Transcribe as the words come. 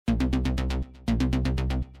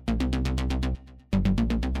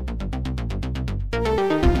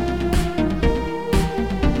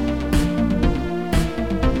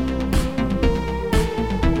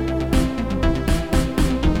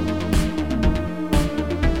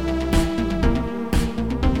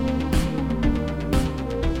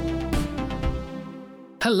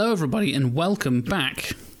Hello, everybody, and welcome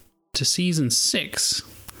back to Season 6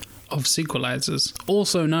 of Sequelizers,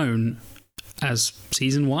 also known as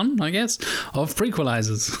Season 1, I guess, of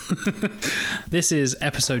Prequelizers. This is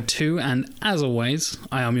Episode 2, and as always,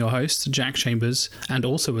 I am your host, Jack Chambers, and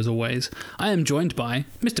also as always, I am joined by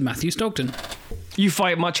Mr. Matthew Stockton. You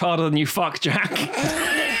fight much harder than you fuck, Jack.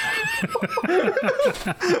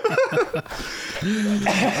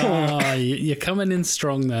 You're coming in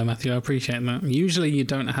strong there, Matthew. I appreciate that. Usually you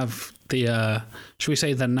don't have the, should we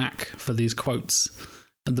say, the knack for these quotes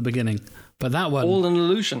at the beginning. But that one... All an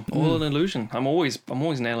illusion. All an illusion. I'm always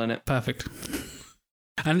nailing it. Perfect.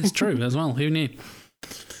 And it's true as well. Who knew?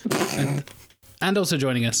 And also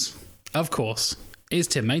joining us, of course, is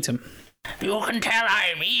Tim Matum. You can tell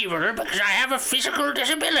I'm evil because I have a physical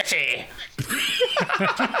disability.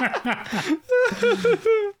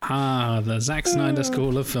 The Zack Snyder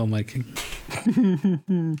School of Filmmaking.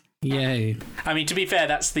 Yay. I mean, to be fair,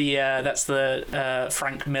 that's the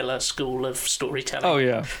Frank Miller School of Storytelling. Oh,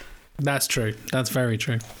 yeah. That's true. That's very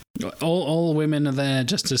true. All women are there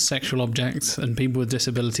just as sexual objects, and people with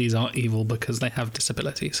disabilities are evil because they have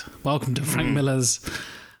disabilities. Welcome to Frank Miller's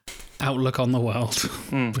outlook on the world.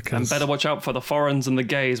 Because... And better watch out for the foreigners and the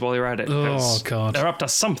gays while you're at it. Oh, God. They're up to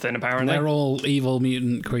something, apparently. They're all evil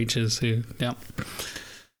mutant creatures who... Yep.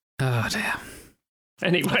 Oh, dear.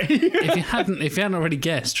 Anyway. if you hadn't already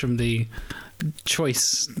guessed from the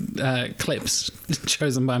choice clips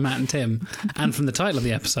chosen by Matt and Tim, and from the title of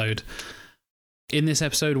the episode, in this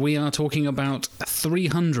episode we are talking about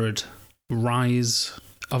 300 Rise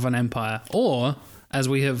of an Empire, or, as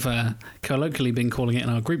we have colloquially been calling it in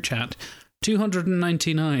our group chat,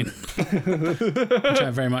 299, which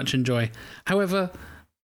I very much enjoy. However,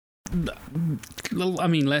 I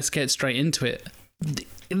mean, let's get straight into it.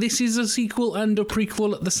 This is a sequel and a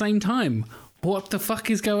prequel at the same time. What the fuck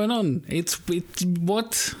is going on?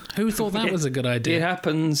 What? Who thought that was a good idea? It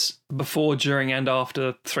happens before, during, and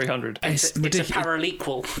after 300. It's a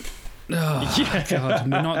paralequel. Oh, yeah. God,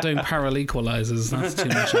 we're not doing paralequalizers. That's too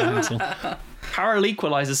much of a hassle.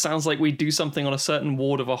 Paralequalizers sounds like we do something on a certain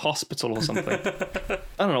ward of a hospital or something. I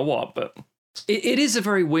don't know what, but... It is a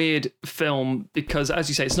very weird film because, as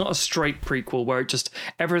you say, it's not a straight prequel where it just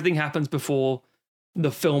everything happens before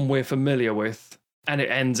the film we're familiar with and it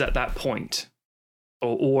ends at that point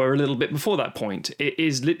or a little bit before that point. It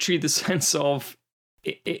is literally the sense of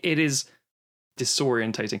it is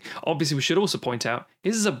disorientating. Obviously, we should also point out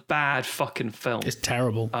this is a bad fucking film. It's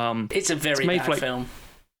terrible. It's a very bad film.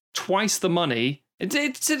 Twice the money.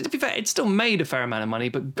 To be fair, it still made a fair amount of money,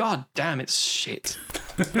 but god damn, it's shit.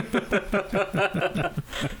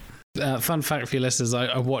 Fun fact for your listeners,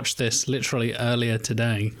 I watched this literally earlier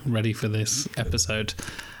today, ready for this episode,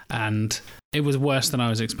 and it was worse than I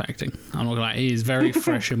was expecting. I'm not gonna lie, it is very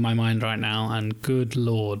fresh in my mind right now, and good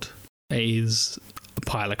lord, it is a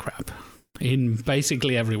pile of crap in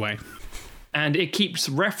basically every way. And it keeps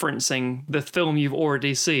referencing the film you've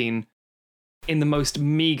already seen in the most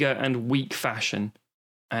meager and weak fashion.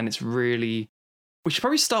 And it's really... We should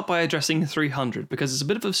probably start by addressing 300, because it's a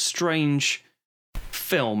bit of a strange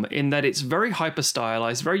film in that it's very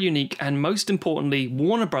hyper-stylized, very unique, and most importantly,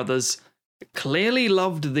 Warner Brothers clearly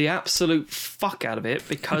loved the absolute fuck out of it,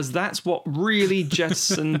 because that's what really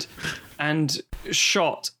jettisoned and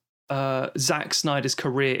shot Zack Snyder's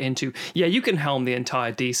career into, yeah, you can helm the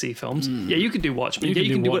entire DC films. Yeah, you can do Watchmen. You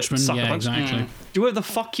can do Watchmen, yeah, exactly. Do whatever the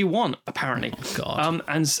fuck you want, apparently. Oh, God.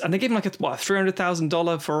 And they gave him like a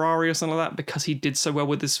 $300,000 Ferrari or something like that because he did so well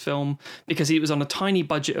with this film, because he was on a tiny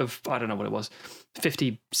budget of, I don't know what it was,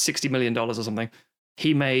 $50-60 million or something.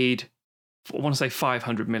 He made, I want to say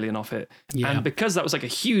 500 million off it. Yeah. And because that was like a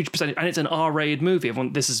huge percentage, and it's an R-rated movie,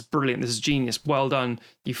 everyone, this is brilliant, this is genius, well done,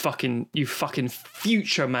 you fucking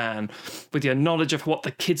future man with your knowledge of what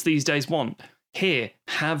the kids these days want. Here,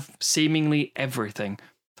 have seemingly everything,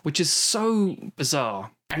 which is so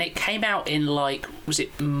bizarre. And it came out in like, was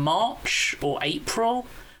it March or April?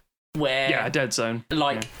 Where, yeah, Dead Zone.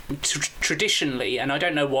 Like, traditionally, and I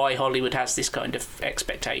don't know why Hollywood has this kind of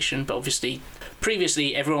expectation, but obviously,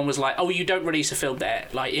 previously everyone was like, "Oh, you don't release a film there,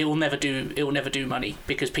 like it will never do money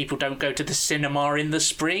because people don't go to the cinema in the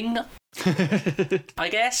spring." I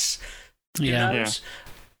guess. Yeah. Who knows?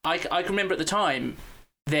 I can remember at the time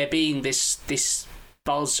there being this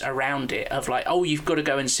buzz around it of like, oh, you've got to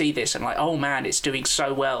go and see this, and like, oh man, it's doing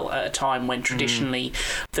so well at a time when traditionally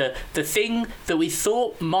the thing that we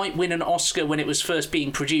thought might win an Oscar when it was first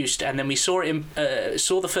being produced, and then we saw it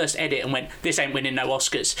saw the first edit and went, this ain't winning no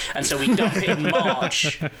Oscars, and so we dump it in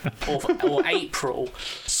March or April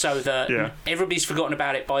so that everybody's forgotten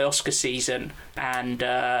about it by Oscar season, and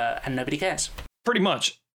nobody cares. Pretty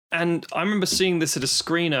much. And I remember seeing this at a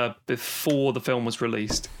screener before the film was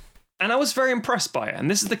released. And I was very impressed by it. And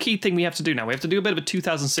this is the key thing we have to do now. We have to do a bit of a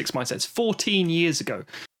 2006 mindset. It's 14 years ago.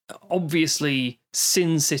 Obviously,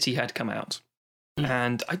 Sin City had come out.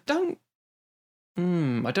 And I don't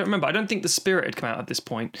remember. I don't think The Spirit had come out at this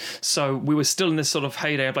point. So we were still in this sort of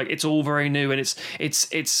heyday of like, it's all very new and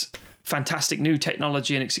it's fantastic new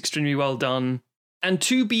technology and it's extremely well done. And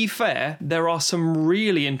to be fair, there are some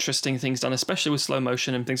really interesting things done, especially with slow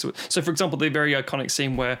motion and things. So, for example, the very iconic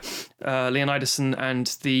scene where Leonidas and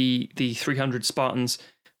the 300 Spartans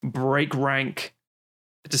break rank,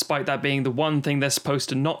 despite that being the one thing they're supposed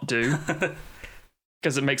to not do,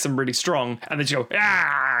 because it makes them really strong. And then you go,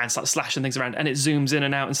 and start slashing things around, and it zooms in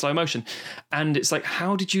and out in slow motion. And it's like,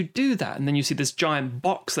 how did you do that? And then you see this giant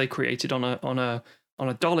box they created on a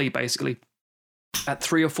dolly, basically, at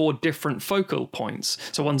 3 or 4 different focal points.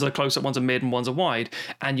 So one's a close up, one's a mid, and one's a wide,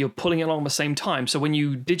 and you're pulling it along at the same time. So when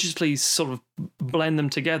you digitally sort of blend them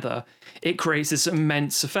together, it creates this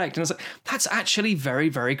immense effect. And it's like, that's actually very,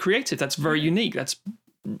 very creative. That's very unique. That's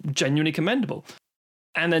genuinely commendable.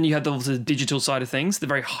 And then you have the digital side of things, the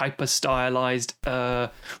very hyper stylized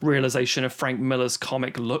realization of Frank Miller's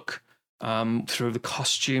comic look. Through the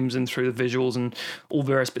costumes and through the visuals and all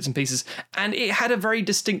various bits and pieces. And it had a very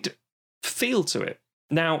distinct feel to it.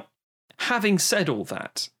 Now, having said all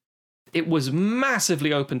that, it was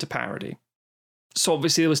massively open to parody. So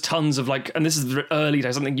obviously there was tons of and this is the early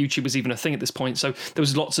days, I don't think YouTube was even a thing at this point, so there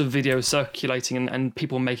was lots of videos circulating and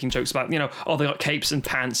people making jokes about, they got capes and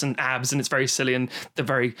pants and abs and it's very silly and the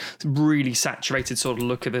very really saturated sort of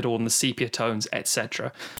look of it all and the sepia tones,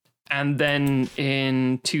 etc. And then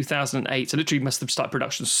in 2008, so literally must have started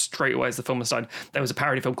production straight away as the film was started, there was a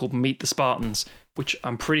parody film called Meet the Spartans, which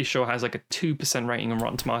I'm pretty sure has like a 2% rating on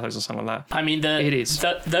Rotten Tomatoes or something like that. I mean, it is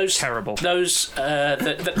those terrible. Those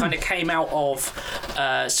that kind of came out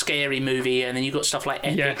of Scary Movie, and then you got stuff like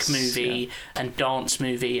Epic Movie and Dance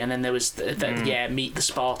Movie, and then there was Meet the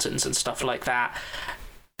Spartans and stuff like that.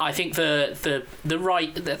 I think the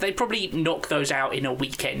they probably knock those out in a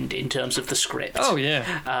weekend in terms of the script. Oh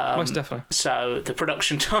yeah, most definitely. So the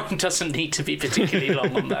production time doesn't need to be particularly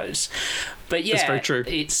long on those. But yeah, that's very true.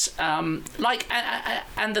 It's and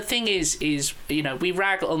the thing is we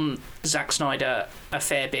rag on Zack Snyder a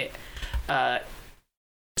fair bit.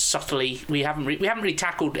 Subtly, we haven't really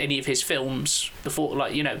tackled any of his films before.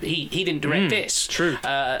 He didn't direct this. True.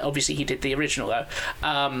 Obviously, he did the original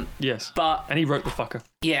though. Yes. But and he wrote the fucker.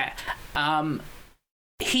 Yeah.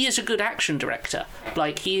 He is a good action director.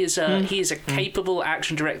 He is a capable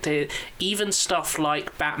action director. Even stuff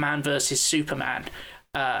like Batman versus Superman,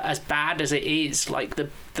 as bad as it is, like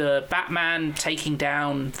the Batman taking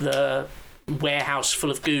down the warehouse full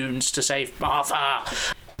of goons to save Martha.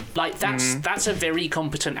 That's a very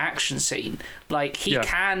competent action scene. He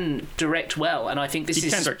can direct well, and I think this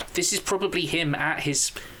is probably him at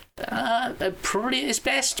his probably at his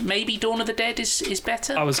best. Maybe Dawn of the Dead is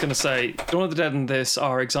better. I was going to say Dawn of the Dead and this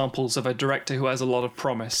are examples of a director who has a lot of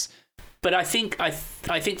promise. But I think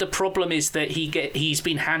the problem is that he's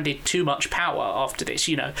been handed too much power after this,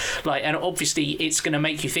 and obviously it's going to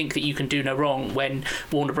make you think that you can do no wrong when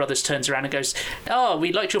Warner Brothers turns around and goes, "Oh,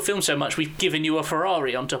 we liked your film so much, we've given you a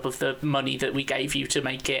Ferrari on top of the money that we gave you to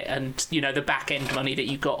make it, and the back end money that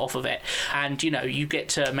you got off of it, and you get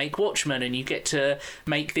to make Watchmen, and you get to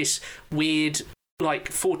make this weird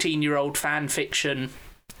 14-year-old fan fiction."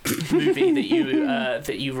 movie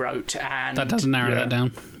that you wrote, and that doesn't narrow that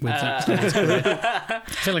down with Zack Snyder's career. I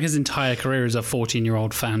feel like his entire career is a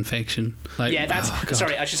 14-year-old fan fiction. Sorry,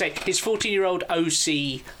 I should say his 14-year-old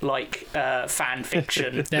OC fan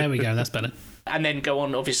fiction. There we go, that's better. And then go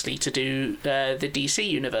on obviously to do the DC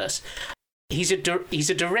universe. He's a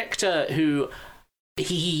director who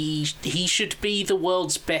he should be the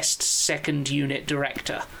world's best second unit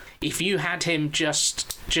director. If you had him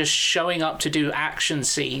just showing up to do action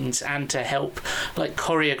scenes and to help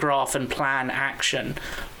choreograph and plan action,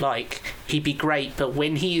 he'd be great. But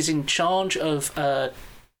when he is in charge of the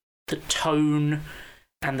tone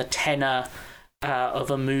and the tenor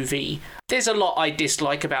of a movie, there's a lot I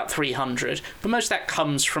dislike about 300, but most of that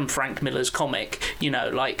comes from Frank Miller's comic,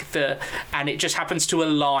 and it just happens to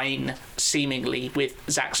align seemingly with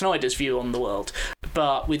Zack Snyder's view on the world.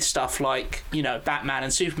 But with stuff like, Batman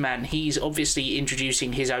and Superman, he's obviously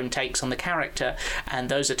introducing his own takes on the character, and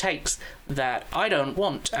those are takes that I don't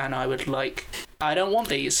want, and I don't want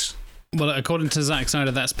these. Well, according to Zack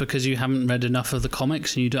Snyder, that's because you haven't read enough of the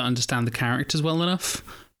comics and you don't understand the characters well enough.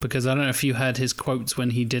 Because I don't know if you heard his quotes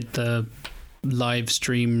when he did the live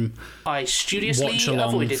stream I studiously watch along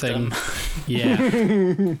avoided thing. them.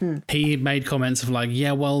 Yeah. He made comments of like,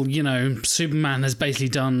 yeah, well, you know, Superman has basically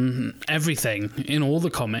done everything in all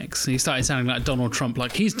the comics. He started sounding like Donald Trump,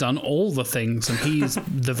 like he's done all the things and he's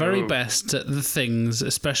the very best at the things,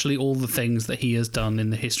 especially all the things that he has done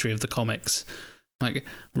in the history of the comics. Like,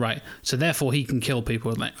 right. So therefore he can kill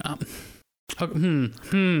people. Like,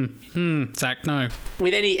 Zack, no.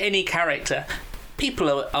 With any character,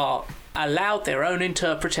 people are allowed their own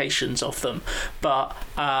interpretations of them, but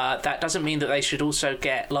that doesn't mean that they should also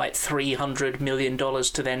get like $300 million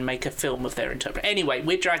to then make a film of their interpretation. Anyway,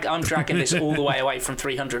 I'm dragging this all the way away from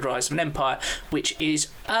 300 Rise of an Empire, which is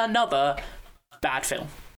another bad film.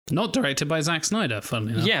 Not directed by Zack Snyder,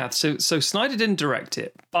 funnily enough. Yeah, so Snyder didn't direct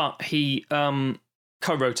it, but he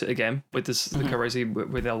co-wrote it again with the co-wrote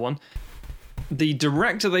with L1. The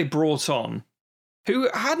director they brought on, who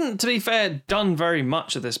hadn't, to be fair, done very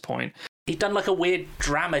much at this point. He'd done like a weird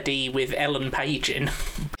dramedy with Ellen Page in.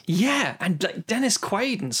 Yeah, and like Dennis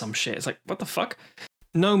Quaid and some shit. It's like, what the fuck?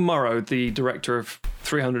 Noah Morrow, the director of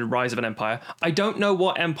 300 Rise of an Empire. I don't know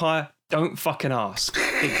what empire. Don't fucking ask.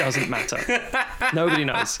 It doesn't matter. Nobody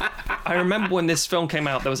knows. I remember when this film came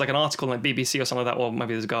out, there was like an article on like BBC or something like that, or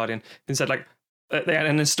maybe there's Guardian, and said like, they had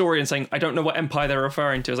an historian saying, I don't know what empire they're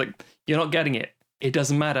referring to. I was like, you're not getting it. It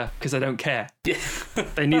doesn't matter because I don't care.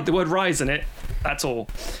 They need the word rise in it. That's all.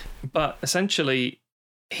 But essentially,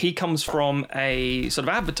 he comes from a sort of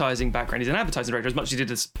advertising background. He's an advertising director, as much as he did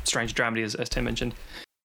this strange dramedy, as Tim mentioned.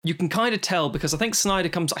 You can kind of tell because I think Snyder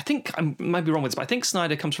comes, I might be wrong with this, but I think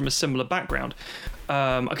Snyder comes from a similar background.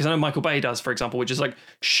 Because I know Michael Bay does, for example, which is like,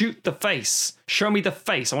 shoot the face, show me the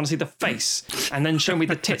face, I want to see the face, and then show me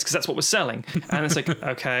the tits because that's what we're selling. And it's like,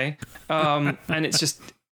 okay. And it's just,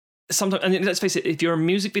 sometimes, and let's face it, if you're a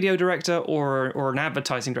music video director or an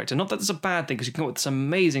advertising director, not that that's a bad thing because you can come up with some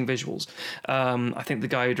amazing visuals. I think the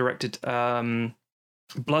guy who directed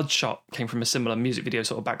Bloodshot came from a similar music video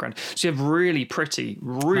sort of background. So you have really pretty,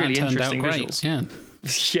 really interesting visuals. Yeah.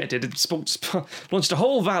 Yeah, it did. It launched a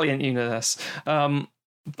whole Valiant universe.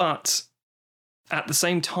 But at the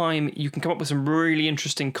same time, you can come up with some really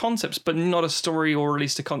interesting concepts, but not a story or at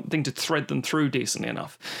least a thing to thread them through decently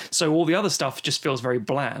enough. So all the other stuff just feels very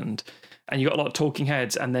bland. And you got a lot of talking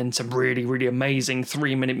heads and then some really, really amazing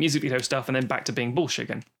 3-minute music video stuff and then back to being bullshit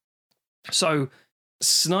again. So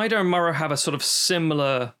Snyder and Morrow have a sort of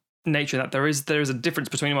similar nature in that there is a difference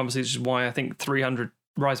between them, obviously, which is why I think 300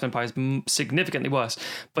 Rise of Empire is significantly worse,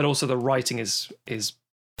 but also the writing is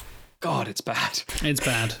God, it's bad. It's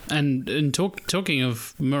bad. And talking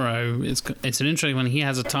of Morrow, it's an interesting one. He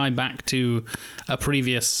has a tie back to a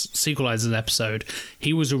previous Sequelizers episode.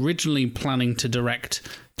 He was originally planning to direct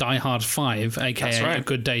Die Hard 5, aka right. A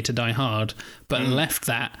Good Day to Die Hard, but left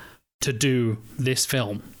that to do this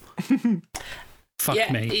film.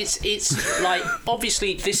 Fuck me. It's like,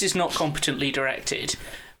 obviously this is not competently directed,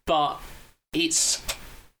 but it's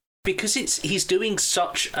because he's doing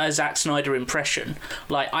such a Zack Snyder impression.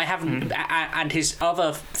 Like, I haven't, and his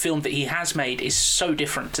other film that he has made is so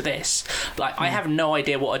different to this. Like, I have no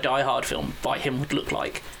idea what a Die Hard film by him would look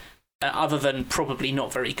like, other than probably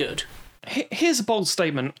not very good. Here's a bold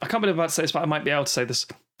statement. I can't believe I'm about to say this, but I might be able to say this.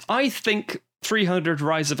 I think 300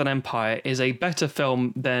 Rise of an Empire is a better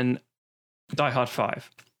film than Die Hard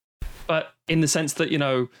 5. But in the sense that, you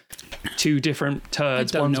know, two different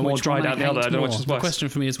turds, one's more dried out than the other. I don't know which is worse. The question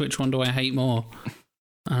for me is, which one do I hate more?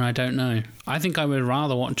 And I don't know. I think I would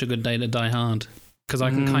rather watch A Good Day to Die Hard because I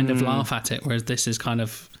can kind of laugh at it, whereas this is kind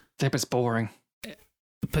of... It's boring.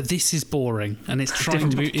 But this is boring, and it's trying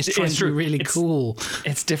to be really cool.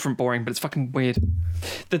 It's different boring, but it's fucking weird.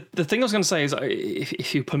 The thing I was going to say is,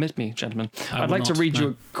 if you permit me, gentlemen, I'd like to read you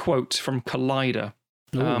a quote from Collider,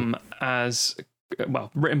 as...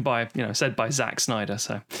 well, written by, said by Zack Snyder.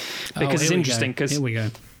 So, because it's interesting, because here we go.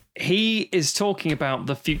 He is talking about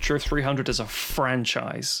the future of 300 as a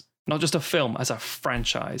franchise, not just a film, as a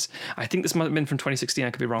franchise. I think this might have been from 2016.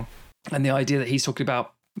 I could be wrong. And the idea that he's talking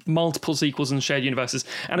about multiple sequels and shared universes,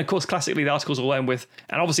 and of course, classically, the articles will end with,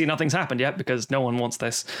 and obviously nothing's happened yet because no one wants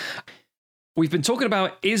this. We've been talking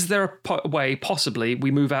about, is there a way, possibly,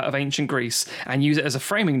 we move out of ancient Greece and use it as a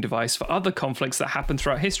framing device for other conflicts that happen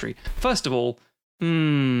throughout history? First of all,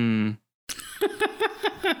 I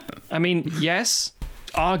mean, yes,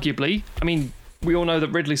 arguably. I mean, we all know that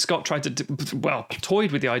Ridley Scott tried to,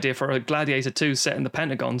 toyed with the idea for a Gladiator 2 set in the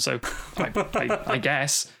Pentagon, so I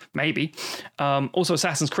guess, maybe. Also,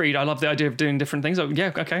 Assassin's Creed, I love the idea of doing different things. Oh,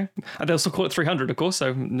 yeah, okay. And they'll still call it 300, of course,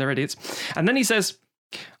 so they're idiots. And then he says,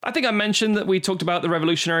 I think I mentioned that we talked about the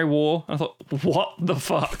Revolutionary War. I thought, what the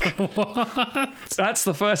fuck? What? That's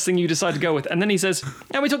the first thing you decide to go with. And then he says,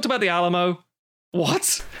 and we talked about the Alamo.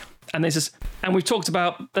 what? And and we've talked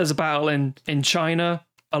about there's a battle in China,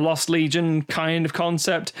 a Lost Legion kind of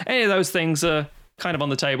concept. Any of those things are kind of on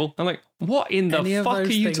the table. I'm like, what in the fuck are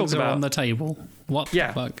you talking about? On the table. What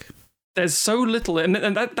the fuck? There's so little, and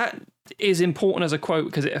that is important as a quote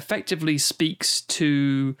because it effectively speaks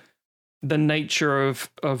to the nature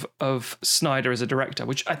of Snyder as a director,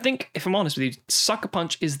 which I think, if I'm honest with you, Sucker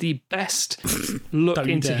Punch is the best look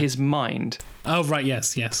into his mind. Oh, right,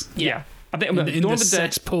 yes. Yeah. I think in the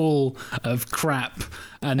cesspool of crap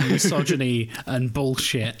and misogyny and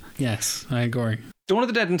bullshit. Yes, I agree. Dawn of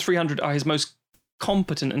the Dead and 300 are his most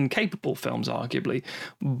competent and capable films, arguably,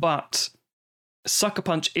 but Sucker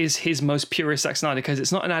Punch is his most purest Zack Snyder because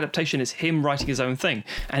it's not an adaptation, it's him writing his own thing.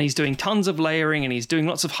 And he's doing tons of layering and he's doing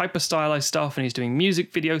lots of hyper-stylized stuff and he's doing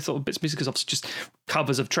music video, bits of music because obviously just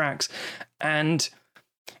covers of tracks. And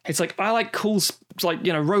it's like, I like cool,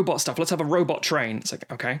 robot stuff. Let's have a robot train. It's like,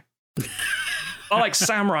 okay. I like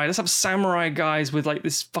samurai. Let's have samurai guys with like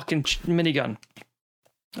this fucking minigun.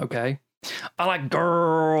 Okay. I like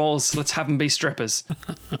girls. Let's have them be strippers.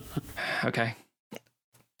 Okay.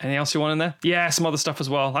 Anything else you want in there? Yeah, some other stuff as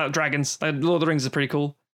well. Like dragons. Lord of the Rings is pretty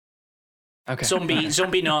cool. Okay.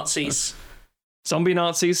 Zombie Nazis. Zombie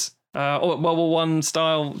Nazis. World War One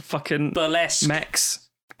style fucking burlesque mechs.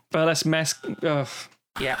 Burlesque mess.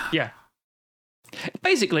 Yeah.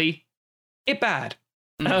 Basically, it bad.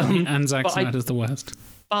 And Zack Snyder's the worst.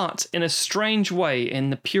 But in a strange way,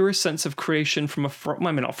 in the purest sense of creation from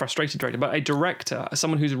not a frustrated director, but a director,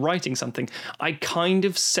 someone who's writing something, I kind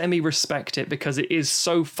of semi-respect it because it is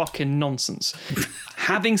so fucking nonsense.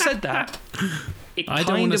 Having said that, I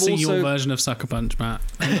don't want to see your version of Sucker Punch, Matt.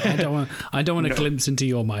 I don't want a glimpse into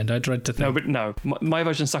your mind. I dread to think. My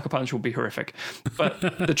version of Sucker Punch will be horrific. But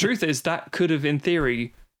the truth is that could have, in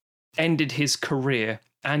theory, ended his career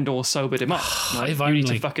and or sobered him up. Right? You need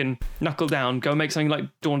to fucking knuckle down, go make something like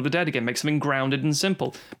Dawn of the Dead again, make something grounded and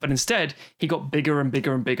simple. But instead, he got bigger and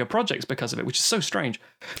bigger and bigger projects because of it, which is so strange.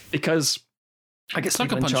 Because I guess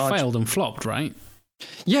Sucker Punch failed and flopped, right?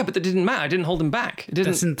 Yeah, but that didn't matter. It didn't hold him back. It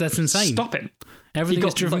didn't. That's insane. Stop him. Everything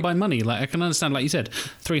is driven by money. Like I can understand, like you said,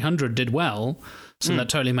 300 did well, so that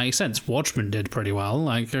totally makes sense. Watchmen did pretty well.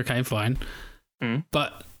 Like okay, fine,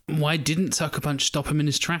 but why didn't Sucker Punch stop him in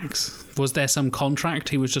his tracks? Was there some contract?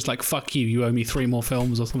 He was just like, fuck you, you owe me 3 more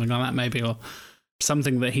films or something like that, maybe, or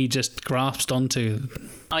something that he just grasped onto.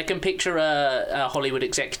 I can picture a Hollywood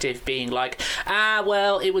executive being like,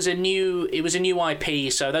 well, it was a new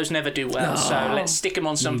IP, so those never do well. So let's stick him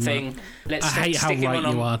on something. Let's stick him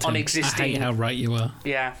on existing. I hate how right you are.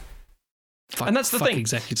 Yeah, and that's the thing.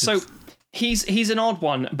 Executives. So he's an odd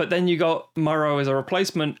one, but then you got Morrow as a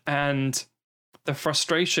replacement, and the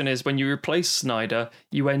frustration is when you replace Snyder,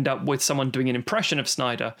 you end up with someone doing an impression of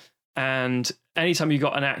Snyder. And anytime you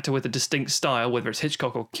got an actor with a distinct style, whether it's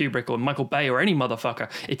Hitchcock or Kubrick or Michael Bay or any motherfucker,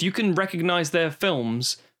 if you can recognize their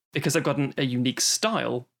films because they've got a unique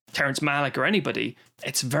style, Terrence Malick or anybody,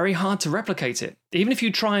 it's very hard to replicate it. Even if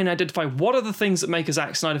you try and identify what are the things that make a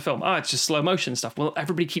Zack Snyder film, it's just slow motion stuff. Well,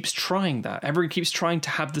 everybody keeps trying that. Everybody keeps trying to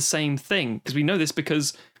have the same thing because we know this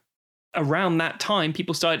because around that time,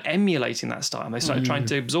 people started emulating that style. They started trying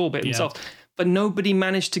to absorb it themselves. But nobody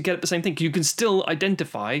managed to get the same thing. You can still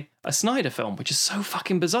identify a Snyder film, which is so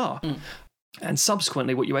fucking bizarre. And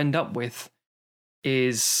subsequently, what you end up with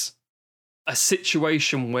is a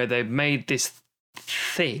situation where they've made this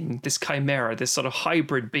thing, this chimera, this sort of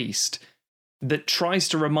hybrid beast that tries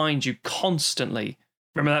to remind you constantly.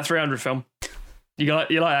 Remember that 300 film? You like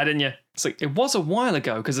that, didn't you? It's like, it was a while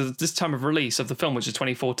ago because of this time of release of the film, which is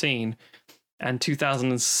 2014, and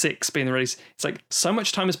 2006 being the release. It's like so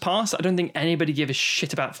much time has passed. I don't think anybody gave a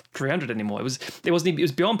shit about 300 anymore. It was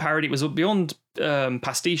beyond parody. It was beyond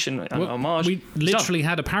pastiche and homage. We literally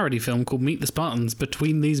had a parody film called Meet the Spartans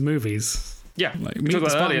between these movies. Yeah, like, Meet the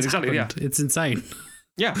Spartans exactly. Yeah, it's insane.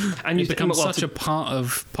 Yeah, and it becomes such a part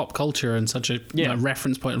of pop culture and such a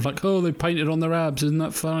reference point of like, oh, they painted on their abs, isn't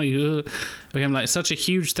that funny? It became like such a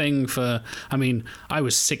huge thing for. I mean, I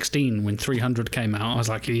was 16 when 300 came out. I was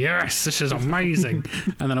like, yes, this is amazing.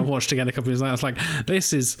 And then I watched again a couple of years later. I was like,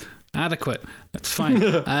 this is adequate. That's fine.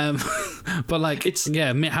 But like,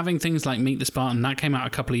 having things like Meet the Spartan that came out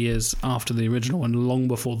a couple of years after the original and long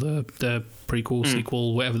before the prequel,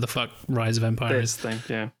 sequel, whatever the fuck, Rise of Empire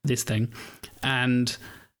this thing. And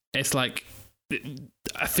it's like,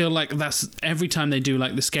 I feel like that's every time they do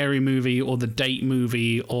like the Scary Movie or the Date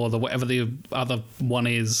movie or the whatever the other one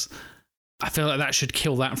is, I feel like that should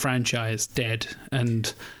kill that franchise dead.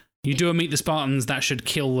 And you do a Meet the Spartans, that should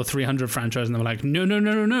kill the 300 franchise. And they were like,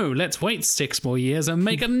 no, let's wait 6 more years and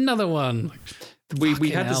make another one.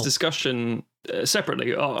 We had this discussion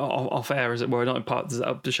separately, off air, as it were, not part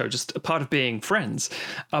of the show, just a part of being friends,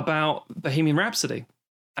 about Bohemian Rhapsody.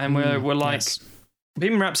 And we're like, yes.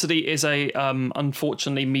 Bohemian Rhapsody is a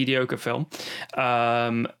unfortunately mediocre film.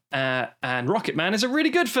 And Rocket Man is a really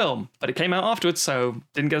good film, but it came out afterwards, so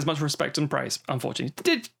didn't get as much respect and praise, unfortunately. It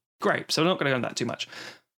did great, so we're not going to go into that too much.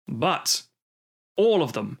 But all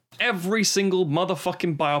of them, every single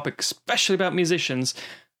motherfucking biopic, especially about musicians,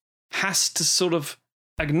 has to sort of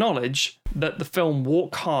acknowledge that the film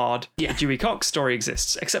Walk Hard, the Dewey Cox story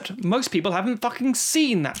exists, except most people haven't fucking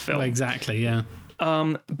seen that film. Well, exactly, yeah.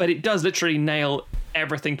 But it does literally nail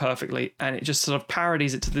everything perfectly, and it just sort of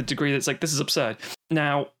parodies it to the degree that's like, this is absurd.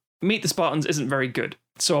 Now, Meet the Spartans isn't very good,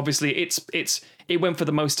 so obviously it went for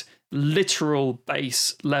the most literal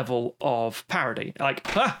base level of parody. Like,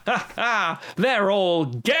 ha ha ha, they're all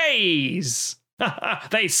gays. Ha ha,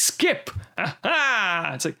 they skip. Ha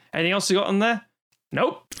ha. It's like, anything else you got on there?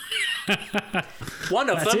 Nope. One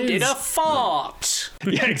of them did a fart.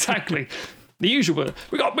 Yeah, exactly. The usual.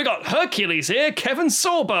 We got Hercules here, Kevin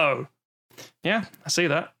Sorbo. Yeah, I see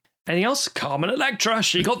that. Anything else? Carmen Electra,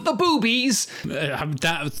 she got the boobies.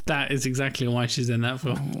 That is exactly why she's in that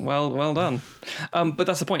film. Well done. But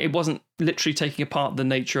that's the point. It wasn't literally taking apart the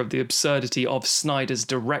nature of the absurdity of Snyder's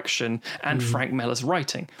direction and Frank Miller's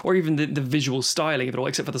writing, or even the visual styling of it all,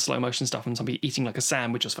 except for the slow motion stuff and somebody eating like a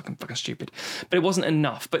sandwich was fucking stupid. But it wasn't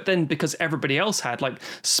enough. But then because everybody else had like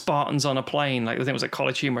Spartans on a plane, like I think it was like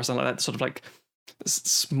College Humor or something like that, sort of like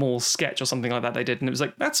small sketch or something like that they did, and it was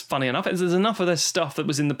like, that's funny enough. There's enough of this stuff that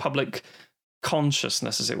was in the public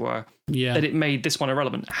consciousness, as it were, that it made this one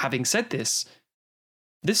irrelevant. Having said this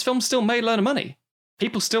film still made a load of money.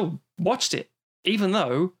 People still watched it, even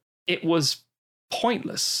though it was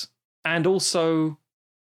pointless. And also,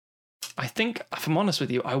 I think, if I'm honest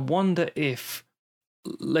with you, I wonder if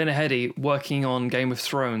Lena Headey working on Game of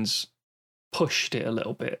Thrones pushed it a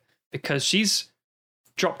little bit, because she's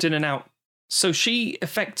dropped in and out. So she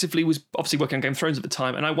effectively was obviously working on Game of Thrones at the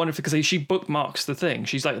time, and I wonder if, because she bookmarks the thing,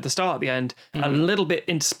 she's like at the start, at the end, a little bit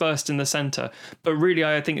interspersed in the center, but really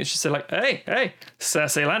I think it's just like, hey,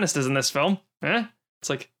 Cersei Lannister's in this film. It's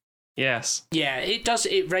like, yes. Yeah, it does.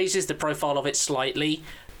 It raises the profile of it slightly,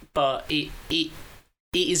 but it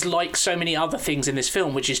is like so many other things in this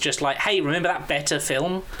film, which is just like, hey, remember that better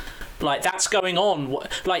film? Like, that's going on.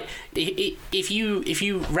 Like, if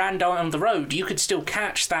you ran down the road, you could still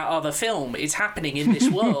catch that other film. It's happening in this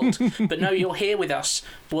world. But no, you're here with us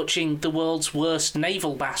watching the world's worst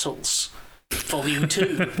naval battles. Volume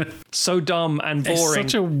 2. So dumb and boring. It's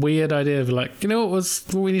such a weird idea of like, you know what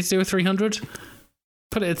we need to do with 300?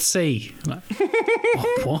 Put it at sea. Like,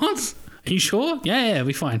 what? Are you sure? Yeah, we'll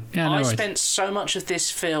be fine. Yeah, no I worries. spent so much of this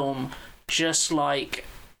film just like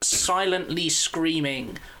silently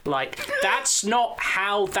screaming, like, that's not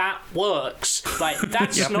how that works. Like,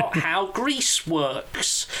 that's not how Greece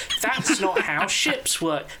works. That's not how ships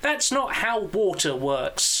work. That's not how water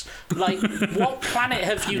works. Like, what planet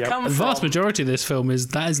have you come from? The vast majority of this film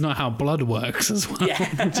is not how blood works as well.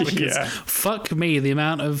 Yeah. Fuck me, the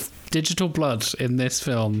amount of digital blood in this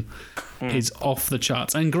film is off the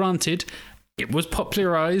charts. And granted, it was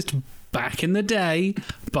popularized back in the day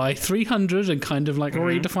by 300 and kind of like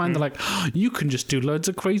redefined. They're like, you can just do loads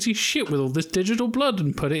of crazy shit with all this digital blood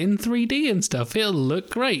and put it in 3D and stuff. It'll look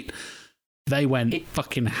great. They went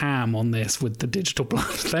fucking ham on this with the digital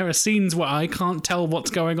blood. There are scenes where I can't tell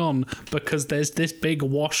what's going on because there's this big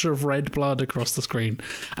wash of red blood across the screen.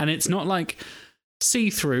 And it's not like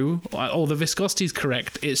see-through or the viscosity is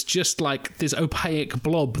correct. It's just like this opaque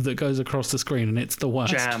blob that goes across the screen, and it's the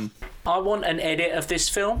worst. Jam. I want an edit of this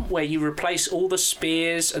film where you replace all the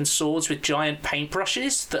spears and swords with giant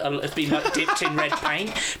paintbrushes that have been like dipped in red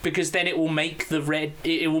paint, because then it will make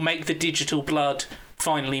the digital blood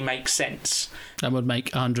finally make sense. That would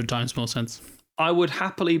make 100 times more sense. I would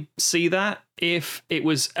happily see that if it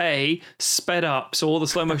was sped up, so all the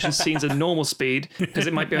slow motion scenes are normal speed, because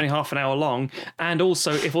it might be only half an hour long, and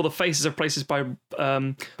also if all the faces are replaced by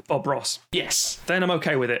Bob Ross. Yes. Then I'm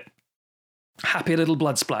okay with it. Happy little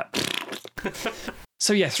blood splat.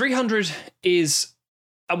 So yeah, 300 was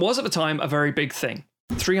at the time a very big thing.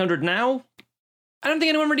 300 now, I don't think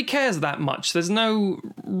anyone really cares that much. There's no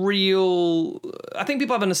real... I think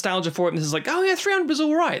people have a nostalgia for it, and this is like, oh yeah, 300 was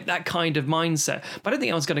all right, that kind of mindset. But I don't think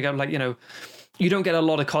anyone's going to go like, you don't get a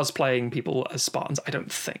lot of cosplaying people as Spartans, I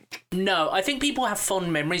don't think. No, I think people have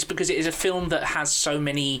fond memories because it is a film that has so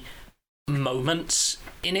many moments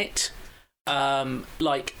in it. And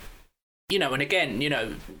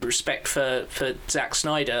again, respect for Zack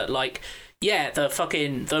Snyder, like, yeah,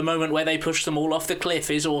 the moment where they push them all off the cliff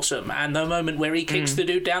is awesome, and the moment where he kicks the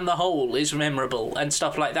dude down the hole is memorable, and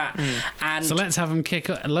stuff like that. And So let's have him kick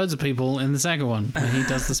loads of people in the second one, where he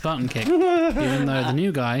does the Spartan kick, even though the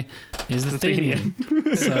new guy is the Athenian.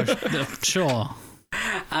 So, sure.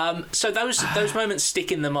 So those moments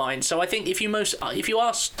stick in the mind. So I think if you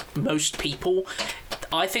ask most people,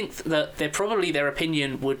 I think that their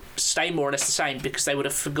opinion would stay more or less the same, because they would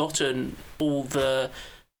have forgotten all the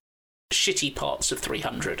shitty parts of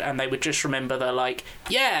 300, and they would just remember that, like,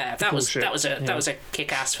 yeah, that was a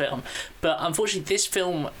kick-ass film. But unfortunately, this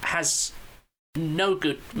film has no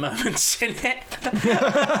good moments in it.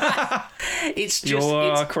 It's just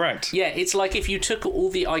You're correct. Yeah, it's like if you took all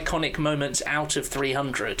the iconic moments out of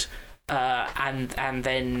 300, and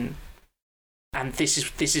this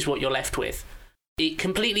is what you're left with. It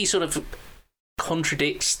completely sort of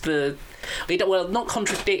contradicts not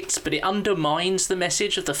contradicts, but it undermines the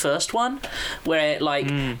message of the first one, where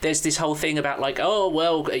there's this whole thing about like, oh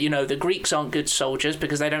well, the Greeks aren't good soldiers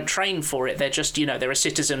because they don't train for it, they're just they're a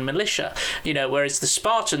citizen militia, whereas the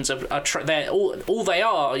Spartans they're all they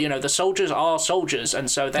are, the soldiers are soldiers, and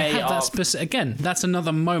so they are again, that's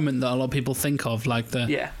another moment that a lot of people think of, like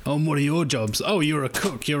what are your jobs? Oh, you're a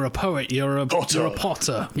cook, you're a poet, you're a potter,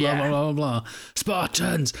 blah, blah, blah, blah.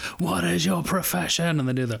 Spartans, what is your profession? And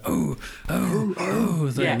they do the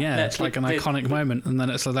thing. Yeah, it's like an iconic moment, and then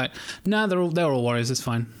it's like, nah, they're all warriors, it's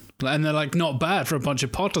fine. And they're like, not bad for a bunch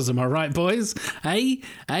of potters, am I right, boys? Hey,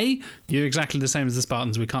 you're exactly the same as the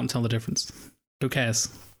Spartans. We can't tell the difference. Who cares?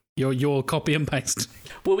 You're copy and paste.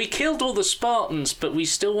 Well, we killed all the Spartans, but we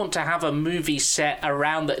still want to have a movie set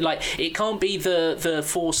around that. Like, it can't be the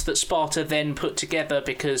force that Sparta then put together,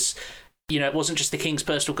 because it wasn't just the King's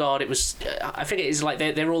personal guard. It was, I think it is like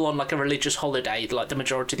they're all on like a religious holiday, like the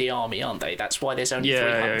majority of the army, aren't they? That's why there's only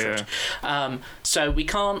 300. Yeah. So we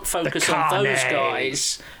can't focus on those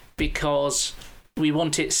guys, because we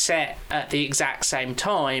want it set at the exact same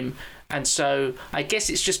time. And so I guess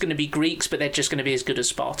it's just going to be Greeks, but they're just going to be as good as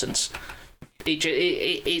Spartans.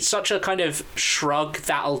 It's such a kind of shrug,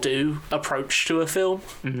 that'll do approach to a film.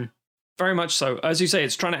 Mm-hmm. Very much so. As you say,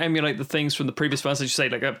 it's trying to emulate the things from the previous ones. As you say,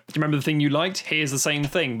 like, do you remember the thing you liked? Here's the same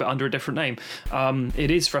thing, but under a different name.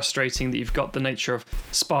 It is frustrating that you've got the nature of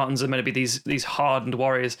Spartans are meant to be these hardened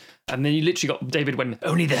warriors, and then you literally got David when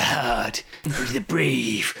only the hard, only the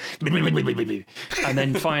brave, and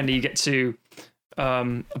then finally you get to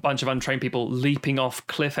a bunch of untrained people leaping off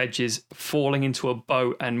cliff edges, falling into a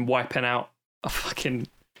boat, and wiping out a fucking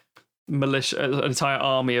militia, an entire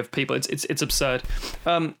army of people. It's absurd.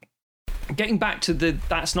 Getting back to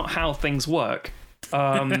that's not how things work.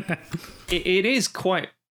 It is quite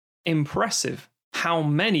impressive how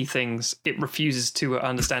many things it refuses to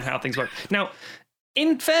understand how things work. Now,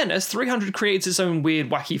 in fairness, 300 creates its own weird,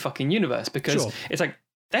 wacky fucking universe, because it's like,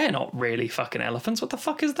 they're not really fucking elephants. What the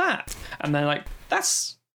fuck is that? And they're like,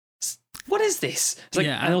 what is this? It's like,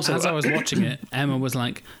 and also, as I was watching it, Emma was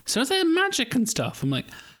like, so is there magic and stuff? I'm like,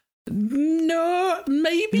 no,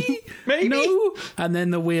 maybe no. And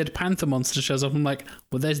then the weird panther monster shows up. I'm like,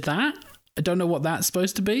 well, there's that. I don't know what that's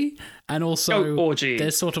supposed to be. And also,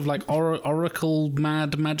 there's sort of like oracle,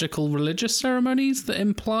 magical religious ceremonies that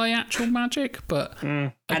imply actual magic, but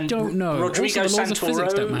I don't know. Rodrigo also, the laws of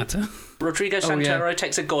physics don't matter. Rodrigo Santoro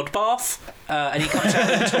takes a god bath, and he comes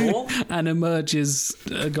out in tall and emerges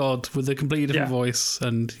a god with a completely different voice.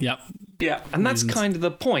 And yeah, and that's kind of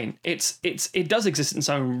the point. It does exist in its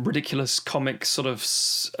own ridiculous comic sort of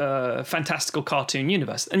fantastical cartoon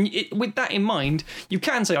universe, and with that in mind, you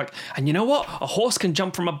can say like, and you know what? A horse can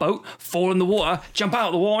jump from a boat, fall in the water, jump out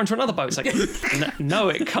of the water into another boat. It's like, no,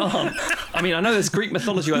 it can't. I mean, I know there's Greek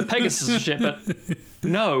mythology like Pegasus and shit, but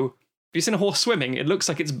no. If you've seen a horse swimming, it looks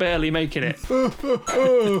like it's barely making it.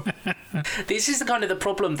 This is the kind of the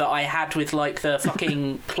problem that I had with like the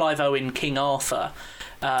fucking Clive Owen King Arthur.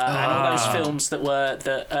 And all those films that were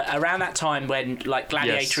around that time when like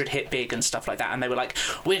Gladiator had hit big and stuff like that, and they were like,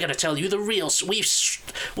 we're going to tell you the real. We've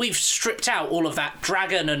stripped out all of that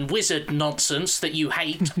dragon and wizard nonsense that you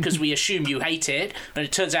hate because we assume you hate it, and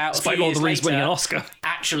it turns out despite Lord of the Rings winning an Oscar,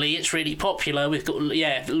 actually it's really popular. We've got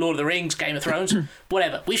Lord of the Rings, Game of Thrones,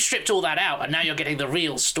 whatever. We've stripped all that out, and now you're getting the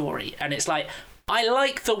real story, and it's like, I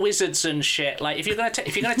like the wizards and shit. Like, if you're gonna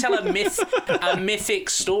tell a mythic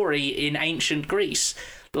story in ancient Greece,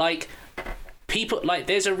 like, people like,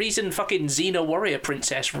 there's a reason fucking Xena Warrior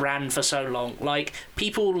Princess ran for so long. Like,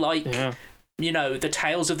 people like the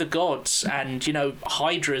tales of the gods and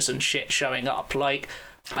hydras and shit showing up. Like,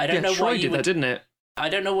 I don't know why you did that, didn't it? I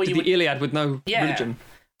don't know why you would. The Iliad with no religion.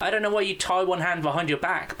 I don't know why you tie one hand behind your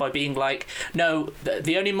back by being like, no,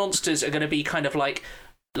 the only monsters are going to be kind of like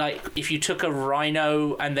like if you took a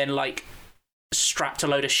rhino and then like strapped a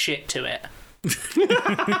load of shit to it.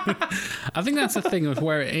 I think that's the thing of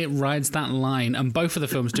where it rides that line, and both of the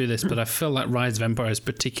films do this, but I feel like Rise of Empire is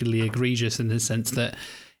particularly egregious in the sense that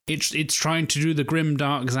it's trying to do the grim,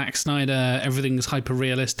 dark Zack Snyder, everything's hyper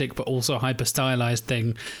realistic but also hyper stylized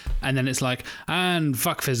thing, and then it's like, and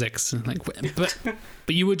fuck physics, like, but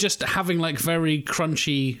you were just having like very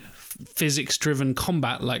crunchy physics driven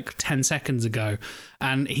combat like 10 seconds ago,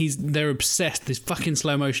 and they're obsessed, this fucking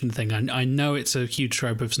slow motion thing. I know it's a huge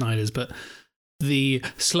trope of Snyder's, but the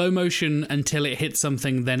slow motion until it hits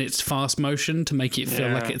something, then it's fast motion to make it feel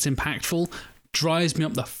like it's impactful, drives me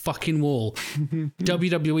up the fucking wall.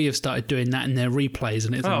 WWE have started doing that in their replays,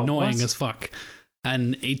 and it's annoying as fuck.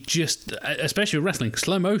 And it just, especially with wrestling,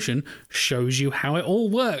 slow motion shows you how it all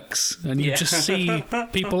works. And you just see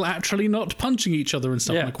people actually not punching each other and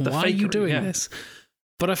stuff. Like, why are you doing this?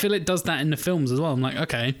 But I feel it does that in the films as well. I'm like,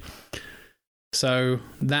 okay. So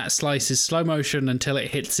that slice is slow motion until it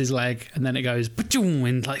hits his leg, and then it goes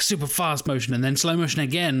in like super fast motion, and then slow motion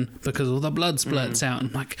again because all the blood splurts out.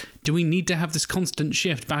 I'm like, do we need to have this constant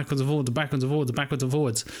shift backwards and forwards, backwards and forwards, backwards and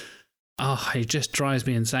forwards? Oh, it just drives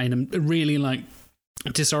me insane, and it really like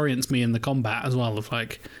disorients me in the combat as well. Of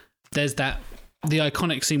like, there's the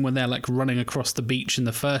iconic scene when they're like running across the beach in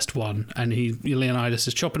the first one, and Leonidas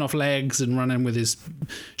is chopping off legs and running with his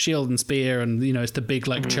shield and spear, and you know it's the big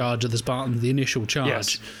like charge of the Spartans, the initial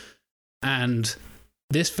charge. And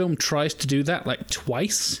this film tries to do that like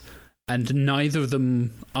twice, and neither of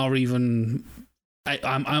them are even.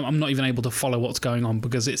 I'm not even able to follow what's going on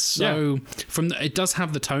because it's so it does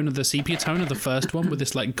have the tone of the sepia tone of the first one with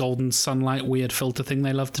this like golden sunlight weird filter thing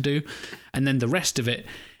they love to do, and then the rest of it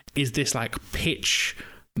is this like pitch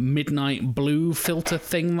midnight blue filter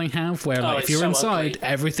thing they have where like if you're so inside ugly.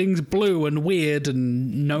 Everything's blue and weird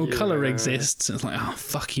and no color exists. It's like, oh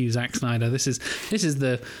fuck you, Zack Snyder. This is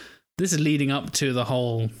leading up to the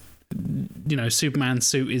whole, you know, Superman's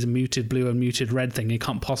suit is muted blue and muted red thing. You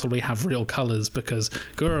can't possibly have real colors because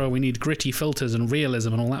we need gritty filters and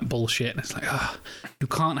realism and all that bullshit. And it's like, you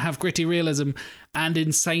can't have gritty realism and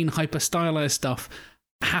insane hyper stylized stuff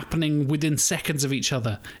happening within seconds of each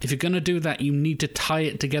other. If you're going to do that, you need to tie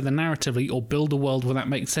it together narratively or build a world where that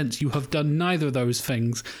makes sense. You have done neither of those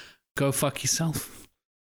things. Go fuck yourself.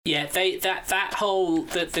 Yeah, that whole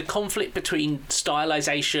the conflict between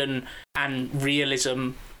stylization and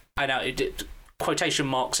realism. I know quotation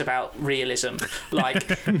marks about realism. Like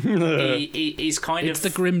is kind it's the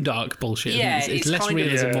grimdark bullshit. Yeah, it's less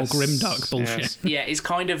realism, more grimdark bullshit. Yes. Yeah, it's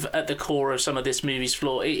kind of at the core of some of this movie's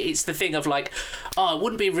flaw. It's the thing of like, it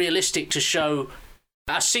wouldn't be realistic to show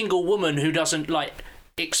a single woman who doesn't like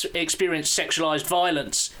experience sexualized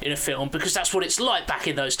violence in a film because that's what it's like back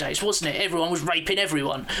in those days, wasn't it? Everyone was raping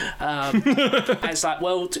everyone. And it's like,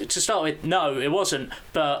 well, to start with, no, it wasn't.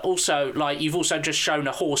 But also, like, you've also just shown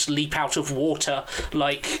a horse leap out of water.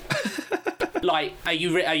 Like, are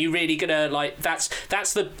you really gonna like? That's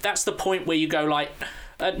the point where you go like.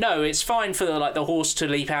 No, it's fine for the horse to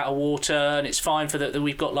leap out of water, and it's fine for that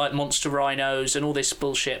we've got like monster rhinos and all this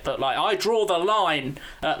bullshit. But like, I draw the line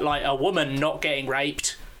at like a woman not getting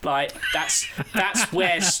raped. Like that's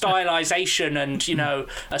where stylization and, you know,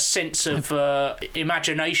 a sense of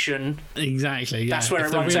imagination. Exactly. Yeah. That's where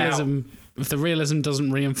it runs out. If the realism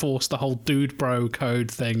doesn't reinforce the whole dude bro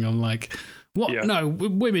code thing, I'm like, what? Yeah. No,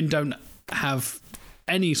 women don't have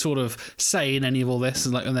any sort of say in any of all this.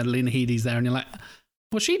 Like, and then Lena Headey's there, and you're like.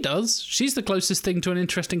 Well, she does. She's the closest thing to an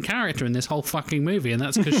interesting character in this whole fucking movie, and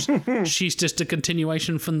that's because she's just a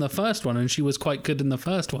continuation from the first one, and she was quite good in the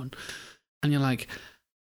first one. And you're like,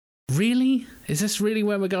 really? Is this really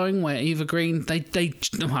where we're going? Where Eva Green,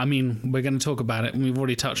 I mean, we're going to talk about it, and we've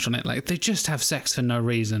already touched on it. Like, they just have sex for no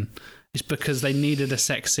reason. It's because they needed a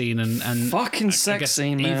sex scene, and fucking sex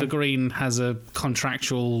scene, man. Eva Green has a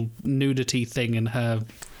contractual nudity thing in her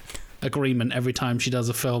agreement every time she does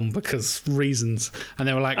a film because reasons, and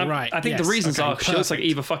they were like, right. I think the reasons are she looks like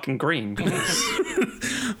Eva fucking Green.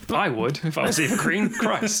 I would if I was Eva Green.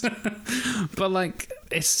 Christ. But like,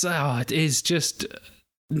 it is just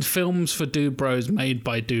films for dude bros made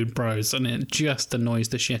by dude bros, and it just annoys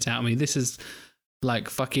the shit out of me. This is like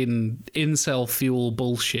fucking incel fuel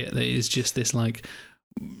bullshit. That is just this like,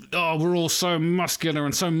 we're all so muscular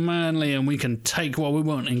and so manly and we can take what we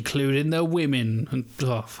want, including the women. And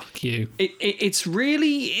fuck you. It's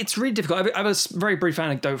really difficult. I have a very brief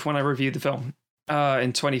anecdote when I reviewed the film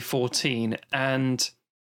in 2014, and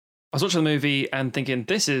I was watching the movie and thinking,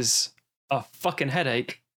 this is a fucking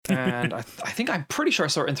headache. And I'm pretty sure I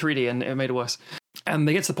saw it in 3D and it made it worse. And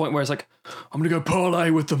they get to the point where it's like, I'm going to go parlay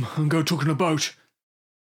with them and go talking about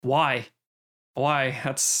why. Why?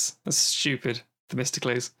 That's stupid,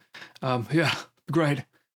 Themistocles. Yeah, great. And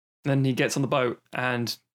then he gets on the boat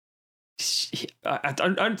and I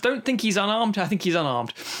don't think he's unarmed. I think he's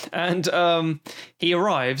unarmed. And he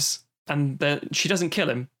arrives and she doesn't kill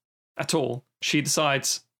him at all. She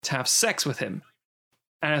decides to have sex with him.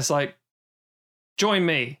 And it's like, join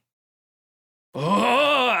me.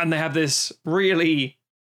 Oh! And they have this really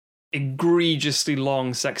egregiously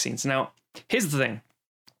long sex scenes. Now, here's the thing.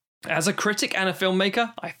 As a critic and a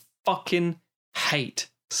filmmaker, I fucking hate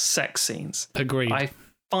sex scenes. Agreed. I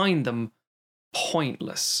find them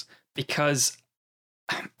pointless because,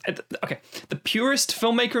 okay, the purist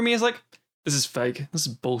filmmaker in me is like, this is fake. This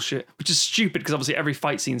is bullshit. Which is stupid because obviously every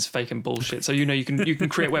fight scene's fake and bullshit. So you can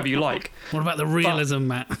create whatever you like. What about the realism,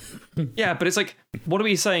 Matt? Yeah, but it's like, what are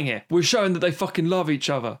we saying here? We're showing that they fucking love each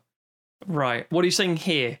other. Right. What are you saying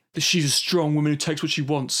here? That she's a strong woman who takes what she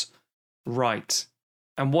wants. Right.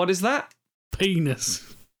 And what is that?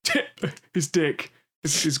 Penis. His dick.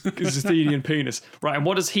 His Athenian penis. Right. And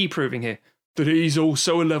what is he proving here? That he's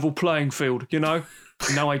also a level playing field, you know?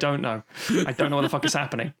 No, I don't know. I don't know what the fuck is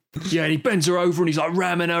happening. Yeah, and he bends her over and he's like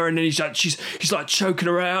ramming her and then he's like choking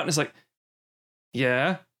her out and it's like,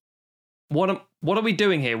 yeah. What are we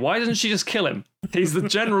doing here? Why doesn't she just kill him? He's the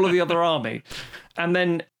general of the other army. And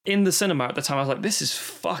then in the cinema at the time, I was like, this is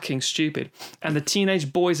fucking stupid. And the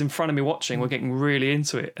teenage boys in front of me watching were getting really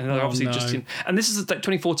into it. And they're obviously just in, and this is like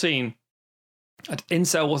 2014.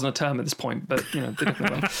 Incel wasn't a term at this point, but you know, they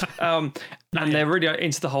definitely were. And they're really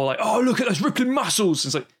into the whole like, oh, look at those rippling muscles.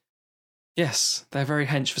 It's like, yes, they're very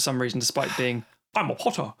hench for some reason, despite being, I'm a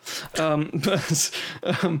Potter. But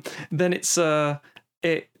then it's as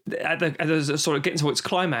sort of getting to its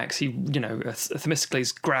climax, he, you know,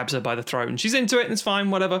 Themistocles grabs her by the throat and she's into it and it's fine,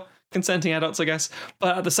 whatever. Consenting adults, I guess.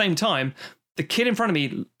 But at the same time, the kid in front of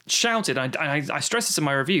me shouted, I stress this in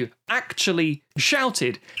my review, actually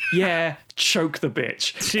shouted, yeah, choke the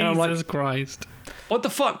bitch. Jesus and I'm like, Christ. What the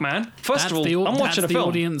fuck, man? First of all, I'm watching a film.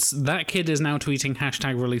 Audience, that kid is now tweeting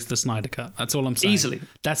 #release the Snyder Cut. That's all I'm saying. Easily.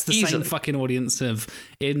 That's the same fucking audience of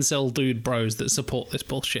incel dude bros that support this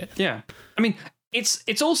bullshit. Yeah. I mean,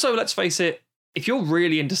 it's also, let's face it, if you're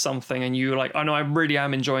really into something and you're like, oh no, I really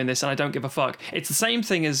am enjoying this and I don't give a fuck, it's the same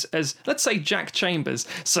thing as let's say Jack Chambers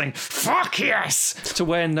saying fuck yes to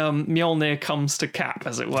when Mjolnir comes to Cap,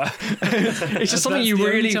 as it were. It's just something you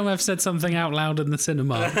really. Only time I've said something out loud in the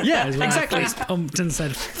cinema. Yeah, exactly. I pumped and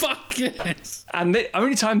said fuck yes. And the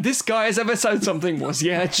only time this guy has ever said something was,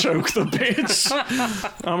 yeah, choke the bitch.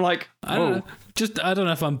 I'm like, whoa. I don't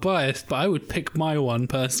know if I'm biased, but I would pick my one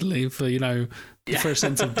personally for, you know, for a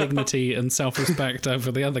sense of dignity and self-respect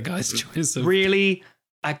over the other guy's choice of... Really?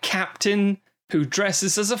 A captain who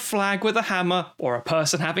dresses as a flag with a hammer or a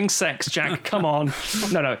person having sex, Jack? Come on.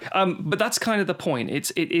 No. But that's kind of the point.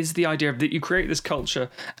 It is the idea of that you create this culture,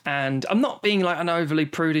 and I'm not being like an overly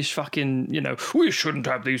prudish fucking, you know, we shouldn't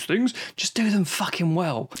have these things. Just do them fucking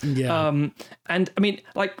well. Yeah. And I mean,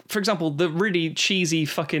 like, for example, the really cheesy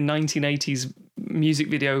fucking 1980s music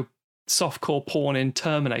video softcore porn in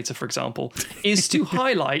Terminator, for example, is to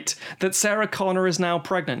highlight that Sarah Connor is now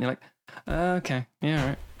pregnant. You're like, okay, yeah,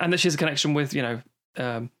 right. And that she has a connection with, you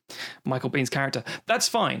know, Michael Biehn's character. That's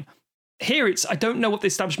fine. Here it's, I don't know what the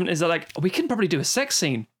establishment is. They're like, we can probably do a sex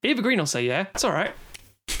scene. Eva Green will say, yeah, it's all right.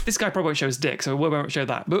 This guy probably won't show his dick, so we won't show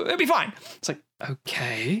that. But it'll be fine. It's like,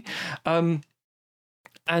 okay. And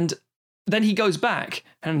then he goes back,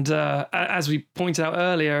 and as we pointed out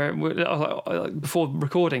earlier, before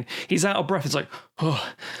recording, he's out of breath. It's like,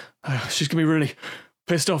 she's going to be really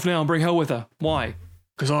pissed off now and bring her with her. Why?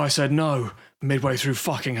 Because I said no midway through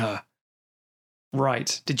fucking her.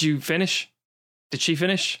 Right. Did you finish? Did she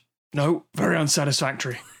finish? No, very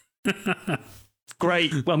unsatisfactory.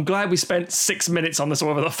 Great. Well, I'm glad we spent 6 minutes on this, or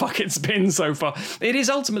whatever the fuck it's been so far. It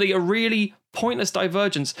is ultimately a really pointless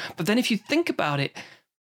divergence. But then if you think about it,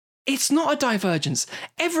 it's not a divergence.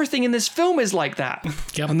 Everything in this film is like that.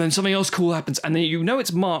 Yep. And then something else cool happens. And then you know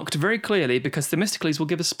it's marked very clearly because Themistocles will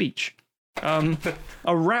give a speech. A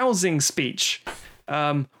rousing speech.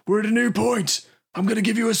 We're at a new point. I'm going to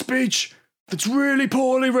give you a speech that's really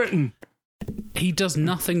poorly written. He does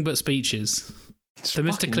nothing but speeches.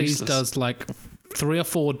 Themistocles does like 3 or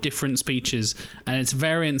 4 different speeches, and it's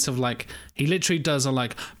variants of like, he literally does a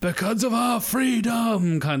like, because of our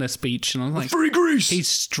freedom kind of speech, and I'm like, free Greece. He's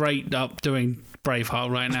straight up doing Braveheart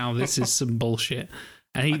right now. This is some bullshit.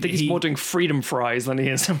 And I think he's more doing freedom fries than he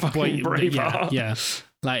is fucking Braveheart. Yeah.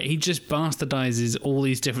 Like, he just bastardizes all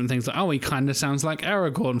these different things. Like, he kind of sounds like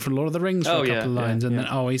Aragorn from Lord of the Rings for a couple of lines, and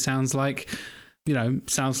then he sounds like, you know,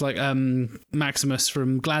 Maximus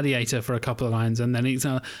from Gladiator for a couple of lines, and then he's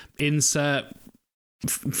insert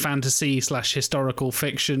fantasy / historical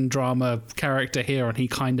fiction drama character here, and he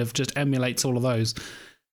kind of just emulates all of those.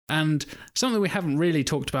 And something we haven't really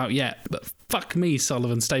talked about yet, but fuck me,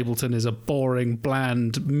 Sullivan Stapleton is a boring,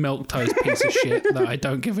 bland, milquetoast piece of shit that I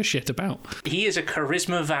don't give a shit about. He is a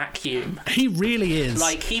charisma vacuum. He really is.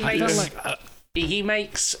 Like, he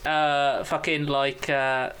makes fucking like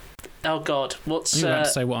oh god, what's you're about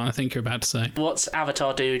to say what I think you're about to say. What's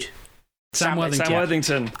Avatar dude? Sam Worthington. Sam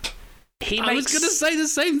Worthington. I was going to say the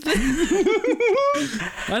same thing.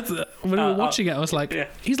 When we were watching it, I was like,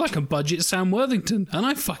 he's like a budget Sam Worthington, and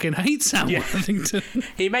I fucking hate Sam Worthington.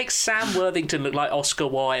 He makes Sam Worthington look like Oscar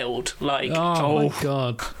Wilde. Like, oh my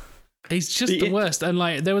god, he's just the worst. And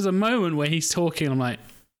like, there was a moment where he's talking, I'm like,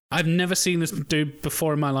 I've never seen this dude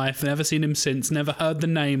before in my life, never seen him since, never heard the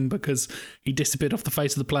name because he disappeared off the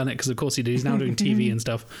face of the planet, because of course he did. He's now doing TV and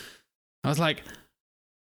stuff. I was like,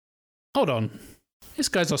 hold on. This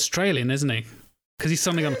guy's Australian, isn't he? Because he's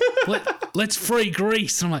suddenly gone, let's free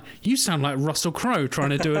Greece. And I'm like, you sound like Russell Crowe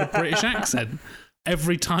trying to do a British accent.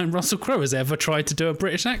 Every time Russell Crowe has ever tried to do a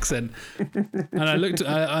British accent. And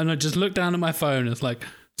I just looked down at my phone and it's like,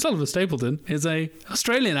 Sullivan Stapleton is a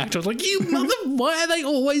Australian actor. I was like, why are they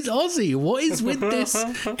always Aussie? What is with this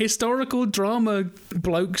historical drama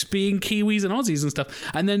blokes being Kiwis and Aussies and stuff?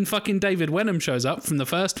 And then fucking David Wenham shows up from the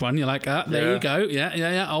first one. You're like, there you go.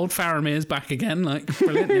 Yeah. Old Faramir's back again. Like,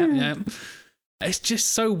 brilliant. Yeah. It's just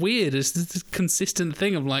so weird. It's this consistent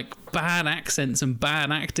thing of like bad accents and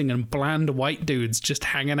bad acting and bland white dudes just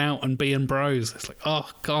hanging out and being bros. It's like, oh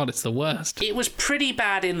God, it's the worst. It was pretty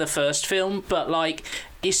bad in the first film, but like,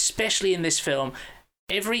 especially in this film,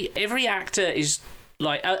 every actor is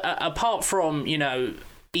like, apart from, you know,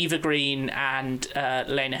 Eva Green and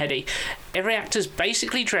Lena Headey, every actor's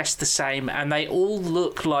basically dressed the same, and they all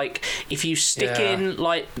look like if you stick in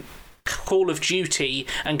like Call of Duty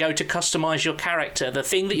and go to customize your character, the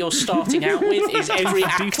thing that you're starting out with is every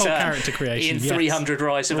actor in 300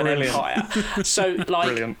 Rise of an Empire. So like,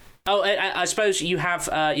 brilliant. Oh, I suppose you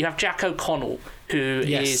have Jack O'Connell, who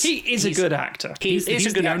is a good actor. He's a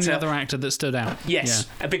good the actor. only other actor that stood out. Yes,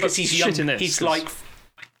 because he's young. He's like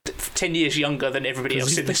 10 years younger than everybody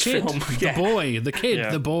else in this film. The boy, the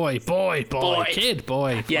kid, the boy, kid,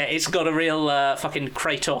 boy. Yeah, it's got a real fucking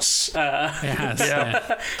Kratos. It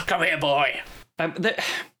has. Come here, boy.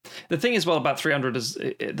 The thing as well about 300 is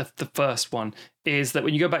the first one is that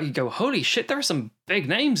when you go back, you go, holy shit, there are some big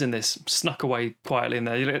names in this snuck away quietly in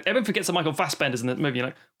there. Everyone forgets that Michael Fassbender's in the movie. You're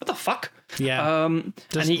like, what the fuck? Yeah.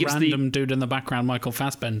 Just and he gives random dude in the background, Michael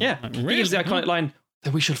Fassbender. Yeah. Like, really? He gives the iconic line,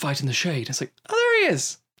 then we should fight in the shade. It's like, oh, there he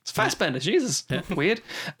is. It's Fassbender. Jesus. Yeah. Weird.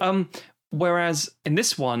 Whereas in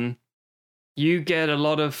this one, you get a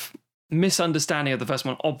lot of misunderstanding of the first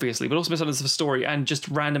one, obviously, but also misunderstanding of the story and just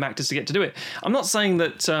random actors to get to do it. I'm not saying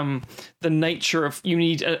that the nature of you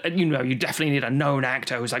need, you definitely need a known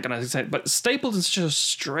actor who's like going to say, but Stapleton's just a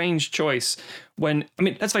strange choice when, I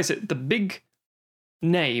mean, let's face it, the big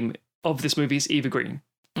name of this movie is Eva Green.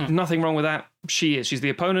 Nothing wrong with that. She's the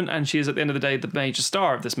opponent, and she is at the end of the day the major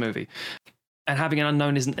star of this movie. And having an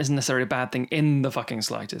unknown isn't necessarily a bad thing in the fucking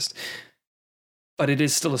slightest. But it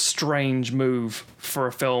is still a strange move for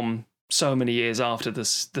a film so many years after the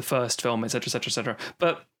first film, etc., etc., etc.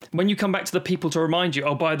 But when you come back to the people to remind you,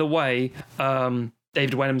 oh, by the way,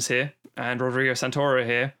 David Wenham's here, and Rodrigo Santoro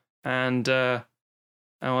here, and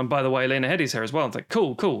by the way, Lena Headey's here as well. It's like,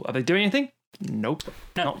 cool. Are they doing anything? Nope,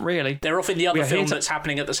 no, not really. They're off in the other film that's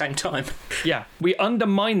happening at the same time. Yeah, we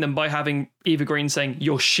undermine them by having Eva Green saying,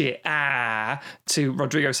 you're shit, to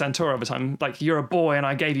Rodrigo Santoro over time. Like, you're a boy and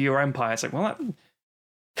I gave you your empire. It's like, well, that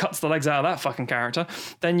cuts the legs out of that fucking character.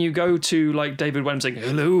 Then you go to, like, David Wenham saying,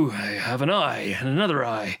 hello, I have an eye and another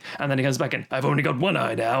eye. And then he comes back in, I've only got one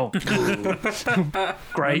eye now.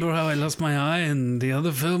 Great. Remember how I lost my eye in the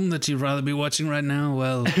other film that you'd rather be watching right now?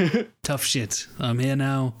 Well, tough shit. I'm here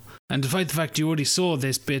now. And despite the fact you already saw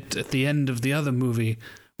this bit at the end of the other movie,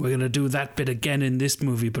 we're going to do that bit again in this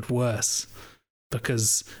movie, but worse.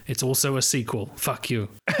 Because it's also a sequel. Fuck you.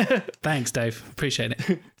 Thanks, Dave. Appreciate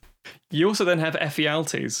it. You also then have Effie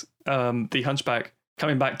Altes, the Hunchback,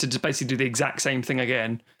 coming back to just basically do the exact same thing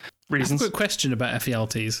again. Reasons. I have a quick question about Effie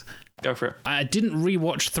Altes. Go for it. I didn't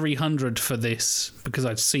rewatch 300 for this because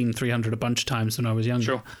I'd seen 300 a bunch of times when I was younger.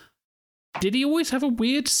 Sure. Did he always have a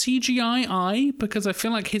weird CGI eye? Because I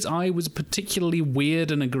feel like his eye was particularly weird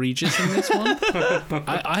and egregious in this one.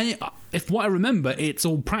 If what I remember, it's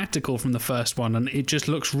all practical from the first one, and it just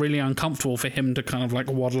looks really uncomfortable for him to kind of like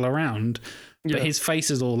waddle around. Yeah. But his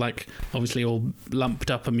face is all like, obviously all lumped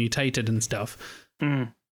up and mutated and stuff.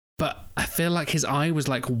 But I feel like his eye was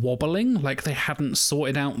like wobbling, like they hadn't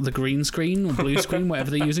sorted out the green screen or blue screen,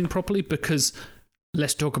 whatever they're using properly, because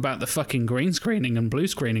let's talk about the fucking green screening and blue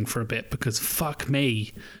screening for a bit, because fuck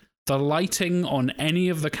me. The lighting on any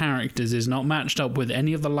of the characters is not matched up with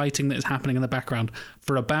any of the lighting that's happening in the background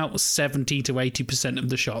for about 70 to 80% of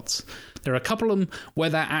the shots. There are a couple of them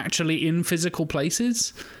where they're actually in physical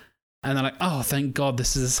places, and they're like, oh, thank God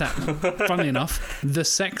this is a set. Funnily enough, the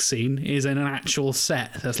sex scene is in an actual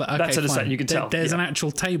set. That's like, okay, That's in a fine. set, you can tell. There's an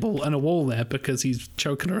actual table and a wall there because he's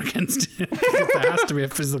choking her against it. There has to be a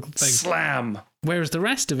physical thing. Slam. Whereas the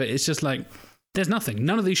rest of it is just like, there's nothing.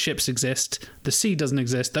 None of these ships exist. The sea doesn't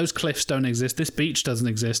exist. Those cliffs don't exist. This beach doesn't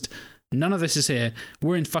exist. None of this is here.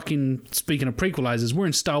 We're in fucking, speaking of prequelizers, we're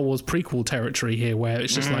in Star Wars prequel territory here, where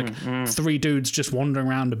it's just like three dudes just wandering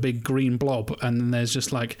around a big green blob, and then there's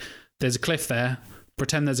just like, there's a cliff there.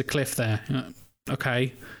 Pretend there's a cliff there.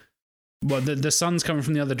 Okay. Well, the sun's coming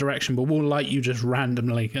from the other direction, but we'll light you just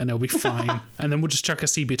randomly, and it'll be fine. And then we'll just chuck a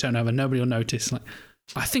sepia tone over. Nobody will notice. Like,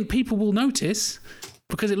 I think people will notice,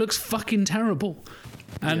 because it looks fucking terrible.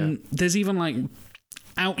 And there's even like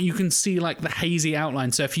you can see like the hazy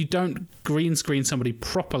outline. So if you don't green screen somebody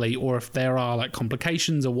properly, or if there are like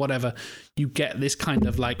complications or whatever, you get this kind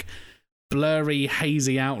of like blurry,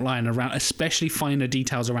 hazy outline around, especially finer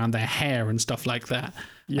details around their hair and stuff like that.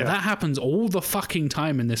 Yeah. And that happens all the fucking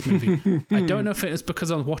time in this movie. I don't know if it was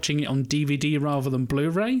because I was watching it on DVD rather than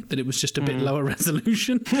Blu-ray, that it was just a bit lower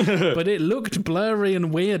resolution, but it looked blurry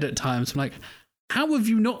and weird at times. I'm like, how have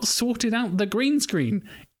you not sorted out the green screen?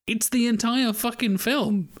 It's the entire fucking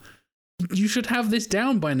film. You should have this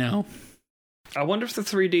down by now. I wonder if the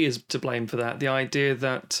 3D is to blame for that. The idea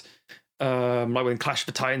that, like when Clash of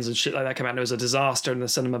the Titans and shit like that came out, it was a disaster in the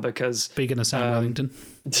cinema because... Speaking of Sam Wellington.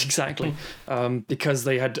 Exactly. Because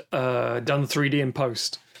they had done 3D in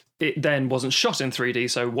post. It then wasn't shot in 3D,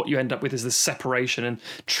 so what you end up with is this separation and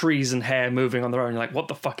trees and hair moving on their own. You're like, what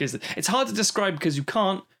the fuck is it? It's hard to describe because you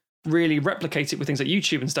can't really replicate it with things like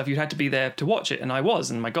YouTube and stuff. You'd had to be there to watch it, and I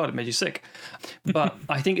was, and my God, it made you sick. But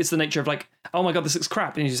I think it's the nature of like, oh my God, this looks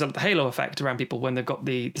crap, and you just have the halo effect around people when they've got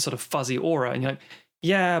the sort of fuzzy aura, and you're like,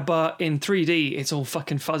 yeah, but in 3D, it's all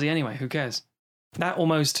fucking fuzzy anyway, who cares? That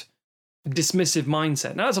almost dismissive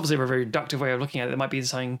mindset. Now, that's obviously a very reductive way of looking at it. It might be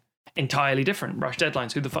something entirely different, rush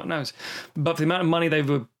deadlines, who the fuck knows? But for the amount of money they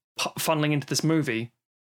were funneling into this movie,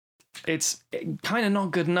 it's kind of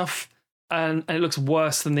not good enough. And it looks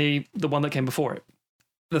worse than the one that came before it.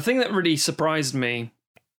 The thing that really surprised me,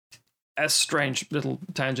 a strange little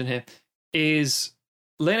tangent here, is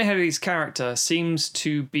Lena Headey's character seems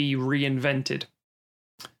to be reinvented.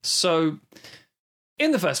 So,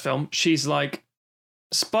 in the first film, she's like,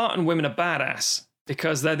 Spartan women are badass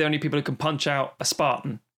because they're the only people who can punch out a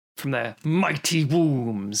Spartan from their mighty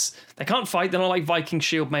wombs. They can't fight. They're not like Viking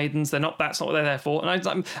shield maidens. That's not what they're there for. And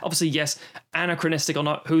I'm obviously, yes, anachronistic or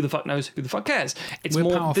not, who the fuck knows? Who the fuck cares? It's We're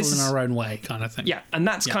more powerful in our own way, kind of thing. Yeah, and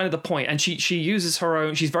that's kind of the point. And she uses her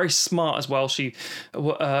own. She's very smart as well. She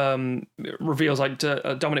reveals like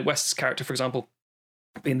Dominic West's character, for example,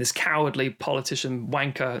 being this cowardly politician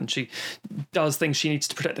wanker, and she does things she needs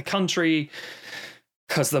to protect the country.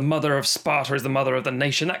 Because the mother of Sparta is the mother of the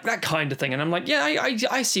nation, that kind of thing. And I'm like, yeah,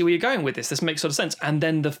 I see where you're going with this. This makes sort of sense. And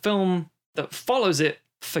then the film that follows it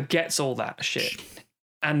forgets all that shit.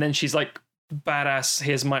 And then she's like, badass,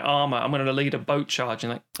 here's my armor. I'm going to lead a boat charge.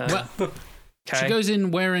 And like, okay. She goes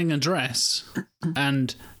in wearing a dress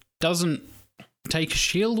and doesn't take a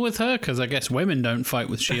shield with her, because I guess women don't fight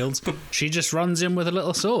with shields. She just runs in with a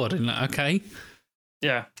little sword. And like, okay.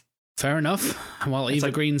 Yeah. Fair enough. While Eva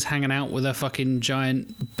Green's hanging out with a fucking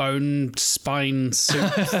giant bone spine suit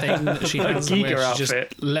thing that she has, where she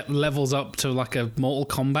just levels up to like a Mortal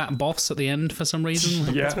Kombat boss at the end for some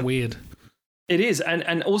reason. It's weird. It is,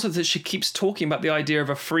 and also that she keeps talking about the idea of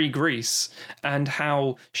a free Greece and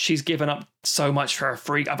how she's given up so much for a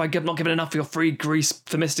free. Have I not given enough for your free Greece,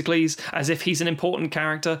 Themistocles? As if he's an important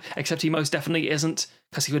character, except he most definitely isn't,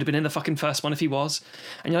 because he would have been in the fucking first one if he was.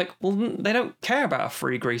 And you're like, well, they don't care about a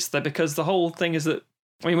free Greece there, because the whole thing is that,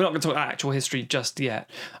 I mean, we're not going to talk about actual history just yet,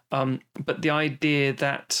 but the idea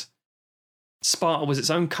that Sparta was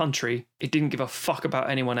its own country, it didn't give a fuck about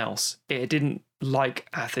anyone else. It didn't like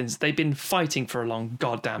Athens. They'd been fighting for a long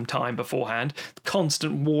goddamn time beforehand,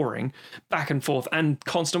 constant warring back and forth, and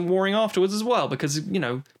constant warring afterwards as well, because, you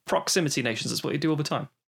know, proximity nations, that's what they do all the time.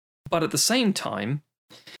 But at the same time,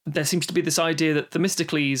 there seems to be this idea that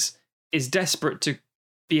Themistocles is desperate to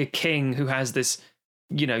be a king who has this,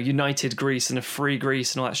 you know, united Greece and a free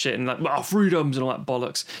Greece and all that shit, and like, freedoms and all that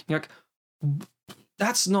bollocks. You're like,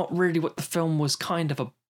 that's not really what the film was kind of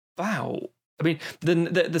about. I mean,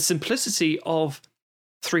 the simplicity of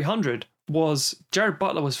 300 was Jared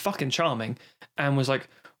Butler was fucking charming and was like,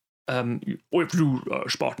 if you,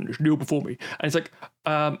 Spartan, kneel before me. And it's like,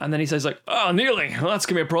 and then he says like, oh, kneeling, well, that's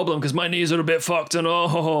gonna be a problem because my knees are a bit fucked, and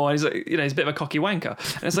and he's like, he's a bit of a cocky wanker.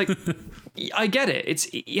 And it's like, I get it. It's,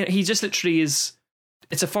 he just literally is.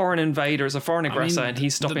 It's a foreign invader, it's a foreign aggressor, and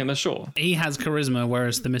he's stopping him ashore. He has charisma,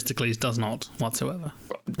 whereas Themistocles does not whatsoever.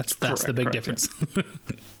 That's the big difference. Yeah.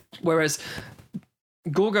 Whereas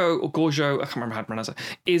Gorgo, I can't remember how to pronounce it,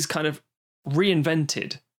 is kind of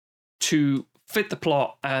reinvented to fit the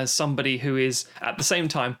plot as somebody who is, at the same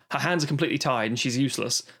time, her hands are completely tied and she's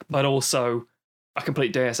useless, but also a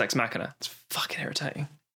complete Deus Ex Machina. It's fucking irritating.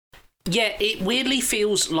 Yeah, it weirdly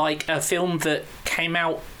feels like a film that came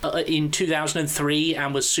out in 2003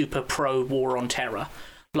 and was super pro War on Terror.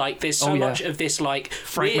 Like, there's so much of this, like,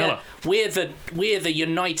 Frank Miller. We're the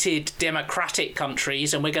united democratic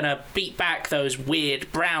countries, and we're going to beat back those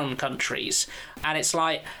weird brown countries. And it's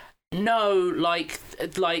like, no, like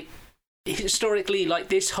historically, like,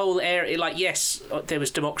 this whole area, like, yes, there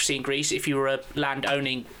was democracy in Greece if you were a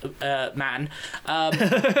land-owning man,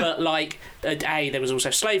 but, like, there was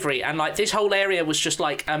also slavery, and, like, this whole area was just,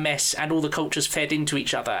 like, a mess, and all the cultures fed into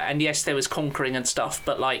each other, and yes, there was conquering and stuff,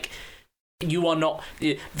 but, like, you are not...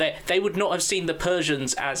 They would not have seen the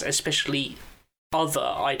Persians as especially other,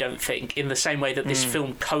 I don't think, in the same way that this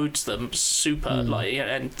film codes them super, like,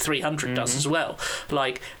 and 300 does as well.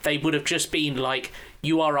 Like, they would have just been like,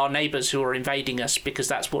 you are our neighbours who are invading us because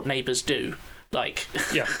that's what neighbours do. Like,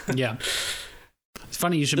 yeah. It's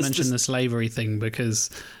funny you should mention the slavery thing, because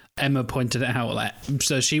Emma pointed it out. Like,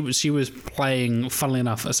 so she was playing, funnily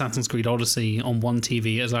enough, Assassin's Creed Odyssey on one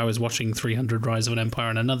TV as I was watching 300 Rise of an Empire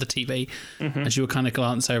on another TV, and she would kind of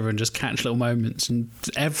glance over and just catch little moments, and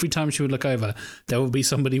every time she would look over, there would be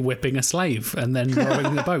somebody whipping a slave and then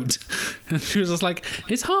rowing the boat. And she was just like,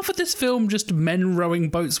 is half of this film just men rowing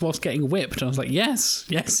boats whilst getting whipped? And I was like, yes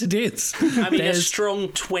it is. I mean, a strong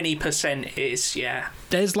 20% is, yeah.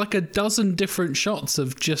 There's like a dozen different shots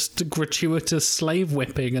of just gratuitous slave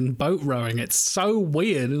whipping and boat rowing. It's so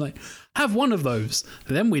weird. Like, have one of those.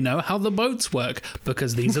 Then we know how the boats work,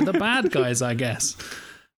 because these are the bad guys, I guess.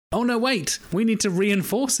 Oh no, wait. We need to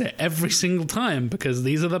reinforce it every single time, because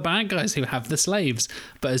these are the bad guys who have the slaves.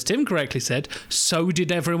 But as Tim correctly said, so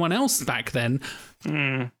did everyone else back then.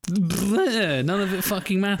 None of it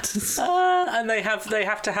fucking matters. And they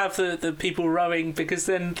have to have the people rowing, because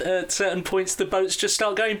then at certain points the boats just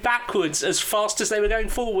start going backwards as fast as they were going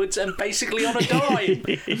forwards, and basically on a dime.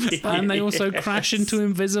 And they also crash into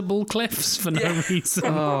invisible cliffs for no reason.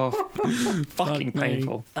 Oh, fucking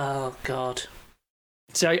painful. Oh God.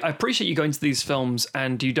 See, I appreciate you going to these films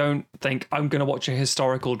and you don't think, I'm going to watch a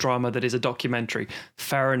historical drama that is a documentary.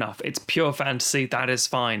 Fair enough. It's pure fantasy. That is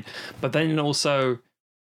fine. But then also,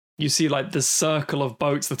 you see, like, the circle of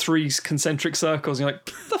boats, the three concentric circles, and you're like,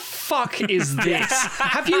 the fuck is this?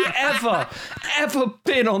 Have you ever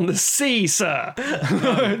been on the sea, sir?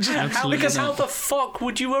 Because how the fuck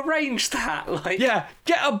would you arrange that? Like, yeah,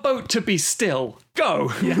 get a boat to be still.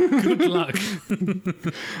 Go. Yeah, good luck.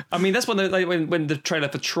 I mean, that's when the trailer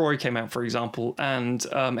for Troy came out, for example, and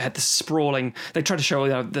it had this sprawling. They tried to show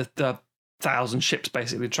the 1,000 ships,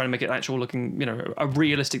 basically, trying to make it actual looking, a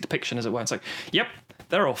realistic depiction, as it were. It's like, yep,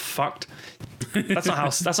 they're all fucked. That's not how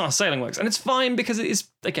sailing works, and it's fine because it is,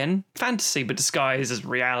 again, fantasy but disguised as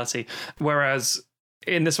reality. Whereas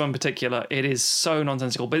in this one in particular, it is so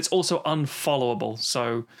nonsensical, but it's also unfollowable.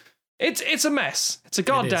 So it's a mess. It's a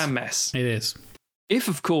goddamn mess. It is. If,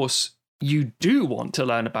 of course, you do want to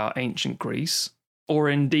learn about ancient Greece, or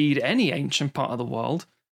indeed any ancient part of the world,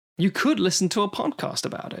 you could listen to a podcast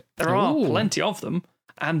about it. There are plenty of them,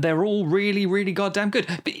 and they're all really, really goddamn good.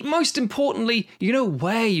 But most importantly, you know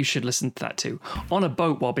where you should listen to that to? On a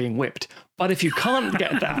boat while being whipped. But if you can't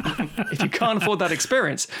get that, if you can't afford that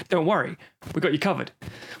experience, don't worry. We've got you covered.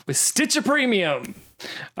 With Stitcher Premium.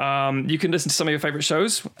 You can listen to some of your favourite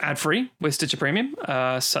shows ad-free with Stitcher Premium,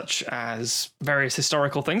 such as various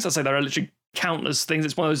historical things. I'd say there are literally countless things.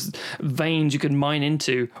 It's one of those veins you can mine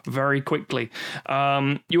into very quickly.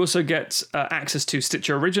 You also get access to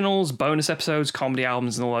Stitcher Originals, bonus episodes, comedy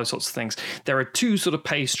albums, and all those sorts of things. There are two sort of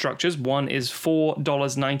pay structures. One is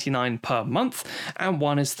 $4.99 per month, and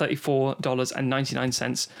one is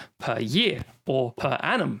 $34.99 per year, or per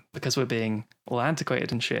annum, because we're being all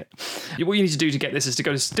antiquated and shit. What you need to do to get this is to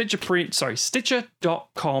go to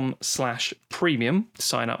Stitcher.com/premium to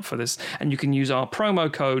sign up for this, and you can use our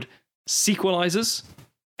promo code Sequelizers,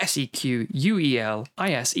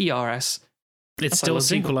 SEQUELISERS. It's still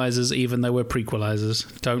sequelizers, even though we're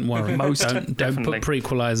prequelizers. Don't worry. Don't put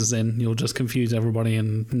prequelizers in. You'll just confuse everybody,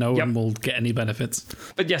 and no one will get any benefits.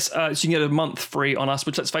 But yes, so you can get a month free on us,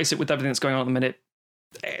 which, let's face it, with everything that's going on at the minute,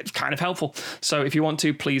 it's kind of helpful. So if you want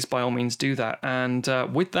to, please, by all means, do that. And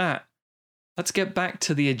with that, let's get back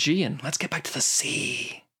to the Aegean. Let's get back to the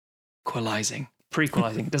sea. Prequelizing.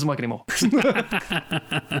 Doesn't work anymore.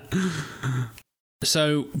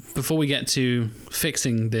 So before we get to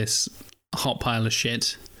fixing this hot pile of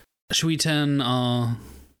shit, should we turn our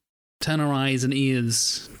eyes and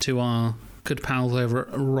ears to our good pals over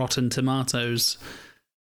at Rotten Tomatoes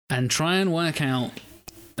and try and work out,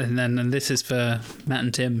 and this is for Matt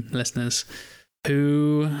and Tim listeners,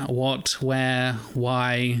 who, what, where,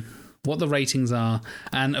 why, what the ratings are.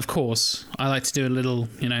 And of course, I like to do a little,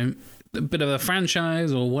 a bit of a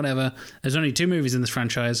franchise or whatever. There's only 2 movies in this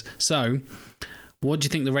franchise. So what do you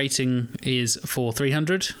think the rating is for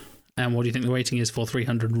 300? And what do you think the rating is for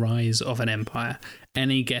 300 Rise of an Empire?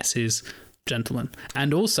 Any guesses, gentlemen?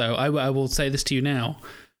 And also, I will say this to you now.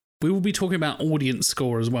 We will be talking about audience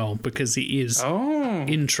score as well, because it is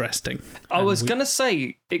interesting. I was going to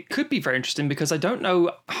say, it could be very interesting because I don't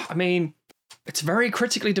know. I mean, it's very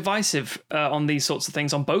critically divisive on these sorts of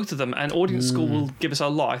things on both of them, and audience score will give us a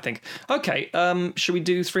lot, I think. Okay, should we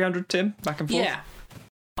do 300, Tim? Back and forth? Yeah.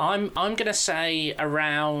 I'm going to say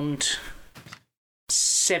around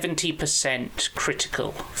 70%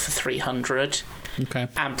 critical for 300. Okay.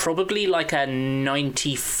 And probably like a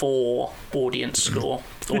 94 audience score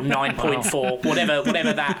or 9.4,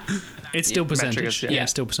 whatever that. It's still percentage. Is, yeah,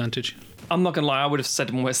 still percentage. I'm not going to lie, I would have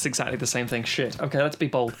said almost exactly the same thing. Shit. Okay, let's be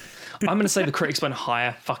bold. I'm going to say the critics went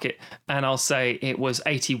higher. Fuck it. And I'll say it was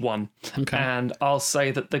 81. Okay. And I'll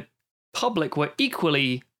say that the public were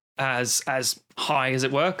equally as high, as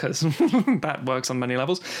it were, because that works on many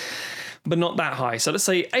levels, but not that high. So let's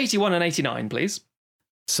say 81 and 89, please.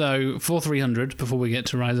 So for 300, before we get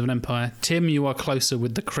to Rise of an Empire, Tim, you are closer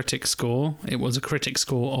with the critic score. It was a critic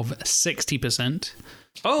score of 60%.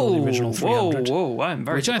 Oh, the original 300, whoa! I'm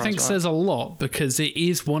very which I think says a lot, because it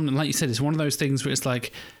is one, like you said, it's one of those things where it's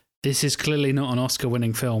like, this is clearly not an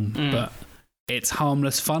Oscar-winning film, but it's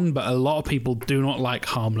harmless fun. But a lot of people do not like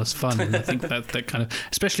harmless fun, and I think that kind of,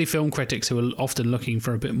 especially film critics who are often looking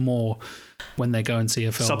for a bit more when they go and see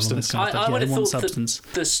a film. Substance. Kind of I would have thought substance.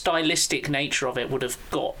 that the stylistic nature of it would have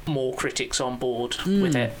got more critics on board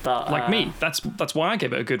with it, but like me, that's why I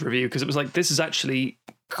gave it a good review, because it was like, this is actually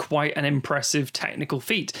quite an impressive technical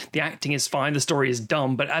feat. The acting is fine, the story is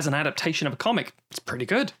dumb, but as an adaptation of a comic, it's pretty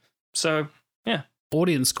good. So yeah.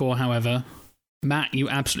 Audience score, however, Matt, you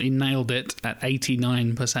absolutely nailed it at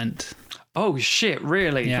 89%. Oh shit,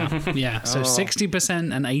 really? Yeah, yeah. So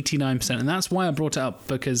 60% and 89%. And that's why I brought it up,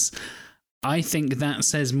 because I think that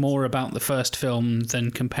says more about the first film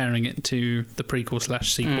than comparing it to the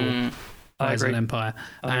prequel/sequel, Rise of an Empire.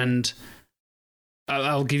 And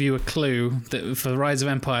I'll give you a clue that for Rise of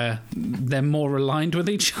Empire, they're more aligned with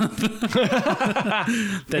each other.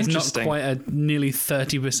 There's not quite a nearly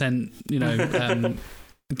 30%,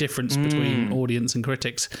 difference between audience and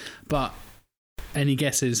critics. But any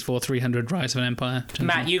guesses for 300 Rise of an Empire? Gentlemen?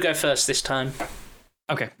 Matt, you go first this time.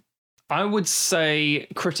 Okay. I would say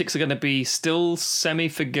critics are going to be still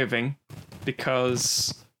semi-forgiving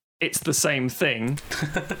because it's the same thing.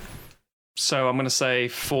 So I'm going to say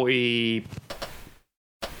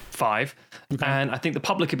 45. Okay. And I think the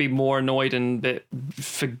public could be more annoyed and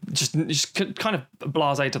just kind of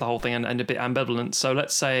blasé to the whole thing and a bit ambivalent. So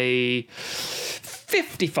let's say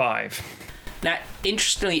 55. Now,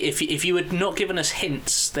 interestingly, if you had not given us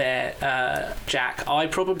hints there, Jack, I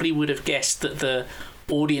probably would have guessed that the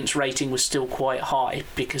audience rating was still quite high,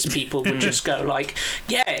 because people would just go like,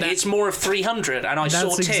 it's more of 300, and I saw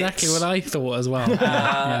tits. That's exactly what I thought as well.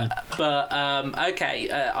 But okay,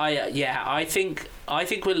 I think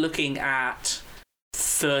we're looking at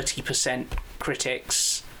 30%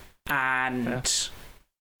 critics and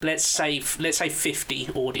let's say 50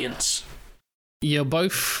 audience. You're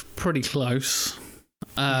both pretty close.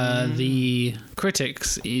 The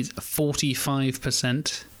critics is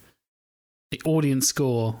 45%. The audience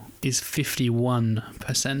score is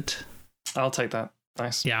 51%. I'll take that.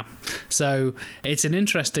 Nice. Yeah. So it's an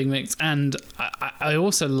interesting mix. And I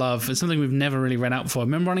also love, it's something we've never really read out before.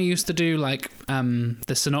 Remember when I used to do like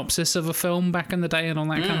the synopsis of a film back in the day and all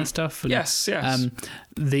that kind of stuff? And, yes.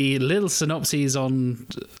 The little synopses on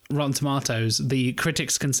Rotten Tomatoes, the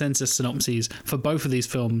critics' consensus synopses for both of these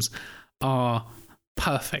films are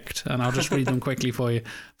perfect. And I'll just read them quickly for you.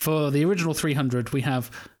 For the original 300, we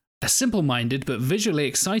have a simple-minded but visually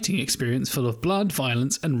exciting experience full of blood,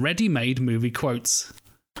 violence, and ready-made movie quotes.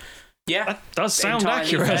 Yeah. That does sound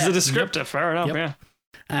accurate as a descriptor. Fair enough, yeah.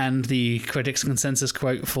 And the critics' consensus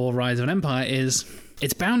quote for Rise of an Empire is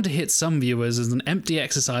It's bound to hit some viewers as an empty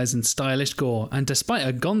exercise in stylish gore, and despite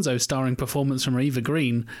a gonzo-starring performance from Eva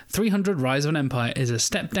Green, 300 Rise of an Empire is a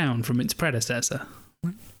step down from its predecessor.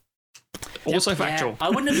 Also factual. Yeah. I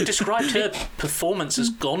wouldn't have described her performance as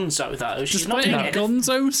gonzo, though. She's Despite a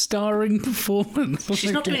gonzo-starring performance.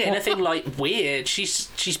 She's not doing anything like weird. She's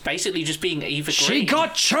basically just being Eva Green. She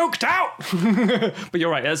got choked out! But you're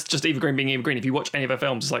right, that's just Eva Green being Eva Green. If you watch any of her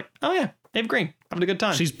films, it's like, oh yeah, Eva Green, having a good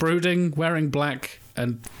time. She's brooding, wearing black,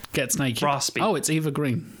 and gets naked. Raspy. Oh, it's Eva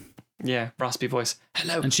Green. Yeah, raspy voice.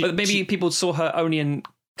 Hello. And But maybe people saw her only in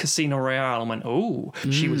Casino Royale and went, oh,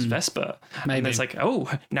 she was Vesper. Maybe. And it's like, oh,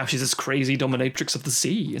 now she's this crazy dominatrix of the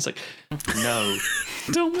sea. It's like, no.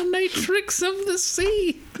 Dominatrix of the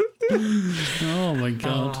sea. Oh my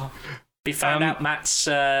god. We found out Matt's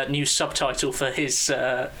new subtitle for his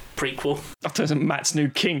prequel. After Matt's new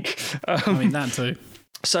kink. I mean, that too.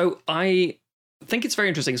 So I think it's very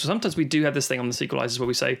interesting. So sometimes we do have this thing on the Sequelizers where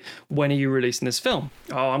we say, when are you releasing this film?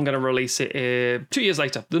 Oh, I'm going to release it 2 years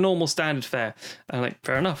later, the normal standard fare. And I'm like,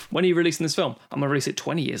 fair enough. When are you releasing this film? I'm going to release it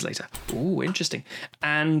 20 years later. Ooh, interesting.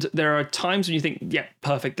 And there are times when you think, yeah,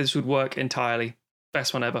 perfect, this would work entirely.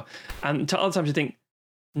 Best one ever. And other times you think,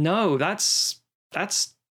 no, that's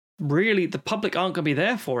really, the public aren't going to be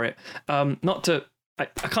there for it. I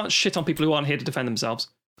can't shit on people who aren't here to defend themselves.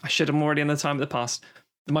 I shit them already in the time of the past.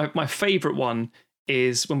 My favourite one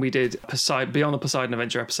is when we did Beyond the Poseidon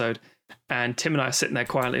Adventure episode, and Tim and I are sitting there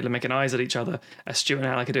quietly making eyes at each other as Stu and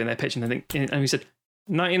Alec are doing their pitch, and we said,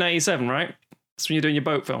 1997, right? That's when you're doing your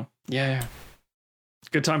boat film. Yeah.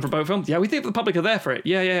 Good time for a boat film? Yeah, we think the public are there for it.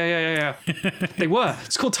 Yeah. They were.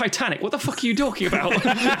 It's called Titanic. What the fuck are you talking about?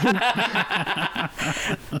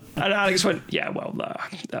 And Alex went, yeah, well,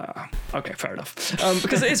 okay, fair enough.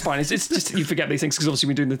 Because it is fine. It's just, you forget these things because obviously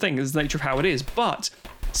we're doing the thing. It's the nature of how it is. But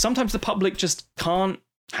sometimes the public just can't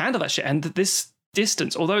handle that shit. And this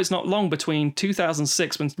distance, although it's not long between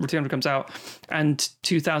 2006 when Return comes out and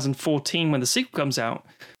 2014 when the sequel comes out,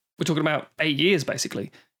 we're talking about 8 years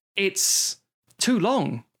basically. It's too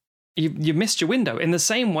long. You missed your window. In the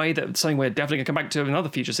same way that something we're definitely going to come back to in other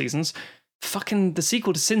future seasons, fucking the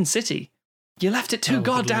sequel to Sin City. You left it too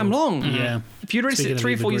goddamn long. Yeah. If you'd released it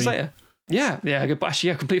 3 or 4 years later. Yeah,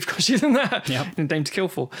 actually, completely forgot you than that. Yep. In Dame to Kill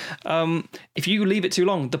For. If you leave it too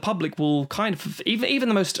long, the public will kind of, even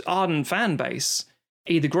the most ardent fan base,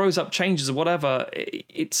 either grows up, changes, or whatever.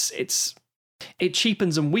 It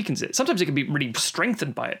cheapens and weakens it. Sometimes it can be really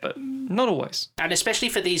strengthened by it, but not always. And especially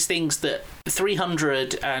for these things that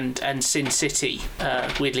 300 and Sin City,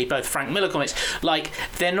 weirdly both Frank Miller comics, like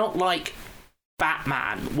they're not like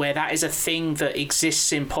Batman, where that is a thing that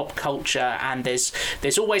exists in pop culture, and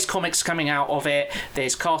there's always comics coming out of it,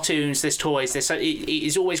 there's cartoons, there's toys, it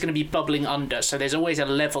is always going to be bubbling under, so there's always a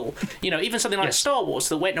level, even something like Star Wars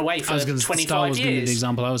that went away for 25 Star Wars years. Going to be the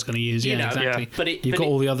example I was going to use, exactly. But you've got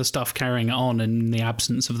all the other stuff carrying on in the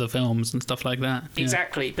absence of the films and stuff like that.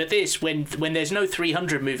 Exactly, but this, when there's no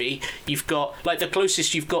 300 movie, you've got, like, the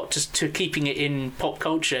closest you've got to keeping it in pop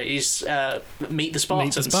culture is Meet the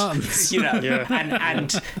Spartans. Yeah.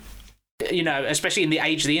 And especially in the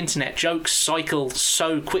age of the internet, jokes cycle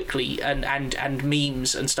so quickly and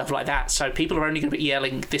memes and stuff like that. So people are only going to be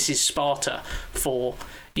yelling, "This is Sparta," for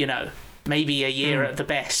maybe a year at the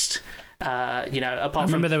best. I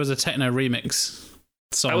remember there was a techno remix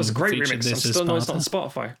song. That was a great remix. I'm still not on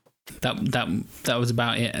Spotify. That was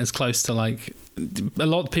about it. As close to like a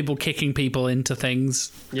lot of people kicking people into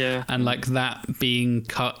things. Yeah, and like that being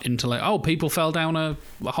cut into like, oh, people fell down a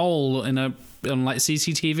hole on like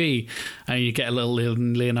CCTV, and you get a little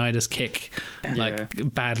Leonidas kick,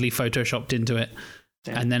 like badly photoshopped into it,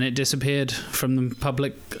 and then it disappeared from the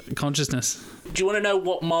public consciousness. Do you want to know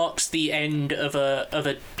what marks the end of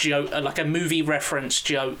a joke, like a movie reference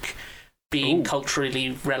joke, being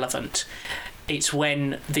culturally relevant? It's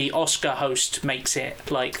when the Oscar host makes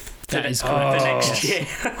it like the next year,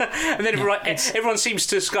 and then everyone seems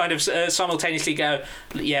to kind of simultaneously go,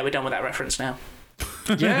 "Yeah, we're done with that reference now."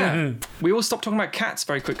 Yeah, we all stopped talking about cats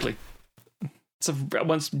very quickly. So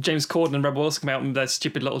once James Corden and Rebel Wilson came out with their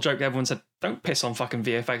stupid little joke, everyone said, "Don't piss on fucking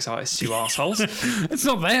VFX artists, you assholes." It's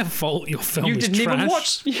not their fault. Your film you is didn't trash. even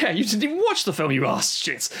watch. Yeah, you didn't even watch the film, you ass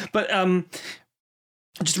shits. But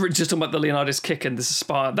just talking about the Leonidas kick and this is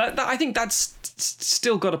Sparta. That I think that's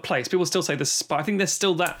still got a place. People still say this is Sparta. I think there's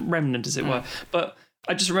still that remnant, as it were. But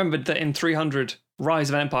I just remembered that in 300 Rise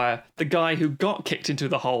of an Empire, the guy who got kicked into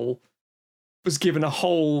the hole was given a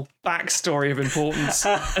whole backstory of importance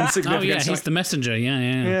and significance. He's the messenger.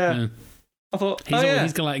 Yeah. I thought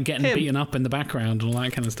he's got like getting beaten up in the background and all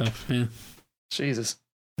that kind of stuff. Yeah. Jesus.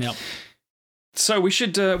 Yep. So we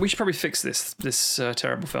should probably fix this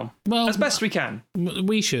terrible film Well, as best we can.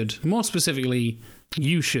 we should. More specifically,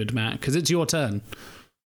 you should, Matt, because it's your turn.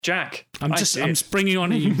 Jack, I'm springing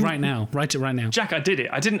on you right now. Write it right now. Jack, I did it.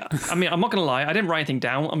 I mean, I'm not going to lie. I didn't write anything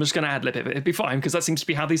down. I'm just going to ad-lib it. It'd be fine because that seems to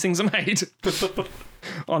be how these things are made.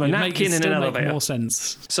 On a napkin in an elevator. Make more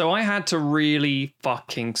sense. So I had to really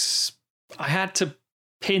I had to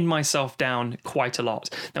pin myself down quite a lot.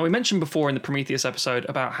 Now, we mentioned before in the Prometheus episode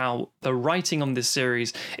about how the writing on this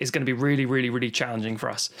series is going to be really, really, really challenging for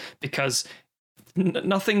us because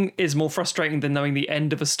nothing is more frustrating than knowing the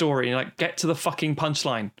end of a story. You're like, get to the fucking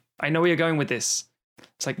punchline. I know where you're going with this.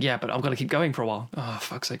 It's like, yeah, but I've got to keep going for a while. Oh,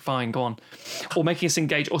 fuck's sake, fine, go on. Or making us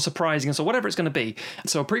engage or surprising us or whatever it's going to be.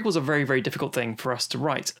 So a prequel's a very, very difficult thing for us to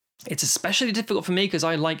write. It's especially difficult for me because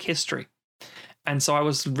I like history. And so I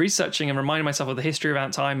was researching and reminding myself of the history of our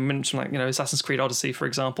time. I mentioned, like, Assassin's Creed Odyssey, for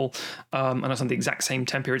example. And it's on the exact same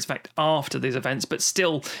time period, in fact, after these events. But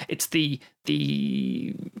still, it's the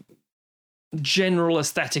general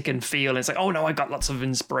aesthetic and feel. And it's like, oh no, I got lots of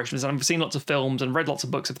inspirations and I've seen lots of films and read lots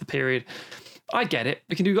of books of the period. I get it.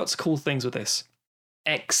 We can do lots of cool things with this.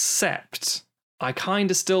 Except I kind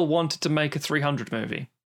of still wanted to make a 300 movie.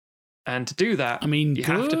 And to do that, I mean, you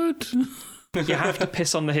have to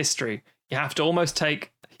piss on the history. You have to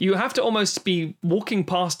almost be walking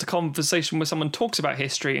past a conversation where someone talks about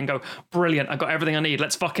history and go, brilliant, I got everything I need,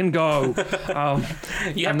 let's fucking go.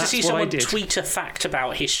 You have to see someone tweet a fact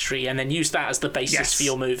about history and then use that as the basis for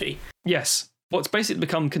your movie. Yes. Well, it's basically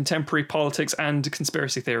become contemporary politics and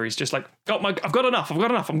conspiracy theories. Just like, I've got enough,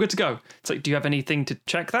 I'm good to go. It's like, do you have anything to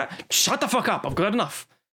check that? Shut the fuck up, I've got enough.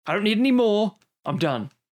 I don't need any more, I'm done.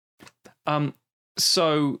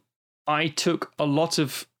 So I took a lot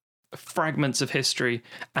of fragments of history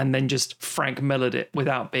and then just Frank Millered it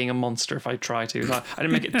without being a monster if I try to. Like, I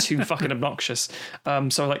didn't make it too fucking obnoxious.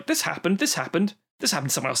 So like, this happened to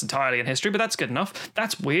someone else entirely in history, but that's good enough.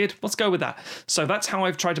 That's weird. Let's go with that. So that's how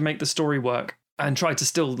I've tried to make the story work and tried to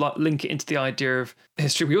still link it into the idea of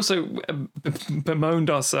history. We also bemoaned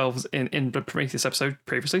ourselves in the Prometheus episode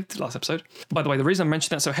previously, the last episode. By the way, the reason I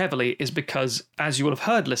mentioned that so heavily is because, as you will have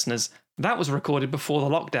heard, listeners, that was recorded before the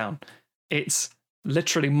lockdown. It's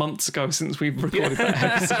literally months ago since we've recorded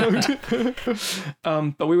that episode.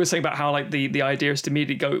 But we were saying about how like the idea is to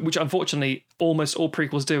immediately go, which unfortunately almost all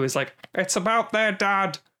prequels do, is like, it's about their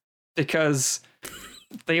dad, because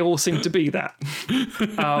they all seem to be that.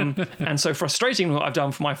 And so frustrating what I've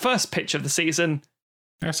done for my first pitch of the season,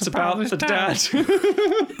 it's about the dad.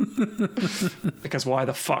 Because why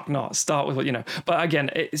the fuck not? Start with what you know. But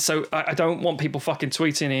again, so I don't want people fucking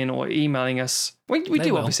tweeting in or emailing us. We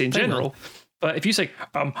do obviously in general. But if you say,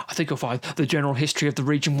 I think you'll find the general history of the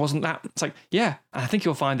region wasn't that. It's like, yeah, I think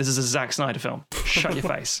you'll find this is a Zack Snyder film. Shut your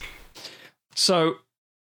face. So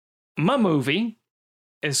my movie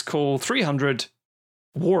is called 300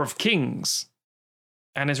 War of Kings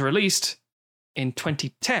and is released in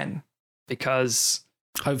 2010 because...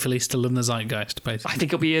 hopefully still in the zeitgeist, basically. I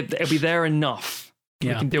think it'll be there enough.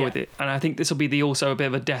 Yeah. We can deal with it. And I think this will be also a bit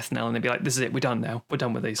of a death knell and they'll be like, this is it, we're done now. We're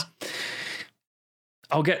done with these.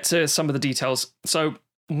 I'll get to some of the details. So,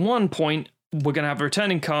 one point, we're going to have a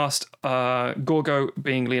returning cast, Gorgo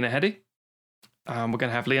being Lena Headey. We're going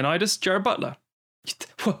to have Leonidas, Jared Butler.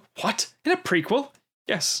 What? In a prequel?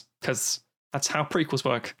 Yes, because that's how prequels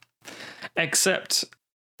work. Except,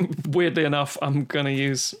 weirdly enough, I'm going to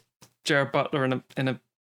use Jared Butler in a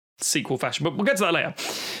sequel fashion, but we'll get to that later.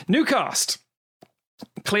 New cast.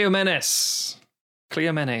 Cleo Menes,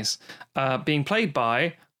 being played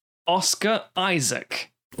by Oscar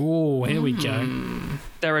Isaac. Oh, here we go.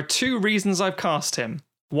 There are two reasons I've cast him.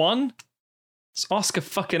 One, it's Oscar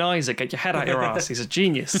fucking Isaac. Get your head out your ass. He's a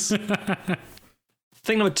genius.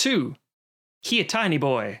 Thing number two, he a tiny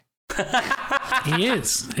boy. He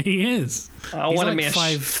is. He's want like me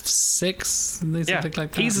 5'6", something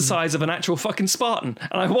like that. He's the size of an actual fucking Spartan,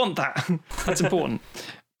 and I want that. That's important.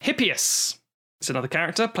 Hippias is another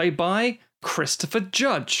character played by Christopher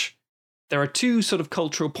Judge. There are two sort of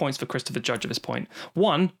cultural points for Christopher Judge at this point.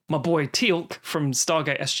 One, my boy Teal'c from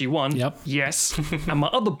Stargate SG-1. Yep. Yes. And my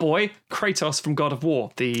other boy, Kratos from God of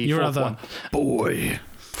War, the Your fourth other one. boy.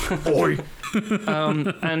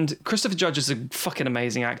 And Christopher Judge is a fucking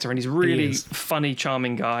amazing actor, and he's really funny,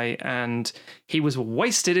 charming guy. And he was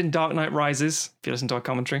wasted in Dark Knight Rises. If you listen to our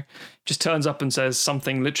commentary, just turns up and says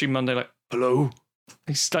something literally Monday like, "Hello."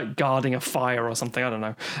 He's like guarding a fire or something. I don't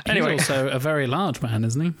know. Anyway, he's also a very large man,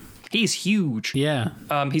 isn't he? He's huge. Yeah.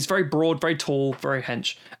 He's very broad, very tall, very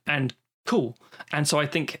hench, and cool. And so I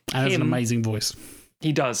think and has an amazing voice.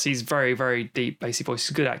 He does. He's very, very deep, bassy voice.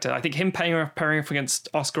 He's a good actor. I think him pairing up against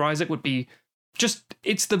Oscar Isaac would be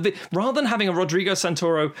rather than having a Rodrigo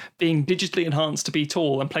Santoro being digitally enhanced to be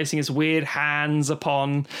tall and placing his weird hands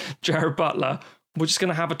upon Jared Butler, we're just going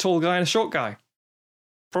to have a tall guy and a short guy.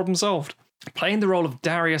 Problem solved. Playing the role of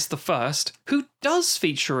Darius the First, who does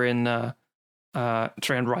feature in 300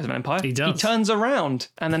 Rise of an Empire. He does. He turns around,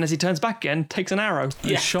 and then as he turns back again, takes an arrow.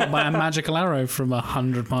 He's shot by a magical arrow from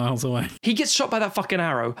 100 miles away. He gets shot by that fucking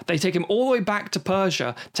arrow. They take him all the way back to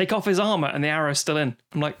Persia, take off his armor, and the arrow's still in.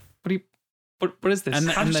 I'm like, what is this?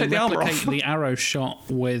 How did you take the armor off? The arrow shot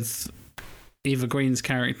with Eva Green's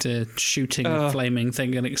character shooting a flaming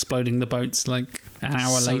thing and exploding the boats like an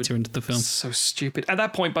hour later into the film. So stupid. At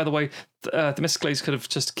that point, by the way, Themistocles could have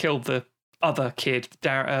just killed the other kid,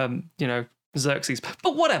 Xerxes.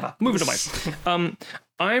 But whatever. Moving away.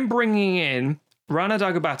 I'm bringing in Rana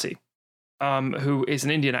Dagobati, who is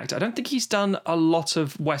an Indian actor. I don't think he's done a lot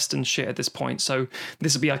of Western shit at this point, so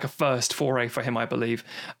this will be like a first foray for him, I believe.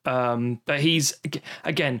 But he's,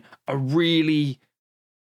 again, a really...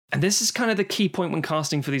 And this is kind of the key point when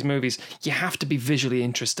casting for these movies. You have to be visually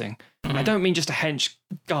interesting. And I don't mean just a hench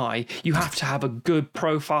guy. You have to have a good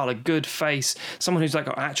profile, a good face, someone who's like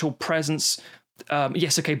got actual presence.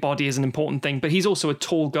 Yes, okay, body is an important thing, but he's also a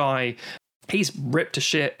tall guy. He's ripped to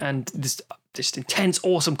shit and this intense,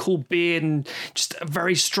 awesome, cool beard and just a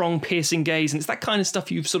very strong, piercing gaze. And it's that kind of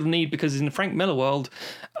stuff you sort of need because in the Frank Miller world,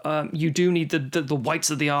 you do need the whites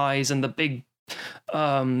of the eyes and the big,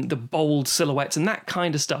 the bold silhouettes and that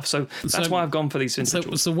kind of stuff. So that's why I've gone for these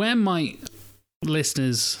individuals. So where might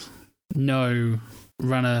listeners know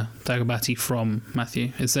Rana Dagobati from,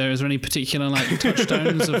 Matthew? Is there any particular like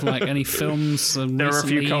touchstones of like any films? There are a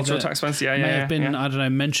few cultural touchstones. May have been I don't know,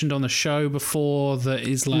 mentioned on the show before that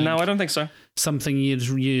is like no, I don't think so. Something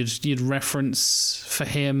you'd reference for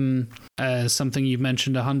him, something you've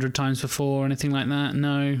mentioned 100 times before, anything like that?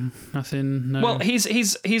 No, nothing. No. Well,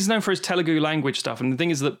 he's known for his Telugu language stuff, and the thing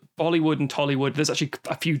is that Bollywood and Tollywood, there's actually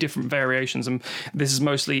a few different variations, and this is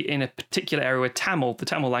mostly in a particular area where the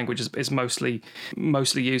Tamil language is mostly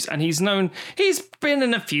used, and he's been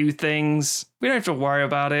in a few things. We don't have to worry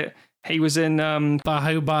about it. He was in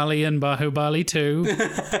Bahubali and Bahubali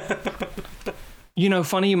 2. You know,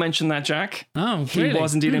 funny you mentioned that, Jack. Oh, really? He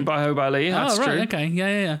was indeed in Bahubali. That's right, true. Okay,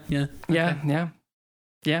 yeah.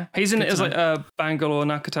 Yeah. He's in it as like Bangalore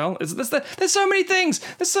Nakatal. There's so many things.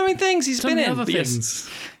 There's so many things he's been in. Things.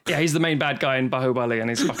 Yeah, he's the main bad guy in Bahubali, and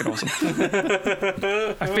he's fucking awesome.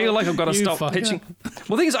 I feel like I've got to stop pitching.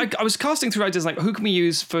 Well, the thing is, I was casting through ideas like, who can we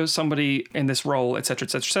use for somebody in this role, etc.,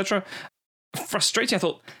 etc., etc. Frustrating. I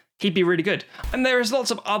thought he'd be really good, and there's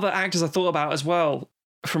lots of other actors I thought about as well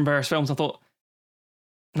from various films. I thought,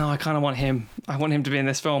 no, I kind of want him. I want him to be in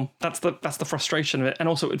this film. That's the frustration of it, and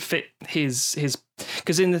also it would fit his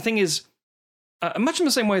because the thing is, much in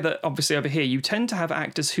the same way that obviously over here you tend to have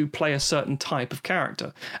actors who play a certain type of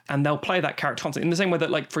character, and they'll play that character constantly. In the same way that,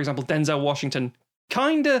 like for example, Denzel Washington,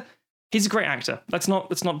 he's a great actor. Let's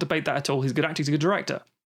not debate that at all. He's a good actor. He's a good director,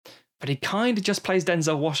 but he kind of just plays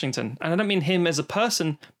Denzel Washington, and I don't mean him as a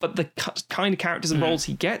person, but the kind of characters and roles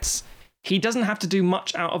he gets. He doesn't have to do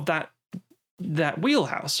much out of that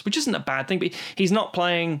wheelhouse, which isn't a bad thing, but he's not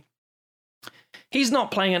playing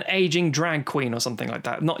an aging drag queen or something like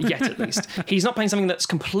that, not yet at least. He's not playing something that's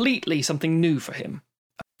completely something new for him.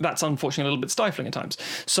 That's unfortunately a little bit stifling at times.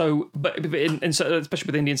 So, but especially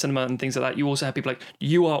with Indian cinema and things like that, you also have people like,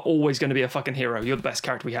 you are always going to be a fucking hero, you're the best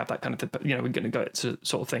character we have, that kind of thing. But we're going to go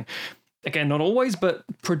sort of thing. Again, not always, but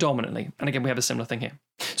predominantly. And again, we have a similar thing here.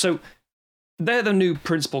 So they're the new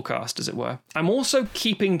principal cast, as it were. I'm also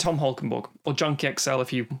keeping Tom Holkenborg, or Junkie XL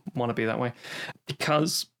if you want to be that way,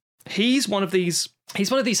 because he's one of these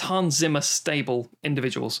Hans Zimmer stable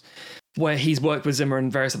individuals where he's worked with Zimmer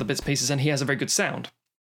and various other bits and pieces, and he has a very good sound.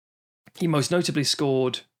 He most notably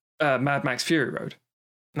scored Mad Max Fury Road.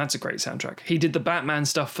 And that's a great soundtrack. He did the Batman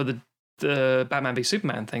stuff for the Batman v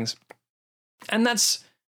Superman things. And that's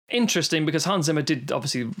interesting because Hans Zimmer did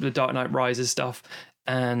obviously the Dark Knight Rises stuff,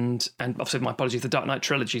 and obviously my apologies, the Dark Knight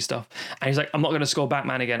trilogy stuff. And he's like, I'm not going to score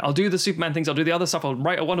Batman again. I'll do the Superman things. I'll do the other stuff. I'll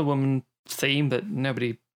write a Wonder Woman theme, but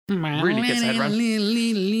nobody really gets their head around.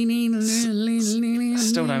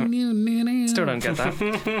 Still don't get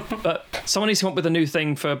that. But someone needs to come up with a new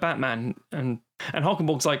thing for Batman, and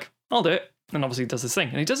Hulkenborg's like, I'll do it. And obviously does this thing.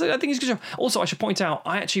 And he does it. I think he's a good job. Also, I should point out,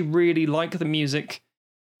 I actually really like the music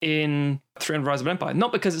in 300 Rise of an Empire.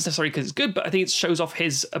 Not because it's necessarily because it's good, but I think it shows off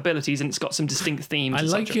his abilities and it's got some distinct themes. I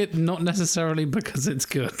like it not necessarily because it's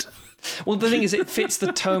good. Well, the thing is, it fits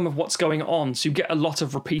the tone of what's going on, so you get a lot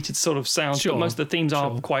of repeated sort of sounds, but most of the themes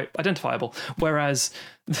are quite identifiable. Whereas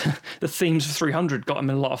the themes for 300 got him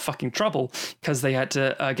in a lot of fucking trouble because they had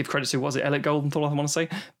to give credit to, was it Elliot Goldenthal, I want to say?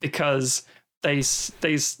 Because they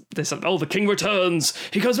said, "Oh, the king returns.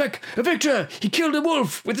 He comes back a victor. He killed a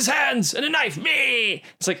wolf with his hands and a knife." Me.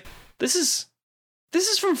 It's like this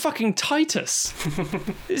is from fucking Titus.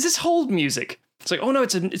 Is this hold music? It's like, oh no,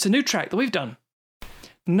 it's a new track that we've done.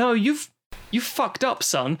 No, you fucked up,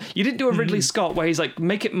 son. You didn't do a Ridley Scott where he's like,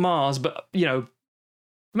 make it Mars, but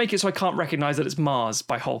make it so I can't recognize that it's Mars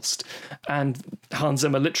by Holst. And Hans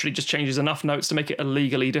Zimmer literally just changes enough notes to make it a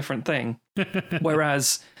legally different thing.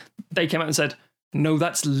 Whereas they came out and said, no,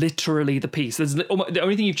 that's literally the piece. The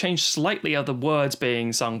only thing you've changed slightly are the words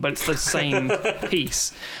being sung, but it's the same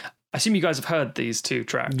piece. I assume you guys have heard these two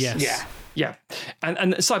tracks. Yes. Yeah.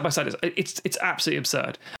 And side by side, it's absolutely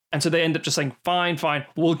absurd. And so they end up just saying, fine,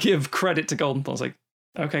 we'll give credit to Goldenthal. I was like,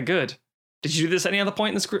 okay, good. Did you do this at any other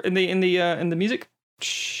point in the script, in the music?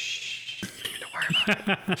 Shh. Don't worry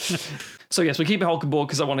about it. So yes, we keep Hulk aboard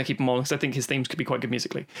because I want to keep him on because I think his themes could be quite good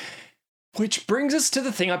musically. Which brings us to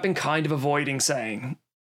the thing I've been kind of avoiding saying.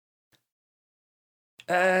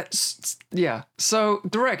 Yeah. So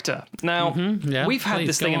director. Now we've had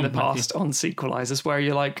this thing in the past on sequelizers where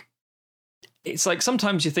you're like, it's like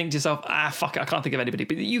sometimes you think to yourself, fuck it, I can't think of anybody,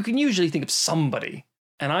 but you can usually think of somebody.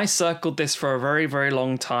 And I circled this for a very, very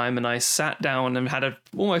long time, and I sat down and had a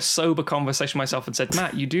almost sober conversation with myself and said,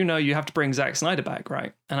 Matt, you do know you have to bring Zack Snyder back,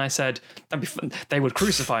 right? And I said, that'd be fun. They would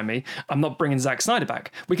crucify me. I'm not bringing Zack Snyder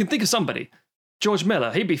back. We can think of somebody. George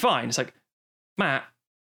Miller, he'd be fine. It's like, Matt,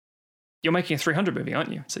 you're making a 300 movie,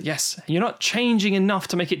 aren't you? I said, yes. You're not changing enough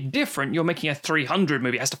to make it different. You're making a 300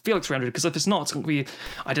 movie. It has to feel like 300, because if it's not, it's going to be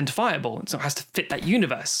identifiable. It has to fit that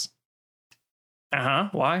universe.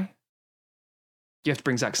 Why? You have to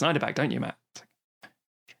bring Zack Snyder back, don't you, Matt? It's like,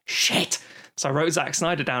 shit! So I wrote Zack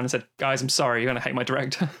Snyder down and said, guys, I'm sorry, you're going to hate my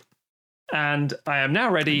director. And I am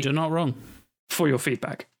now ready. You're not wrong. For your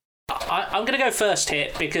feedback. I'm going to go first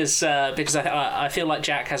here because I feel like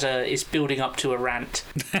Jack is building up to a rant.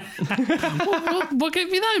 What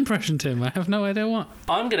gave you that impression, Tim? I have no idea what.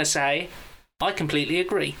 I'm going to say I completely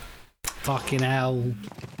agree. Fucking hell.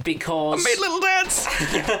 Because I made little dance.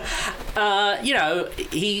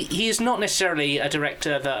 He is not necessarily a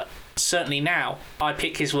director that, certainly now, I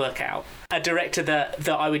pick his work out. A director that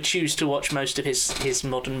I would choose to watch most of his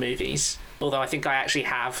modern movies. Although I think I actually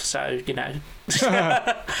have, so,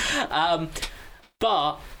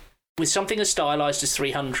 but with something as stylised as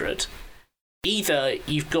 300, either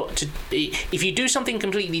you've got to... If you do something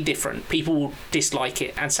completely different, people will dislike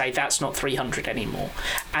it and say that's not 300 anymore.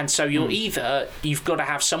 And so you've got to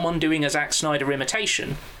have someone doing a Zack Snyder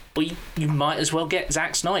imitation, or you might as well get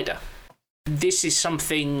Zack Snyder. This is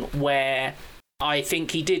something where I think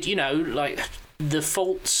he did, the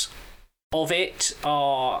faults of it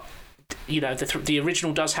are... the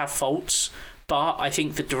original does have faults, but I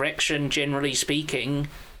think the direction, generally speaking,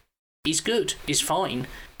 is good, is fine,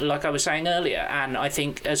 like I was saying earlier. And I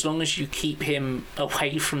think as long as you keep him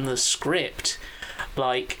away from the script,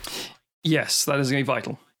 yes, that is going to be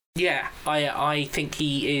vital. Yeah, I think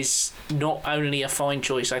he is not only a fine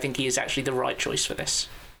choice, I think he is actually the right choice for this.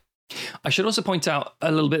 I should also point out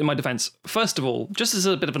a little bit in my defense. First of all, just as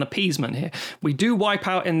a bit of an appeasement here, we do wipe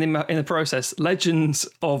out in the process Legends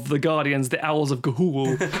of the Guardians, the Owls of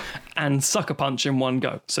Ga'Hoole, and Sucker Punch in one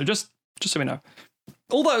go. So just so we know.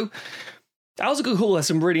 Although Owls of Ga'Hoole has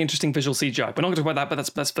some really interesting visual CGI. We're not going to talk about that,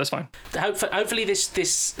 but that's fine. Hopefully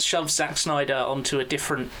this shoves Zack Snyder onto a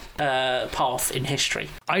different path in history.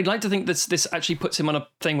 I'd like to think this actually puts him on a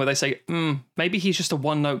thing where they say, maybe he's just a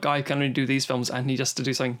one-note guy who can only do these films, and he has to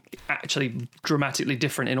do something actually dramatically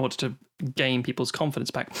different in order to gain people's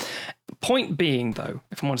confidence back. Point being, though,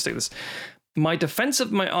 if I want to stick this, my defense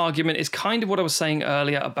of my argument is kind of what I was saying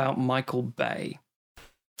earlier about Michael Bay.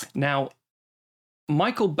 Now,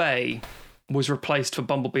 Michael Bay was replaced for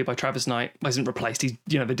Bumblebee by Travis Knight. Wasn't replaced. They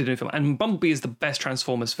did a new film. And Bumblebee is the best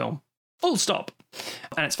Transformers film. Full stop.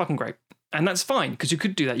 And it's fucking great. And that's fine, because you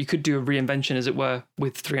could do that. You could do a reinvention, as it were,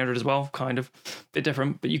 with 300 as well, kind of. A bit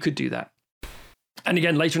different, but you could do that. And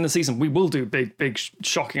again, later in the season, we will do big,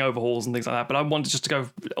 shocking overhauls and things like that. But I wanted just to go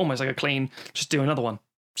almost like a clean, just do another one.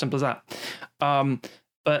 Simple as that.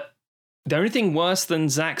 But the only thing worse than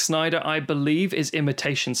Zack Snyder, I believe, is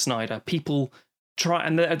imitation Snyder. People try,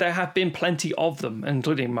 and there have been plenty of them,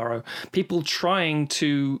 including Morrow, people trying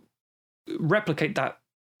to replicate that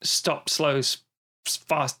stop, slow,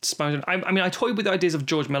 fast. I toyed with the ideas of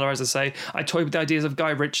George Miller, as I say. I toyed with the ideas of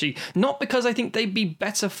Guy Ritchie, not because I think they'd be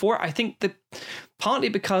better for it. I think that partly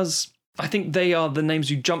because I think they are the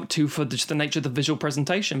names you jump to for just the nature of the visual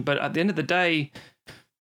presentation. But at the end of the day,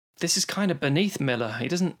 this is kind of beneath Miller. He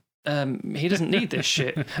doesn't need this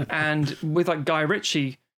shit. And with Guy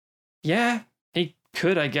Ritchie, yeah, he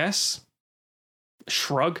could, I guess.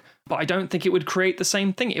 shrug, but I don't think it would create the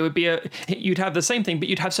same thing. It would be you'd have the same thing, but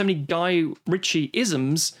you'd have so many Guy Ritchie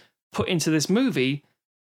isms put into this movie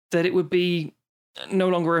that it would be no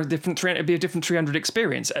longer a different 300, it'd be a different 300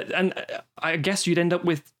 experience. And I guess you'd end up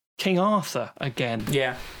with King Arthur again.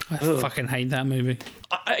 Yeah. I fucking hate that movie.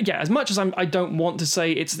 Yeah, as much as I don't want to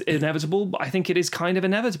say it's inevitable, but I think it is kind of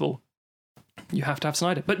inevitable. You have to have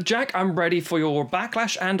Snyder. But Jack, I'm ready for your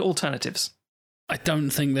backlash and alternatives. I don't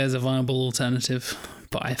think there's a viable alternative,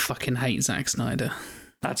 but I fucking hate Zack Snyder.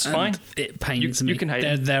 That's fine. It pains me. You can hate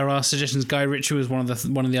it. There are suggestions. Guy Ritchie was one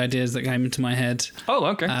of the ideas that came into my head. Oh,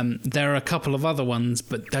 okay. There are a couple of other ones,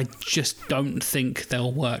 but I just don't think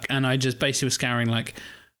they'll work. And I just basically was scouring, like,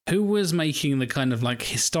 who was making the kind of like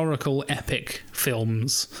historical epic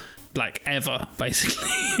films, like, ever, basically.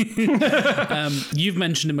 You've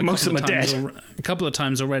mentioned him a couple of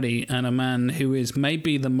times already, and a man who is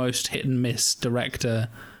maybe the most hit and miss director,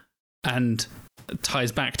 and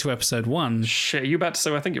ties back to episode 1. Shit, you about to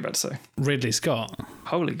say what I think you're about to say? Ridley Scott.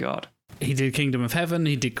 Holy God. He did Kingdom of Heaven.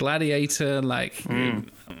 He did Gladiator, like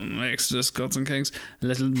Exodus, Gods and Kings.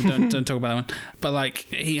 Don't talk about that one. But like,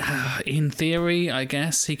 he, in theory, I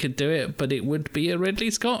guess he could do it, but it would be a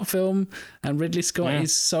Ridley Scott film, and Ridley Scott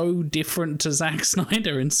is so different to Zack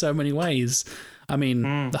Snyder in so many ways. I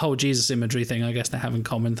mean, the whole Jesus imagery thing, I guess they have in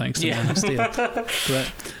commman, thanks to Man of Steel.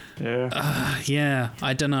 But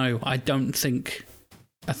I don't know. I don't think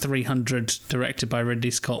a 300 directed by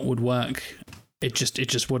Ridley Scott would work. It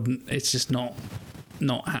just wouldn't. It's just not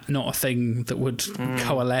a thing that would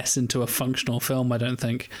coalesce into a functional film, I don't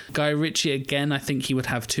think. Guy Ritchie, again, I think he would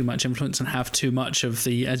have too much influence and have too much of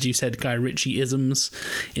the, as you said, Guy Ritchie-isms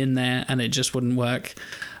in there, and it just wouldn't work.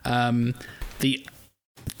 The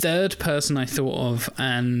third person I thought of,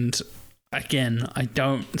 and again, I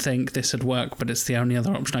don't think this would work, but it's the only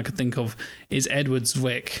other option I could think of, is Edward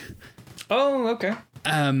Zwick. Oh, okay.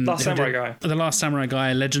 Last Samurai guy. The Last Samurai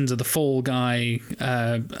guy, Legends of the Fall guy,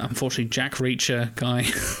 unfortunately Jack Reacher guy.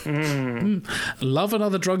 Love and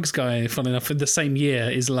Other Drugs guy, funnily enough, in the same year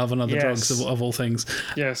is Love and Other Drugs of all things.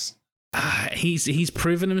 Yes. He's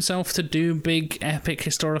proven himself to do big epic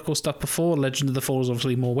historical stuff before. Legend of the Fall is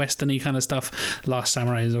obviously more westerny kind of stuff. Last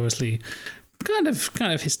Samurai is obviously kind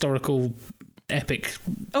of historical epic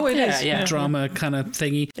drama kind of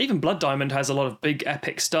thingy. Even Blood Diamond has a lot of big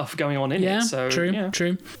epic stuff going on in it. So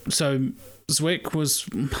true. So Zwick was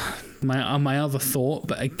my other thought,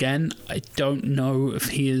 but again, I don't know if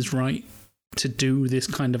he is right to do this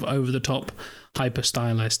kind of over the top, hyper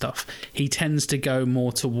stylized stuff. He tends to go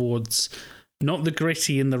more towards not the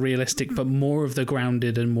gritty and the realistic, but more of the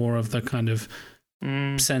grounded and more of the kind of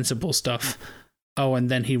sensible stuff. Oh, and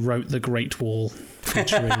then he wrote The Great Wall,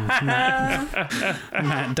 featuring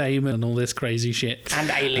Matt Damon and all this crazy shit.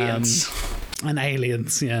 And aliens.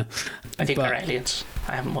 Yeah. I think they're aliens.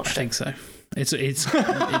 I haven't watched it. I think so. It's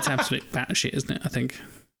absolute batshit, isn't it? I think.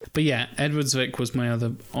 But yeah, Edward Zwick was my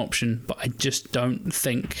other option, but I just don't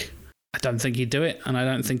think he'd do it, and I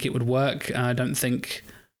don't think it would work. I don't think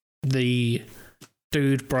the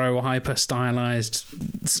dude bro hyper stylized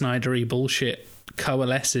Snydery bullshit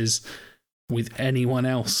coalesces with anyone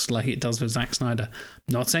else like it does with Zack Snyder.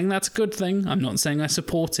 Not saying that's a good thing. I'm not saying I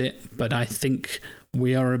support it, but I think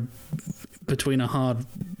we are between a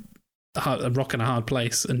rock and a hard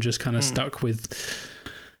place, and just kind of stuck with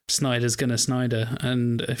Snyder's gonna Snyder.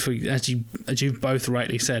 And if we, as you've both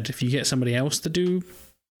rightly said, if you get somebody else to do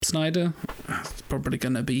Snyder, it's probably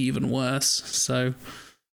gonna be even worse. So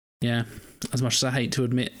yeah, as much as I hate to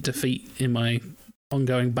admit defeat in my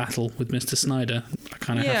ongoing battle with Mr. Snyder, I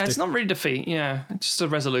kind of have to. Yeah, it's not really defeat. Yeah, it's just a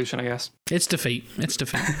resolution, I guess. It's defeat.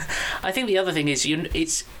 I think the other thing is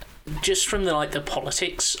it's just from the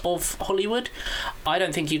politics of Hollywood. I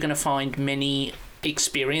don't think you're going to find many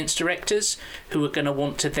experienced directors who are going to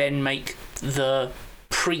want to then make the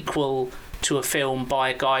prequel to a film by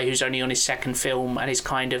a guy who's only on his second film and is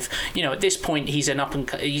kind of, at this point he's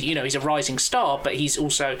he's a rising star, but he's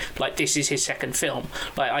also this is his second film.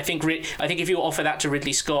 I think if you offer that to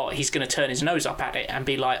Ridley Scott, he's going to turn his nose up at it and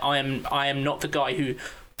be like, I am not the guy who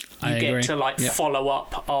you get to follow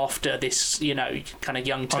up after this, kind of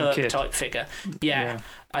young Turk type figure. Yeah.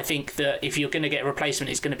 I think that if you're going to get a replacement,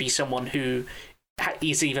 it's going to be someone who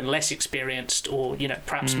is even less experienced, or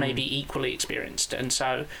perhaps maybe equally experienced, and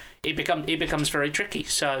so it becomes very tricky.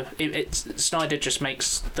 So Snyder just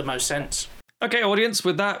makes the most sense. Okay, audience,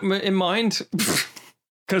 with that in mind,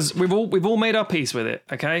 because we've all made our peace with it.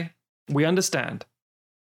 Okay, we understand,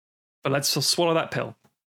 but let's swallow that pill.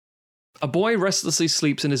 A boy restlessly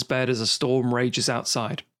sleeps in his bed as a storm rages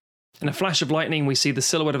outside. In a flash of lightning, we see the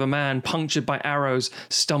silhouette of a man punctured by arrows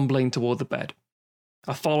stumbling toward the bed.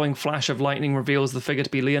 A following flash of lightning reveals the figure to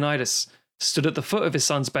be Leonidas, stood at the foot of his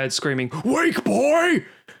son's bed screaming, "Wake, boy!"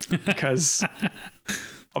 Because,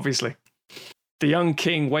 obviously. The young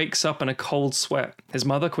king wakes up in a cold sweat, his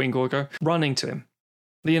mother, Queen Gorgo, running to him.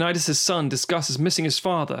 Leonidas' son discusses missing his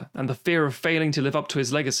father and the fear of failing to live up to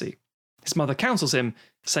his legacy. His mother counsels him,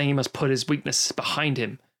 saying he must put his weakness behind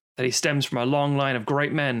him, that he stems from a long line of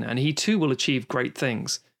great men and he too will achieve great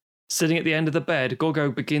things. Sitting at the end of the bed,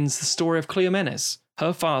 Gorgo begins the story of Cleomenes,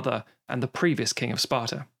 her father, and the previous king of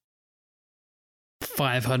Sparta.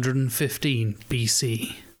 515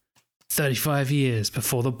 BC, 35 years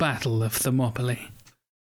before the Battle of Thermopylae.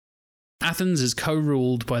 Athens is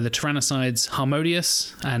co-ruled by the Tyrannicides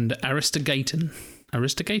Harmodius and Aristogeiton.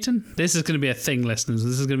 Aristogeiton? This is going to be a thing, listeners.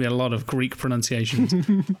 This is going to be a lot of Greek pronunciations.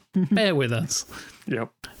 Bear with us.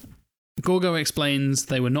 Yep. Gorgo explains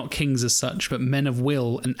they were not kings as such, but men of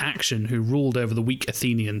will and action who ruled over the weak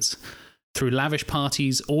Athenians. Through lavish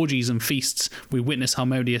parties, orgies, and feasts, we witness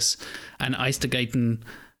Harmodius and Aristogeiton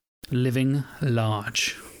living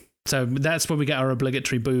large. So that's where we get our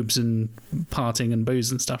obligatory boobs and partying and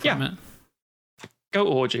booze and stuff, Yeah. right, Matt? Go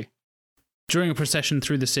orgy. During a procession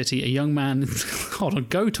through the city, a young man... Hold on,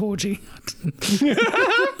 goat orgy?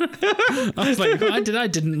 I was like, I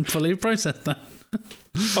didn't fully process that.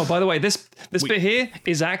 Oh, by the way, this bit here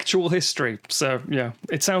is actual history. So, yeah,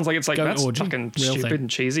 it sounds like it's like, Goat that's orgy, fucking real stupid thing. and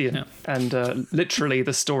cheesy and literally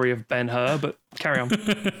the story of Ben-Hur, but carry on.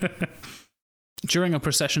 During a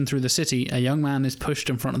procession through the city, a young man is pushed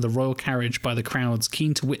in front of the royal carriage by the crowds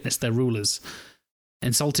keen to witness their rulers.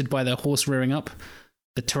 Insulted by their horse rearing up,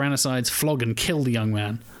 the Tyrannicides flog and kill the young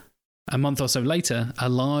man. A month or so later, a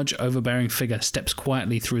large, overbearing figure steps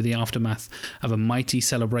quietly through the aftermath of a mighty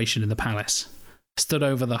celebration in the palace. Stood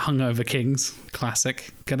over the hungover kings,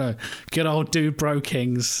 classic, good old dude bro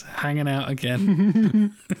kings, hanging out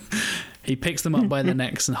again. He picks them up by the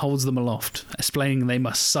necks and holds them aloft, explaining they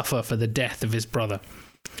must suffer for the death of his brother.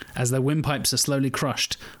 As their windpipes are slowly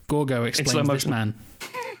crushed, Gorgo explains this man.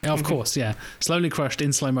 Of course, yeah. Slowly crushed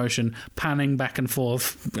in slow motion, panning back and forth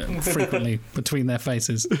frequently between their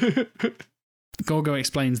faces. Gorgo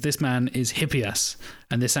explains this man is Hippias,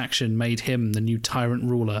 and this action made him the new tyrant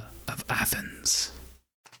ruler of Athens.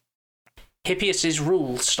 Hippias'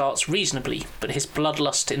 rule starts reasonably, but his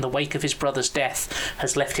bloodlust in the wake of his brother's death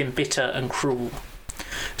has left him bitter and cruel.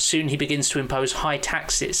 Soon he begins to impose high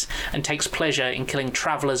taxes and takes pleasure in killing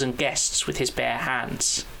travellers and guests with his bare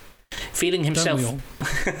hands. Feeling himself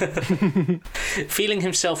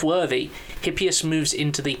worthy, Hippias moves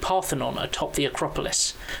into the Parthenon atop the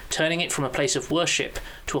Acropolis, turning it from a place of worship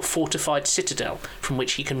to a fortified citadel from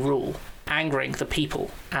which he can rule, angering the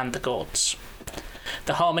people and the gods.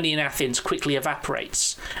 The harmony in Athens quickly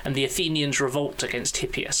evaporates, and the Athenians revolt against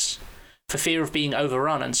Hippias. For fear of being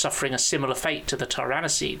overrun and suffering a similar fate to the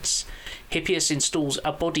Tyrannicides, Hippias installs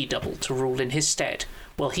a body double to rule in his stead,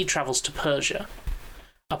 while he travels to Persia.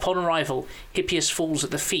 Upon arrival, Hippias falls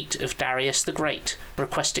at the feet of Darius the Great,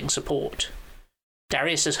 requesting support.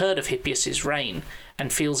 Darius has heard of Hippias' reign,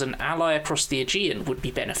 and feels an ally across the Aegean would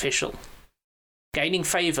be beneficial. Gaining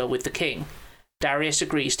favour with the king, Darius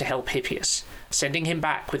agrees to help Hippias, sending him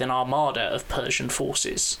back with an armada of Persian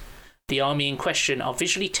forces. The army in question are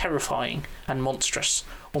visually terrifying and monstrous,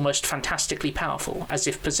 almost fantastically powerful, as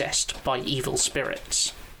if possessed by evil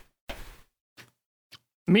spirits.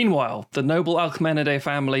 Meanwhile, the noble Alcmenidae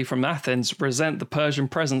family from Athens resent the Persian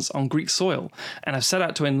presence on Greek soil and have set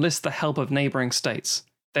out to enlist the help of neighbouring states.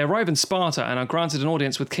 They arrive in Sparta and are granted an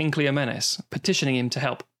audience with King Cleomenes, petitioning him to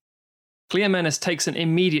help. Cleomenes takes an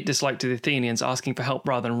immediate dislike to the Athenians, asking for help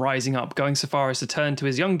rather than rising up, going so far as to turn to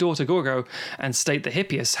his young daughter Gorgo and state that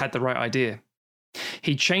Hippias had the right idea.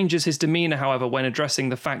 He changes his demeanour, however, when addressing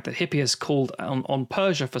the fact that Hippias called on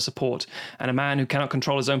Persia for support, and a man who cannot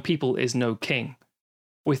control his own people is no king.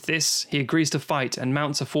 With this, he agrees to fight and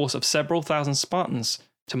mounts a force of several thousand Spartans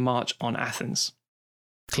to march on Athens.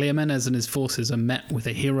 Cleomenes and his forces are met with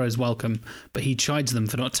a hero's welcome, but he chides them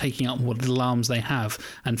for not taking up what little arms they have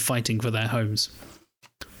and fighting for their homes.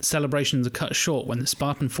 Celebrations are cut short when the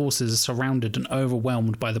Spartan forces are surrounded and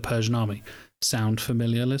overwhelmed by the Persian army. Sound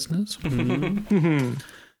familiar, listeners?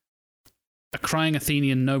 A crying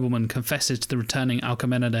Athenian nobleman confesses to the returning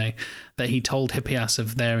Alcmenidae that he told Hippias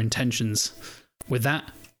of their intentions. With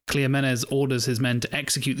that, Cleomenes orders his men to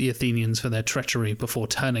execute the Athenians for their treachery before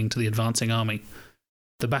turning to the advancing army.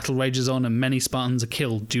 The battle rages on and many Spartans are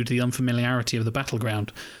killed due to the unfamiliarity of the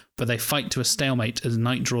battleground, but they fight to a stalemate as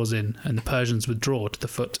night draws in and the Persians withdraw to the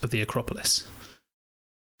foot of the Acropolis.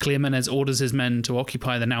 Cleomenes orders his men to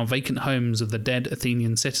occupy the now vacant homes of the dead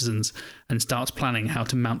Athenian citizens and starts planning how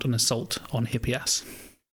to mount an assault on Hippias.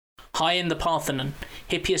 High in the Parthenon,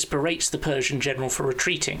 Hippias berates the Persian general for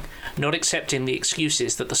retreating, not accepting the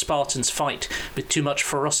excuses that the Spartans fight with too much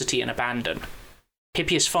ferocity and abandon.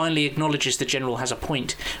 Hippias finally acknowledges the general has a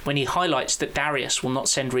point when he highlights that Darius will not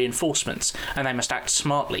send reinforcements and they must act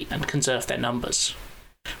smartly and conserve their numbers.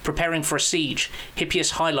 Preparing for a siege,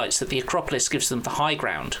 Hippias highlights that the Acropolis gives them the high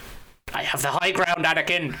ground. I have the high ground,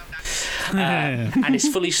 Anakin! And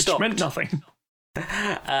is fully stocked. Which meant nothing.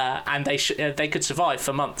 And they could survive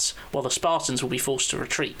for months, while the Spartans will be forced to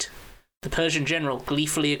retreat. The Persian general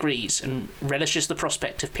gleefully agrees and relishes the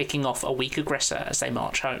prospect of picking off a weak aggressor as they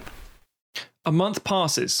march home. A month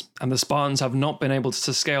passes, and the Spartans have not been able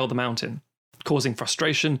to scale the mountain, causing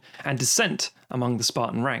frustration and dissent among the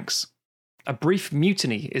Spartan ranks. A brief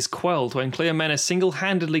mutiny is quelled when Cleomenes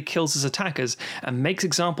single-handedly kills his attackers and makes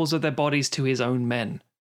examples of their bodies to his own men.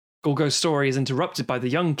 Gorgo's story is interrupted by the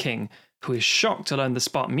young king, who is shocked to learn the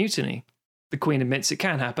Spartan mutiny. The queen admits it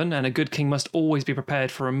can happen, and a good king must always be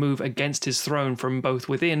prepared for a move against his throne from both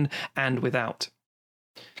within and without.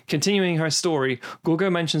 Continuing her story,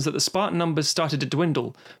 Gorgo mentions that the Spartan numbers started to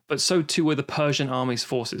dwindle, but so too were the Persian army's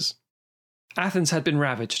forces. Athens had been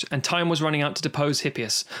ravaged, and time was running out to depose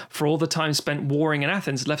Hippias, for all the time spent warring in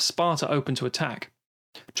Athens left Sparta open to attack.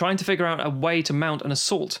 Trying to figure out a way to mount an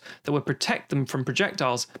assault that would protect them from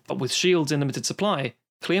projectiles, but with shields in limited supply,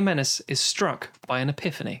 Cleomenes is struck by an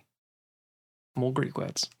epiphany. More Greek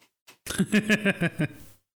words.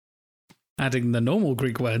 Adding the normal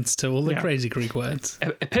Greek words to all the crazy Greek words.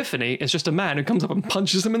 Epiphany is just a man who comes up and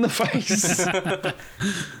punches them in the face.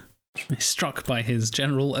 He's struck by his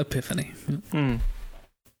general epiphany.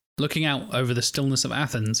 Looking out over the stillness of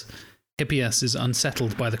Athens, Hippias is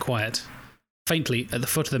unsettled by the quiet. Faintly, at the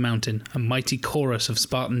foot of the mountain, a mighty chorus of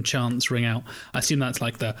Spartan chants ring out. I assume that's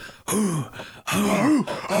like the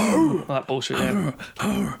that bullshit, yeah.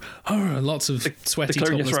 Lots of sweaty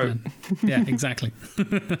clear in your topless throat. men. Yeah, exactly.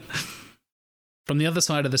 From the other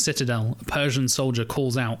side of the citadel, a Persian soldier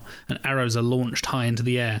calls out and arrows are launched high into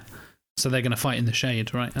the air. So they're going to fight in the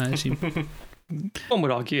shade, right? I assume. One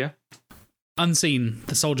would argue, yeah. Unseen,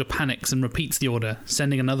 the soldier panics and repeats the order,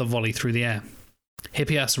 sending another volley through the air.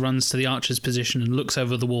 Hippias runs to the archer's position and looks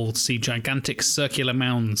over the wall to see gigantic circular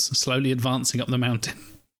mounds slowly advancing up the mountain.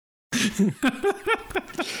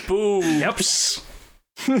 Boobs!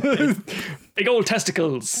 Big old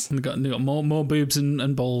testicles! We've got more boobs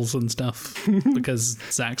and balls and stuff because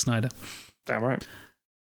Zack Snyder. Damn right.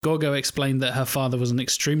 Gorgo explained that her father was an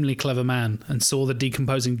extremely clever man and saw the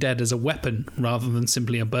decomposing dead as a weapon rather than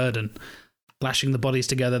simply a burden. Lashing the bodies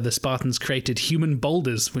together, the Spartans created human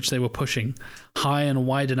boulders which they were pushing, high and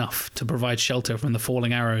wide enough to provide shelter from the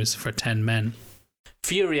falling arrows for 10 men.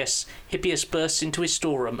 Furious, Hippias bursts into his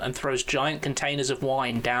storeroom and throws giant containers of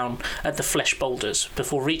wine down at the flesh boulders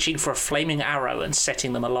before reaching for a flaming arrow and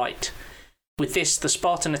setting them alight. With this, the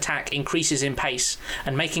Spartan attack increases in pace,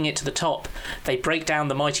 and making it to the top, they break down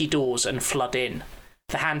the mighty doors and flood in.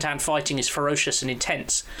 The hand-to-hand fighting is ferocious and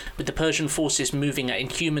intense, with the Persian forces moving at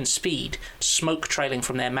inhuman speed, smoke trailing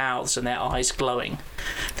from their mouths and their eyes glowing.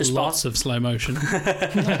 Lots of slow motion.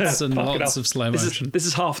 Lots and lots of slow motion. This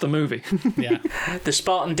is half the movie. Yeah. The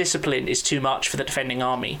Spartan discipline is too much for the defending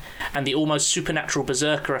army, and the almost supernatural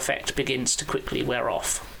berserker effect begins to quickly wear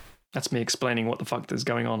off. That's me explaining what the fuck is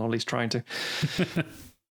going on, or at least trying to.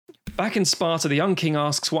 Back in Sparta, the young king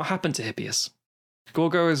asks what happened to Hippias.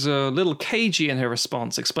 Gorgo is a little cagey in her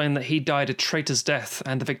response, explaining that he died a traitor's death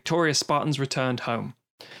and the victorious Spartans returned home.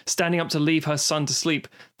 Standing up to leave her son to sleep,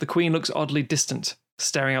 the queen looks oddly distant,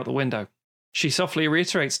 staring out the window. She softly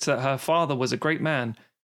reiterates that her father was a great man,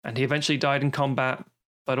 and he eventually died in combat,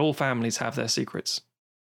 but all families have their secrets.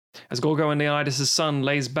 As Gorgo and Leonidas' son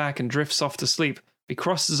lays back and drifts off to sleep, we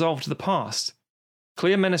cross-dissolve to the past.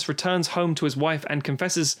 Cleomenes returns home to his wife and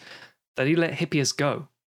confesses that he let Hippias go.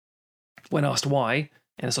 When asked why,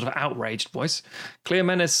 in a sort of outraged voice,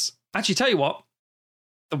 Cleomenes, actually tell you what,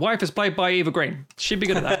 the wife is played by Eva Green. She'd be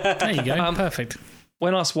good at that. There you go, perfect.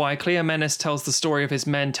 When asked why, Cleomenes tells the story of his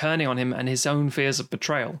men turning on him and his own fears of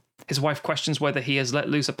betrayal. His wife questions whether he has let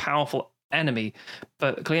loose a powerful enemy,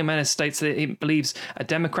 but Cleomenes states that he believes a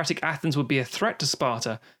democratic Athens would be a threat to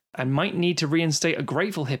Sparta and might need to reinstate a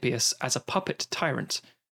grateful Hippias as a puppet tyrant.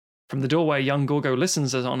 From the doorway, young Gorgo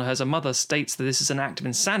listens as her mother states that this is an act of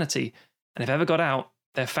insanity, and if ever got out,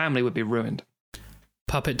 their family would be ruined.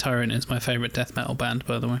 Puppet Tyrant is my favourite death metal band,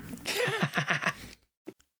 by the way.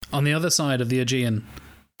 On the other side of the Aegean,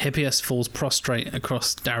 Hippias falls prostrate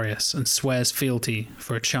across Darius and swears fealty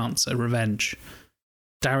for a chance at revenge.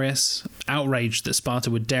 Darius, outraged that Sparta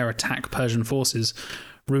would dare attack Persian forces,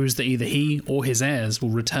 rues that either he or his heirs will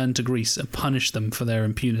return to Greece and punish them for their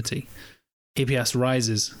impunity. Hippias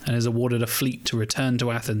rises and is awarded a fleet to return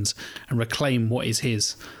to Athens and reclaim what is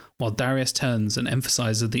his, while Darius turns and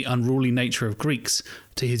emphasizes the unruly nature of Greeks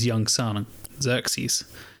to his young son, Xerxes,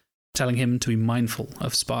 telling him to be mindful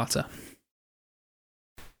of Sparta.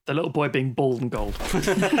 The little boy being bald and gold.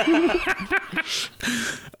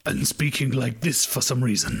 And speaking like this for some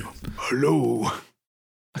reason. Hello.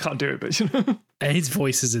 I can't do it, but His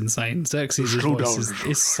voice is insane. Xerxes' voice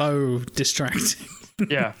is so distracting.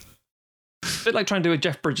 Yeah. A bit like trying to do a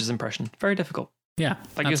Jeff Bridges impression. Very difficult. Yeah,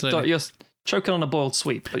 Like absolutely. you're choking on a boiled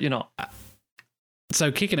sweet, but you're not.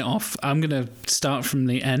 So kicking it off, I'm going to start from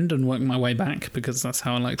the end and work my way back because that's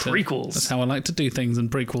how I like to Prequels. That's how I like to do things in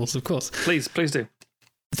prequels, of course. Please do.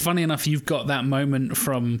 Funny enough, you've got that moment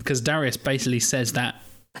from because Darius basically says that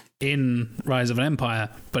in Rise of an Empire,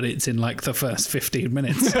 but it's in like the first 15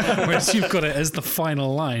 minutes, whereas you've got it as the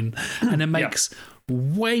final line, and it makes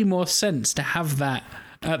way more sense to have that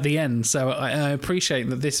at the end. So I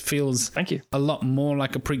appreciate that this feels Thank you. a lot more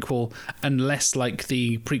like a prequel and less like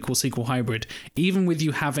the prequel sequel hybrid, even with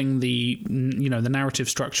you having the the narrative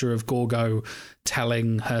structure of Gorgo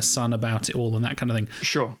telling her son about it all and that kind of thing.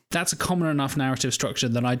 Sure. That's a common enough narrative structure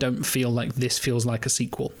that I don't feel like this feels like a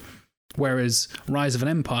sequel. Whereas Rise of an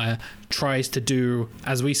Empire tries to do,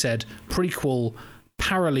 as we said, prequel,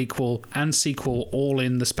 paralequel, and sequel all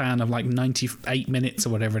in the span of like 98 minutes or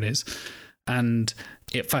whatever it is. And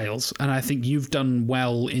it fails. And I think you've done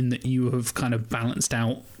well in that you have kind of balanced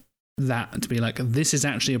out that to be like, this is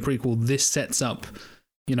actually a prequel. This sets up,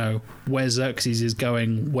 where Xerxes is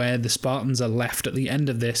going, where the Spartans are left at the end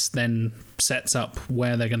of this, then sets up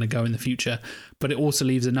where they're going to go in the future. But it also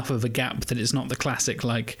leaves enough of a gap that it's not the classic,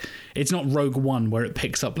 like, it's not Rogue One where it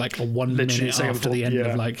picks up like a 1 minute after the end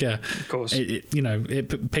of like, of course.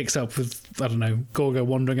 It picks up with, I don't know, Gorgo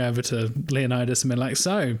wandering over to Leonidas and being like,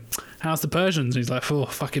 so, how's the Persians? And he's like, oh,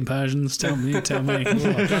 fucking Persians, tell me. Oh,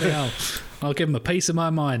 bloody hell. I'll give them a piece of my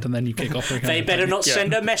mind, and then you kick off. They better not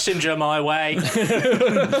send a messenger my way.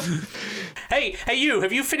 Hey, you,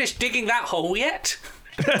 have you finished digging that hole yet?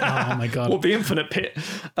 Oh my god! Or the infinite pit.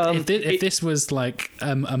 If this was like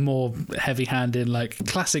a more heavy-handed, like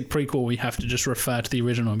classic prequel, we have to just refer to the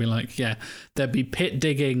original and be like, yeah, there'd be pit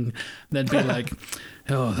digging. There'd be like,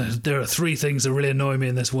 oh, there are three things that really annoy me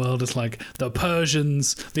in this world. It's like the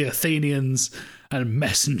Persians, the Athenians, and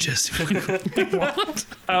messengers. What?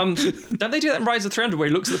 Don't they do that in Rise of 300 where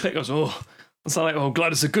he looks at the pit and goes, oh, it's like, oh,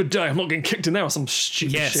 glad it's a good day. I'm not getting kicked in there or some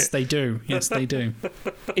stupid shit. Yes, they do. Yes, they do.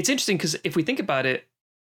 It's interesting because if we think about it,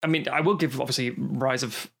 I mean, I will give obviously Rise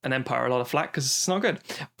of an Empire a lot of flack because it's not good,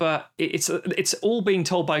 but it's all being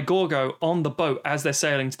told by Gorgo on the boat as they're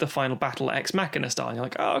sailing to the final battle, Ex Machina style. And you're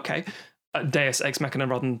like, oh, okay, Deus Ex Machina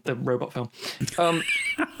rather than the robot film.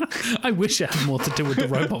 I wish it had more to do with the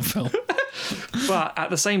robot film. But at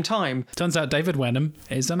the same time, turns out David Wenham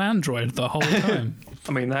is an android the whole time.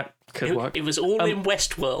 I mean, that could work. It was all in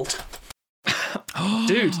Westworld.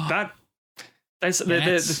 Dude, that's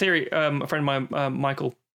the theory. A friend of mine,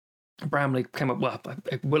 Michael Bramley, came up. Well,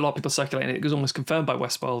 a lot of people circulating it. It was almost confirmed by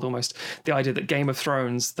Westworld. Almost the idea that Game of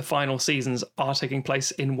Thrones, the final seasons, are taking place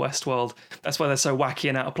in Westworld. That's why they're so wacky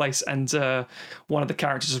and out of place. And one of the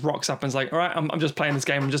characters just rocks up and is like, "All right, I'm just playing this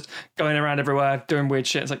game. I'm just going around everywhere doing weird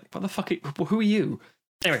shit." It's like, what the fuck? Who are you?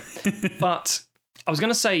 Anyway, but I was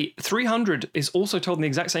going to say 300 is also told in the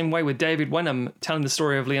exact same way with David Wenham telling the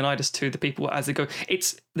story of Leonidas to the people as they go.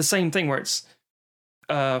 It's the same thing where it's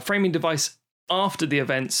framing device after the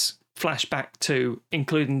events, flashback to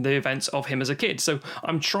including the events of him as a kid. So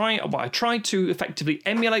I tried to effectively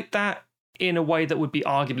emulate that in a way that would be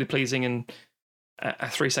arguably pleasing in a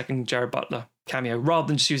 3-second Jared Butler cameo, rather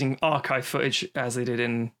than just using archive footage as they did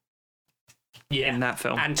in that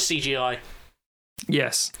film. And CGI.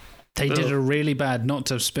 Yes. They did a really bad, not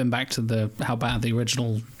to spin back to how bad the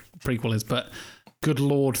original prequel is, but good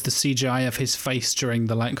lord, the CGI of his face during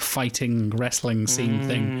the like fighting wrestling scene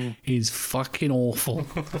thing is fucking awful.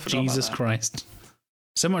 Jesus Christ.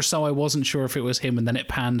 So much so I wasn't sure if it was him, and then it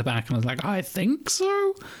panned back and I was like, I think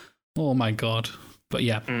so? Oh my god. But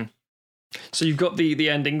yeah. So you've got the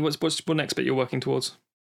ending. What's what next bit you're working towards?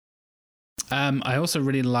 I also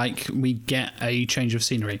really like we get a change of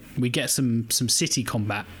scenery. We get some city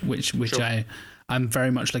combat, which sure. I'm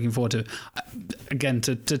very much looking forward to. Again,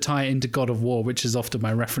 to tie it into God of War, which is often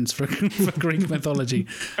my reference for Greek mythology.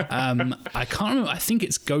 I can't remember. I think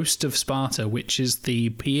it's Ghost of Sparta, which is the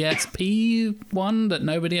PSP one that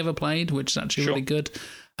nobody ever played, which is actually really good.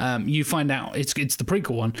 You find out it's the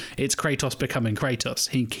prequel one. It's Kratos becoming Kratos.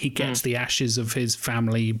 He gets the ashes of his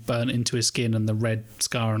family burnt into his skin and the red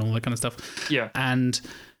scar and all that kind of stuff. Yeah. And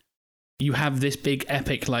you have this big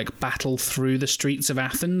epic like battle through the streets of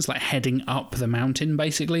Athens, like heading up the mountain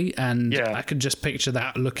basically, and I could just picture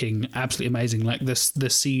that looking absolutely amazing, like the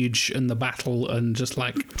siege and the battle, and just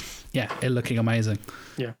like it looking amazing.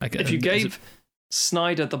 Yeah, like, if you gave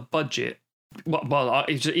Snyder the budget, well,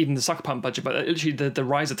 even the Sucker Punch budget, but literally the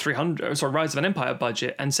Rise of an Empire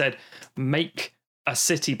budget, and said make a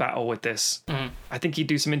city battle with this, I think he'd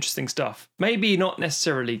do some interesting stuff. Maybe not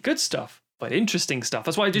necessarily good stuff, but interesting stuff.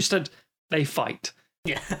 That's why I just said they fight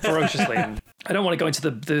ferociously. I don't want to go into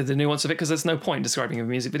the nuance of it because there's no point describing a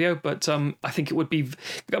music video, but I think it would be...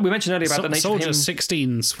 We mentioned earlier about the nature Soldier of him...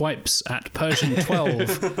 16 swipes at Persian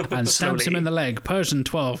 12 and stabs him in the leg. Persian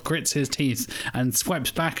 12 grits his teeth and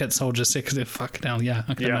swipes back at Soldier 16. Fucking hell,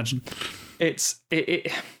 I can imagine. It's...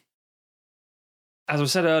 As I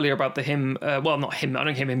said earlier about not him, I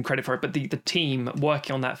don't give him credit for it, but the team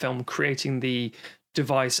working on that film, creating the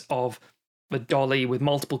device of the dolly with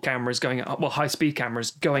multiple cameras going up, high-speed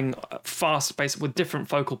cameras going fast, basically with different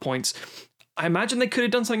focal points. I imagine they could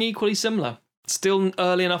have done something equally similar. Still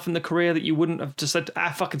early enough in the career that you wouldn't have just said,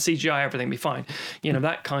 fucking CGI, everything be fine.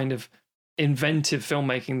 That kind of inventive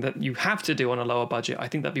filmmaking that you have to do on a lower budget. I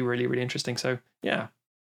think that'd be really, really interesting. So, yeah.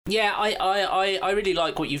 Yeah, I really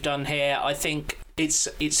like what you've done here. I think it's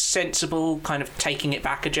sensible, kind of taking it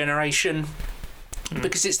back a generation,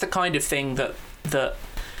 because it's the kind of thing that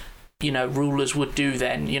rulers would do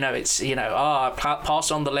then. It's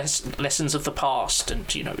pass on the lessons of the past,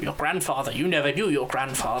 and your grandfather, you never knew your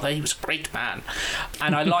grandfather, he was a great man.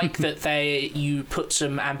 And I like that you put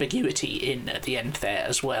some ambiguity in at the end there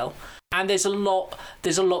as well. And there's a lot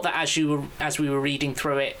that as we were reading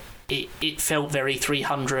through it, it felt very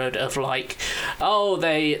 300 of like,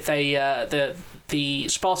 the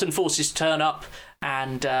Spartan forces turn up,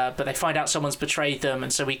 and but they find out someone's betrayed them,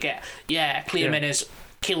 and so we get Cleomenes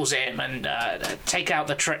kills him and take out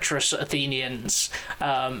the treacherous Athenians,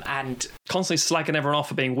 and constantly slacking everyone off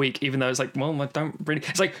for being weak, even though it's like, well, don't really.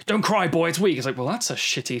 It's like, don't cry, boy, it's weak. It's like, well, that's a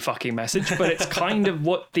shitty fucking message, but it's kind of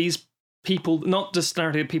what these people, not just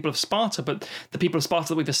narrative people of Sparta, but the people of Sparta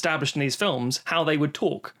that we've established in these films, how they would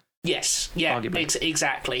talk. Yes,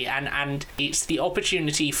 exactly, and it's the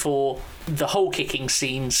opportunity for the hole kicking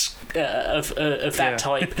scenes of that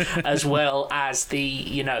type, as well as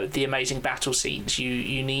the amazing battle scenes.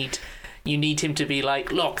 You need him to be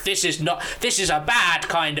like, look, this is a bad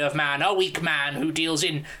kind of man, a weak man who deals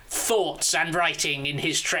in thoughts and writing in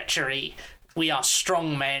his treachery. We are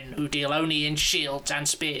strong men who deal only in shields and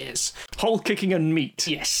spears. Hole kicking and meat.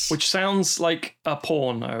 Yes. Which sounds like a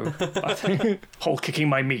porno. Hole kicking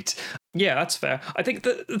my meat. Yeah, that's fair. I think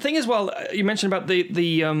the thing as well, you mentioned about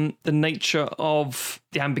the nature of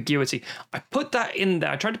the ambiguity. I put that in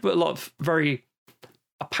there. I tried to put a lot of very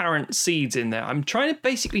apparent seeds in there. I'm trying to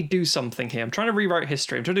basically do something here. I'm trying to rewrite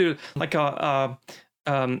history. I'm trying to do like a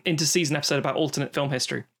inter-season episode about alternate film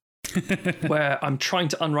history. Where I'm trying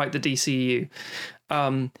to unwrite the DCEU.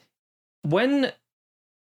 When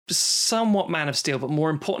somewhat Man of Steel, but more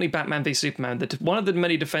importantly Batman v Superman, one of the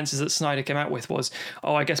many defenses that Snyder came out with was,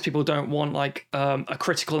 I guess people don't want like a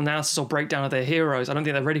critical analysis or breakdown of their heroes. I don't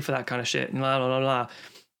think they're ready for that kind of shit. And blah, blah, blah, blah.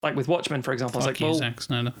 Like with Watchmen, for example, I was like, Zack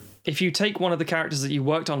Snyder. If you take one of the characters that you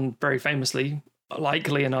worked on very famously, like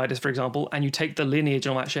Leonidas, for example, and you take the lineage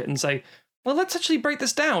and all that shit and say, well, let's actually break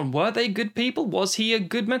this down. Were they good people? Was he a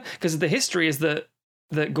good man? Because the history is that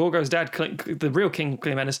Gorgo's dad, the real King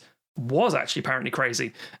Cleomenes, was actually apparently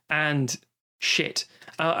crazy and shit.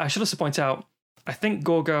 I should also point out, I think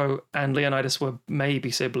Gorgo and Leonidas were maybe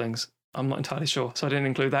siblings. I'm not entirely sure, so I didn't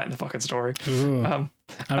include that in the fucking story.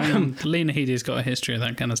 Leonidas got a history of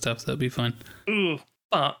that kind of stuff, so that'll be fine.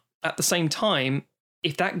 But at the same time,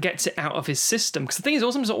 if that gets it out of his system, because the thing is,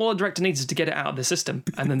 awesome is all a director needs is to get it out of the system,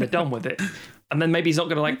 and then they're done with it. And then maybe he's not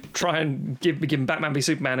going to like try and give him Batman v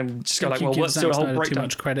Superman and just go like, well, let's do a whole breakdown. Too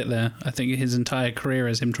much credit there. I think his entire career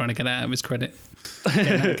is him trying to get out of his credit,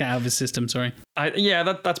 get out of his system. Sorry.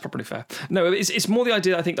 That's probably fair. No, it's more the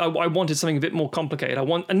idea. I think I wanted something a bit more complicated.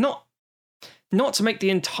 Not to make the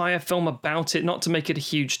entire film about it, not to make it a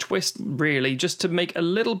huge twist, really, just to make a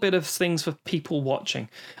little bit of things for people watching.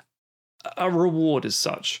 A reward as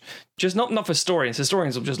such, just not for historians.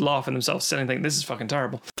 Historians will just laugh at themselves saying, think this is fucking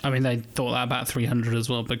terrible. I mean, they thought that about 300 as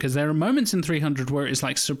well, because there are moments in 300 where it's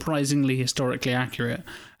like surprisingly historically accurate,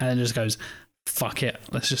 and then just goes, fuck it,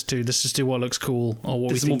 let's just do what looks cool, or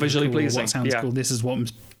what this we think more visually cool, pleasing. What sounds cool. This is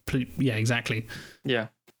what, exactly. Yeah,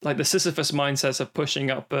 like the Sisyphus mindset of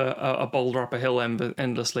pushing up a boulder up a hill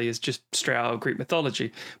endlessly is just straight out of Greek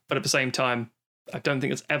mythology, but at the same time, I don't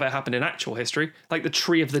think it's ever happened in actual history, like the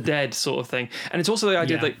Tree of the Dead sort of thing. And it's also the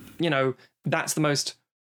idea that, that's the most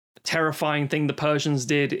terrifying thing the Persians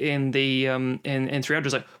did in the in 300.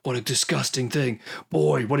 It's like, what a disgusting thing.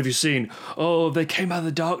 Boy, what have you seen? Oh, they came out of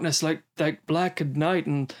the darkness like black at night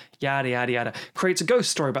and yada, yada, yada. Creates a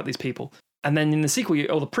ghost story about these people. And then in the sequel,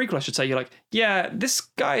 or the prequel, I should say, you're like, yeah, this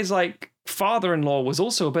guy's like father-in-law was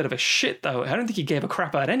also a bit of a shit, though. I don't think he gave a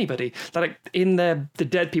crap about anybody. Like in the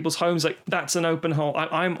dead people's homes, like that's an open hole.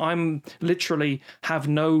 I'm literally have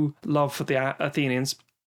no love for the Athenians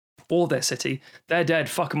or their city. They're dead.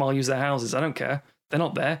 Fuck them. I'll use their houses. I don't care. They're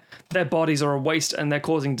not there. Their bodies are a waste and they're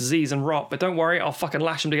causing disease and rot. But don't worry, I'll fucking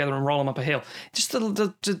lash them together and roll them up a hill. Just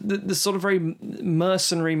the sort of very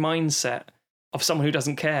mercenary mindset of someone who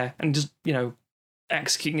doesn't care and just,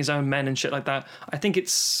 executing his own men and shit like that. I think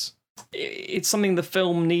it's something the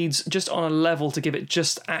film needs just on a level to give it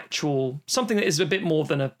just actual, something that is a bit more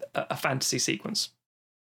than a fantasy sequence.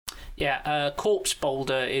 Yeah, Corpse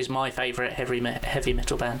Boulder is my favourite heavy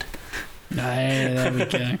metal band. There we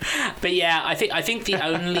go. But yeah, I think the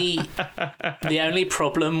only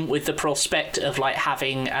problem with the prospect of like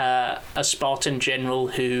having a Spartan general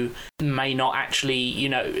who may not actually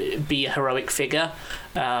be a heroic figure,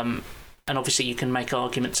 and obviously you can make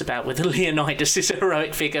arguments about whether Leonidas is a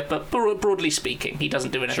heroic figure, but broadly speaking, he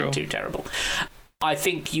doesn't do anything too terrible. I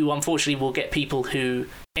think you unfortunately will get people who,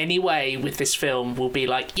 anyway, with this film, will be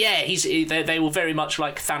like, yeah, they will very much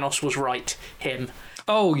like Thanos was right, him.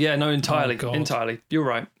 Oh, yeah, no, entirely. Entirely. You're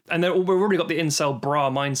right. And we've already got the incel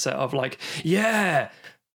bra mindset of like, yeah,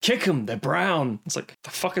 kick them, they're brown. It's like,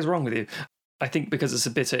 the fuck is wrong with you? I think because it's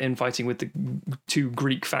a bitter infighting with the two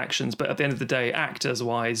Greek factions, but at the end of the day,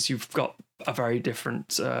 actors-wise, you've got a very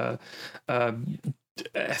different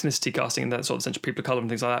ethnicity casting and that sort of sense of people of colour and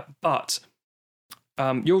things like that. But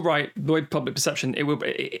you're right, the way public perception,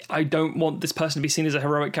 I don't want this person to be seen as a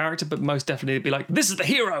heroic character, but most definitely be like, this is the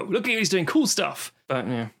hero, look at he's doing cool stuff. But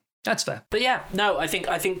yeah, that's fair. But yeah, no, I think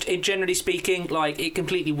generally speaking, like, it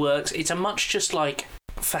completely works. It's a much just like,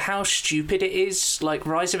 for how stupid it is, like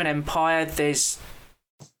Rise of an Empire,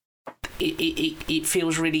 it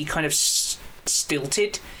feels really kind of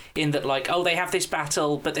stilted in that, like, oh, they have this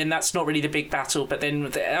battle, but then that's not really the big battle, but then,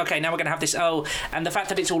 okay, now we're going to have this, and the fact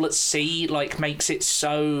that it's all at sea, like, makes it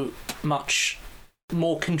so much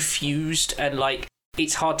more confused, and, like,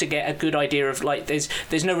 it's hard to get a good idea of, like,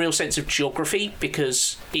 there's no real sense of geography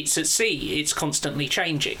because it's at sea, it's constantly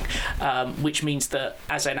changing, which means that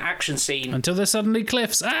as an action scene... Until there's suddenly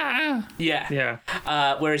cliffs, Yeah.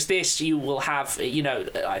 Whereas this, you will have,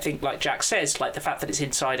 I think, like Jack says, like, the fact that it's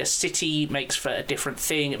inside a city makes for a different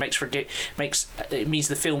thing, it means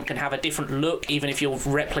the film can have a different look, even if you're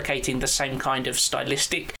replicating the same kind of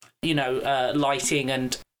stylistic, lighting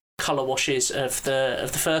and colour washes of the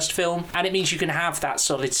first film, and it means you can have that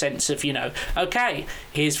solid sense of okay,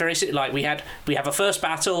 here's very like we have a first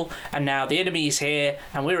battle and now the enemy is here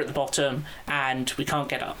and we're at the bottom and we can't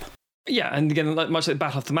get up. Yeah, and again, much like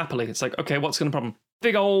Battle of Thermopylae, it's like, okay, what's going to problem?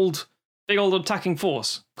 Big old attacking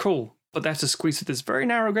force, cool, but they have to squeeze through this very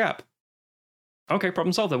narrow gap. Okay,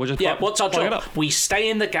 problem solved then. We'll just what's our job? We stay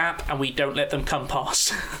in the gap and we don't let them come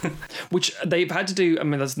past. Which they've had to do. I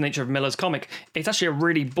mean, that's the nature of Miller's comic. It's actually a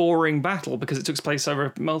really boring battle because it took place over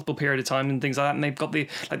a multiple period of time and things like that. And they've got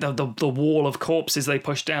the wall of corpses they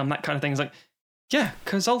push down, that kind of thing. It's like, yeah,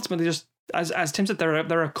 because ultimately, just as Tim said,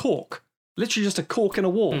 they're a cork, literally just a cork in a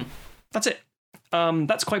wall. That's it.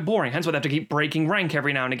 That's quite boring. Hence why they have to keep breaking rank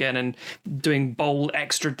every now and again and doing bold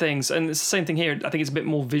extra things. And it's the same thing here. I think it's a bit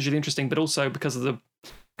more visually interesting, but also because of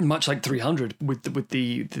much like 300 with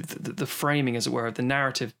the framing, as it were, the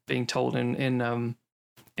narrative being told in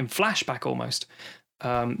flashback almost.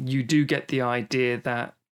 You do get the idea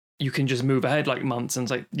that you can just move ahead like months and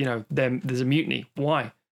it's like, there's a mutiny.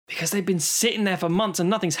 Why? Because they've been sitting there for months and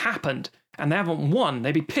nothing's happened and they haven't won.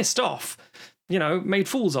 They'd be pissed off. Made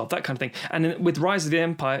fools of, that kind of thing. And with Rise of the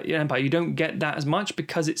Empire, you don't get that as much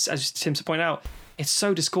because it's, as Tim pointed out, it's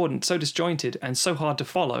so discordant, so disjointed, and so hard to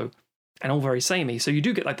follow, and all very samey. So you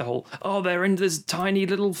do get like the whole, they're in this tiny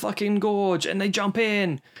little fucking gorge, and they jump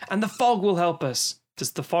in, and the fog will help us.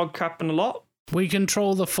 Does the fog happen a lot? We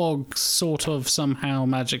control the fog sort of somehow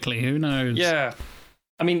magically. Who knows? Yeah.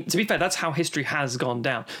 I mean, to be fair, that's how history has gone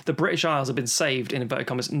down. The British Isles have been saved, in inverted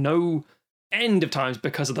commas, no end of times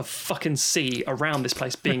because of the fucking sea around this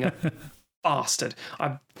place being a bastard.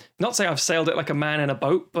 I'm not saying I've sailed it like a man in a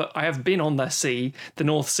boat, but I have been on the sea, the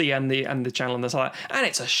North Sea and the Channel and the like, and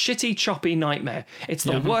it's a shitty, choppy nightmare. It's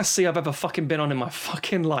the worst sea I've ever fucking been on in my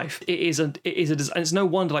fucking life. And it's no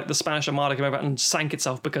wonder like the Spanish Armada came over and sank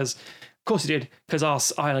itself because, of course it did, because our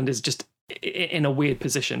island is just in a weird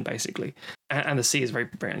position basically, and the sea is very,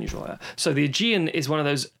 very unusual there. So the Aegean is one of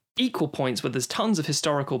those equal points where there's tons of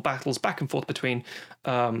historical battles back and forth between,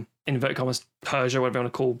 in inverted commas, Persia, whatever you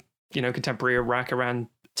want to call, contemporary Iraq, around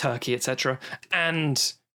Turkey, etc.,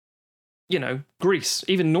 and Greece,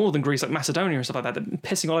 even northern Greece, like Macedonia and stuff like that, they're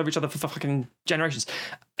pissing all over each other for fucking generations.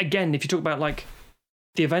 Again, if you talk about like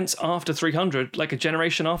the events after 300, like a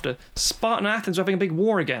generation after, Sparta and Athens were having a big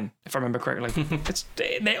war again, if I remember correctly.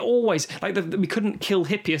 They're always like we couldn't kill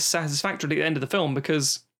Hippias satisfactorily at the end of the film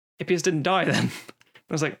because Hippias didn't die then.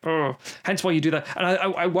 I was like, oh, hence why you do that. And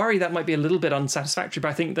I worry that might be a little bit unsatisfactory, but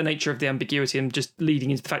I think the nature of the ambiguity and just leading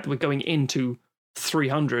into the fact that we're going into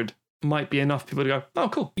 300 might be enough people to go, oh,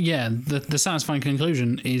 cool. Yeah, the satisfying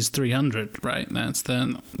conclusion is 300, right? That's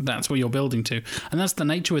what you're building to. And that's the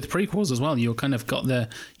nature with prequels as well. You're kind of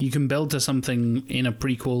you can build to something in a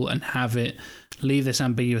prequel and have it leave this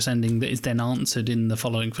ambiguous ending that is then answered in the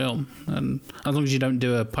following film. And as long as you don't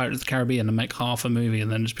do a Pirates of the Caribbean and make half a movie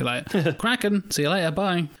and then just be like, Kraken, see you later,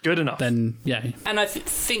 bye. Good enough. Then, yeah. And I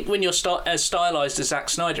think when you're as stylized as Zack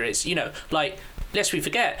Snyder is, like, lest we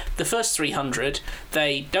forget, the first 300,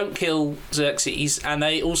 they don't kill Xerxes, and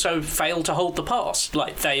they also fail to hold the pass.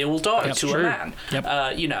 Like, they all die Yep, to true. a man.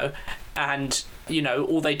 Yep. And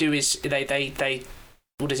all they do is they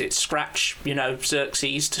what is it, scratch,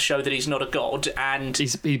 Xerxes to show that he's not a god, and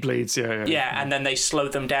he bleeds, yeah. And then they slow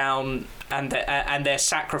them down, and their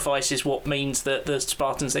sacrifice is what means that the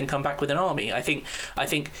Spartans then come back with an army. I think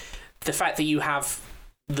the fact that you have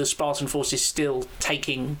the Spartan forces still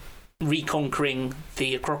reconquering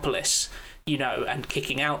the Acropolis, and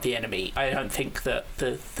kicking out the enemy, I don't think that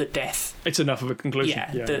the death... It's enough of a conclusion.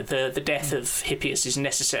 The death of Hippias is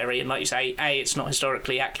necessary, and like you say, A, it's not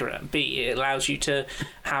historically accurate, and B, it allows you to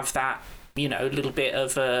have that, little bit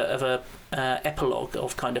of a epilogue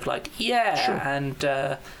of kind of like, sure. And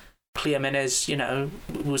Cleomenes,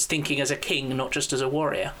 was thinking as a king, not just as a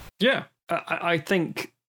warrior. Yeah, I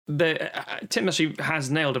think... Tim actually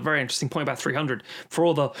has nailed a very interesting point about 300. For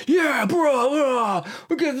all the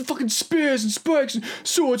we're getting the fucking spears and spikes and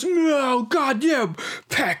swords, oh god, yeah,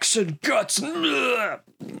 pecs and guts and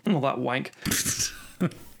all that wank.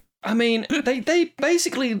 I mean, they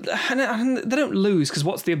basically and they don't lose because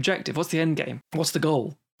what's the objective? What's the end game? What's the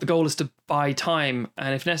goal? The goal is to buy time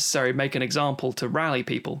and, if necessary, make an example to rally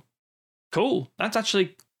people. Cool. That's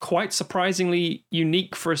actually quite surprisingly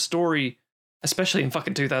unique for a story. Especially in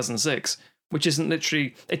fucking 2006, which isn't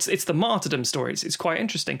literally... It's the martyrdom stories. It's quite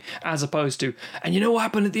interesting, as opposed to... And you know what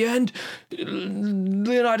happened at the end?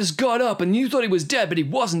 Leonidas got up, and you thought he was dead, but he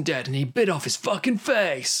wasn't dead, and he bit off his fucking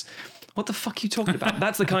face. What the fuck are you talking about?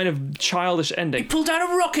 That's the kind of childish ending. He pulled out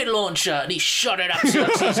a rocket launcher, and he shot it up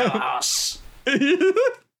Xerxes' ass.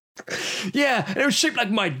 Yeah, and it was shaped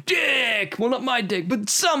like my dick. Well, not my dick, but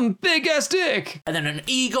some big-ass dick. And then an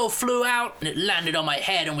eagle flew out, and it landed on my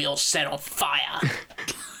head, and we all set on fire.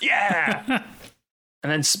 Yeah.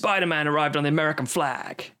 And then Spider-Man arrived on the American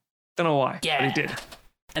flag. Don't know why, but he did.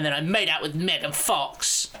 And then I made out with Megan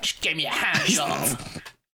Fox. She gave me a hand job.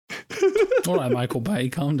 All right, Michael Bay,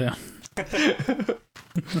 calm down.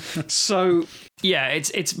 So, yeah,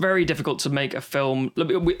 it's very difficult to make a film. I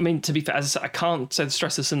mean, to be fair, as I said, I can't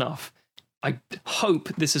stress this enough. I hope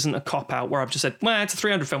this isn't a cop-out where I've just said, well, it's a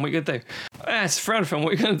 300 film, what are you going to do? It's a 300 film,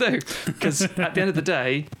 what are you going to do? Because at the end of the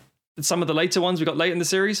day, some of the later ones we got late in the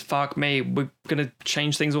series, fuck me, we're going to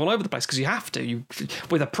change things all over the place because you have to.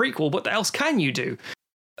 With a prequel, what else can you do?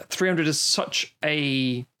 300 is such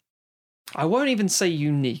a... I won't even say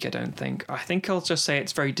unique, I don't think. I think I'll just say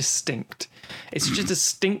it's very distinct. It's just a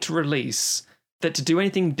distinct release that to do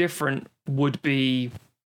anything different would be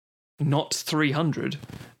not 300,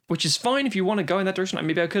 which is fine if you want to go in that direction. Like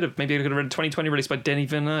maybe I could have read a 2020 release by Denis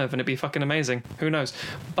Villeneuve and it'd be fucking amazing. Who knows?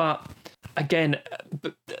 But again,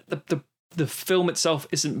 the film itself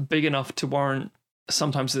isn't big enough to warrant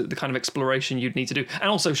sometimes the kind of exploration you'd need to do. And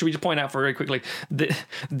also, should we just point out very quickly,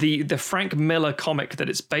 the Frank Miller comic that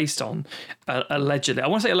it's based on, allegedly, I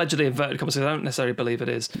want to say allegedly inverted commas, because I don't necessarily believe it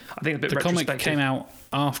is. I think it's a bit the retrospective. comic came out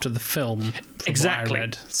after the film, exactly. What I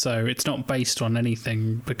read, so it's not based on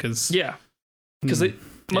anything because... Yeah, because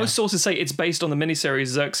most sources say it's based on the miniseries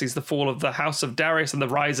Xerxes, The Fall of the House of Darius and the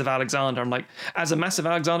Rise of Alexander. I'm like, as a massive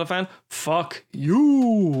Alexander fan, fuck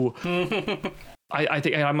you. I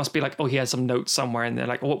think I must be like, oh, he has some notes somewhere, and they're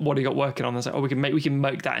like, what do you got working on? It's like, oh, we can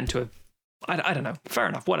make that into a, I don't know, fair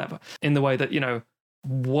enough, whatever. In the way that,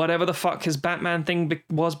 whatever the fuck his Batman thing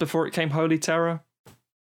was before it came Holy Terror.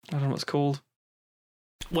 I don't know what it's called.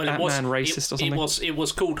 Well, Batman racist or something. It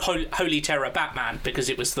was called Holy Terror Batman because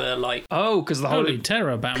it was the like. Oh, because the Holy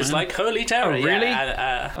Terror Batman. Because like Holy Terror. Oh, really?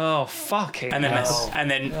 Yeah, oh, fucking. And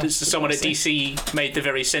then someone at DC made the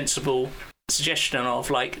very sensible suggestion of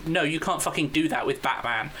like, no, you can't fucking do that with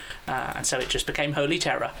Batman, and so it just became Holy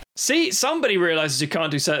Terror. See, somebody realizes you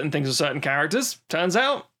can't do certain things with certain characters. Turns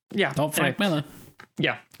out, yeah. Not Frank Miller.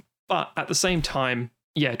 Yeah. But at the same time,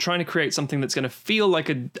 yeah, trying to create something that's going to feel like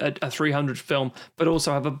a 300 film, but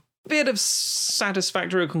also have a bit of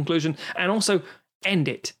satisfactory conclusion, and also end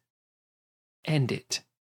it. End it.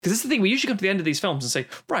 Because this is the thing, we usually come to the end of these films and say,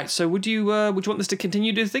 right, so would you want this to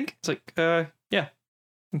continue, do you think? It's like, yeah,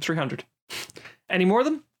 300. Any more of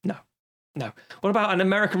them? No. What about an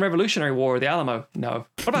American Revolutionary War or the Alamo? No.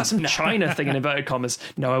 What about some China thing in inverted commas?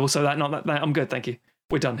 No, I will say that, not that. I'm good, thank you.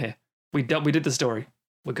 We're done here. We did the story.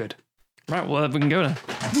 We're good. Right, well, we can go now.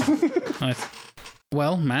 Nice.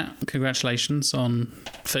 Well, Matt, congratulations on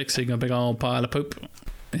fixing a big old pile of poop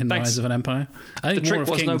in Thanks. Rise of an Empire. I think The trick War of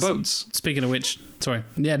was Kings, no boats. Speaking of which, sorry.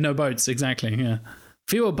 Yeah, no boats, exactly, yeah.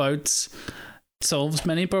 Fewer boats solves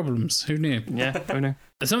many problems. Who knew? Yeah, who knew?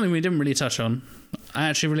 Something we didn't really touch on. I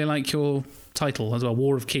actually really like your title as well.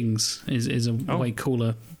 War of Kings is a way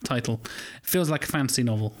cooler title. It feels like a fantasy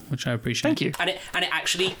novel, which I appreciate. Thank you. And it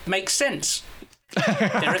actually makes sense.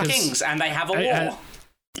 There are kings and they have a war.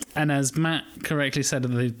 And as Matt correctly said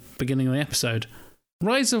at the beginning of the episode,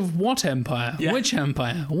 Rise of what empire? Yeah. Which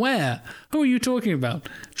empire? Where? Who are you talking about?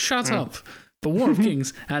 Shut up. But War of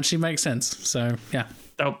Kings actually makes sense. So, yeah.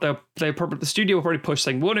 They probably, the studio will probably push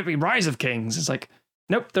saying, wouldn't it be Rise of Kings? It's like,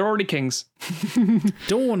 nope, they're already kings.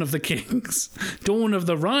 Dawn of the Kings. Dawn of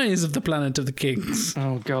the Rise of the Planet of the Kings.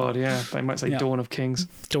 Oh, God, yeah. They might say Yeah. Dawn of Kings.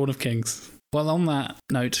 Dawn of Kings. Well, on that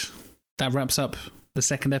note, that wraps up the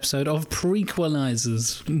second episode of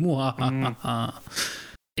Prequelizers.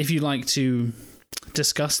 If you'd like to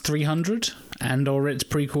discuss 300 and or its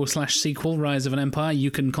prequel/sequel, Rise of an Empire,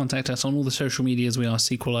 you can contact us on all the social medias. We are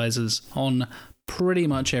Sequelizers on pretty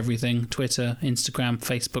much everything. Twitter, Instagram,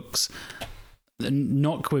 Facebooks.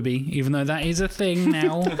 Not Quibi, even though that is a thing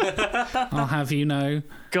now. I'll have you know.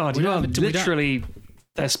 God, We you don't are have a- we don't- literally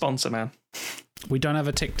their sponsor, man. We don't have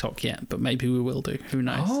a TikTok yet, but maybe we will do. Who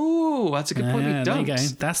knows? Oh, that's a good point. We Yeah, there you don't. go.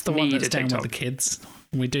 That's the one need that's a down with TikTok. the kids.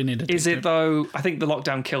 We do need a TikTok. Is it, though? I think the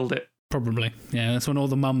lockdown killed it. Probably. Yeah, that's when all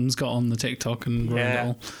the mums got on the TikTok and ruined it Yeah.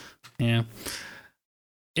 all. Yeah.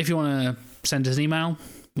 If you want to send us an email,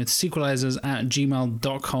 it's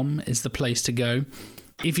sequelizers@gmail.com is the place to go.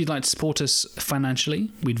 If you'd like to support us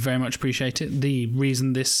financially, we'd very much appreciate it. The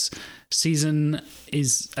reason this season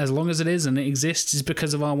is as long as it is and it exists is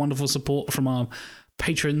because of our wonderful support from our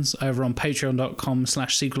patrons over on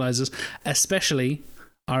patreon.com/sequelizers, especially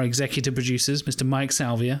our executive producers, Mr. Mike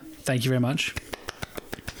Salvia. Thank you very much.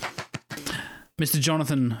 Mr.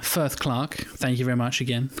 Jonathan Firth Clark, thank you very much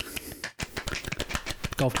again.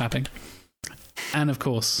 Golf clapping. And of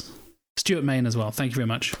course, Stuart Main as well. Thank you very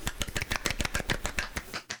much.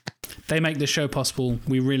 They make this show possible.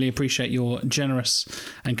 We really appreciate your generous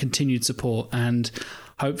and continued support. And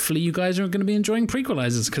hopefully you guys are going to be enjoying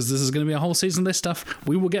Prequelizers, because this is going to be a whole season of this stuff.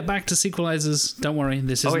 We will get back to Sequelizers. Don't worry.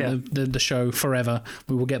 This isn't the show forever.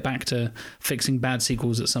 We will get back to fixing bad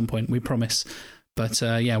sequels at some point. We promise. But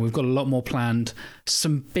yeah, we've got a lot more planned.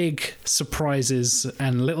 Some big surprises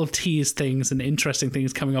and little tease things and interesting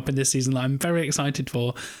things coming up in this season that I'm very excited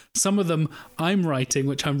for. Some of them I'm writing,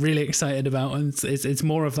 which I'm really excited about. And it's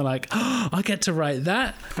more of the like, oh, I get to write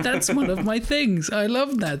that. That's one of my things. I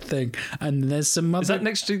love that thing. And there's some other... Is that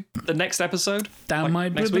next to the next episode? That Like might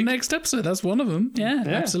be next the week? next episode. That's one of them. Yeah,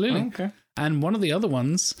 absolutely. Okay. And one of the other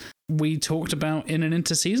ones we talked about in an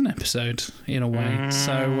interseason episode, in a way.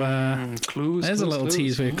 So Clues. there's a clues, little clues.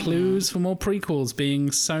 tease for you. Clues for more prequels being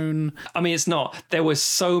sown. I mean, it's not. There were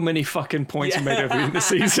so many fucking points you made over the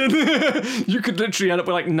season. You could literally end up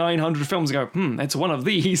with like 900 films and go, it's one of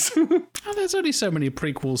these. Oh, there's only so many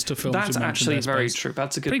prequels to films. That's you mentioned, actually I very suppose. true.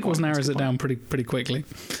 That's a good Prequels point. narrows That's a it good down pretty quickly.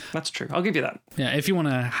 point. That's true. I'll give you that. Yeah, if you want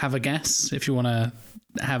to have a guess, if you want to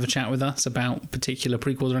have a chat with us about particular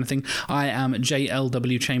prequels or anything, I am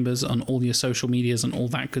JLW Chambers on all your social medias and all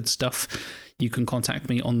that good stuff. You can contact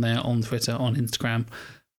me on there, on Twitter, on Instagram.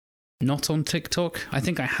 Not on TikTok. I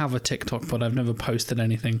think I have a TikTok, but I've never posted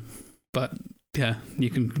anything. But yeah, you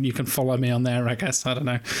can follow me on there, I guess. I don't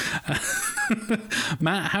know.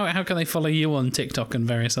 Matt, how can they follow you on TikTok and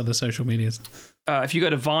various other social medias? If you go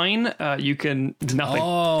to Vine, you can... Nothing.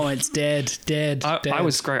 Oh, it's dead. I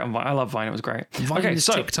was great on Vine. I love Vine. It was great. Vine okay, is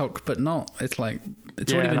so TikTok, but not. It's like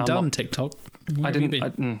it's Yeah, already been no, I'm done. not- TikTok. I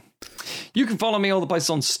didn't. You can follow me all the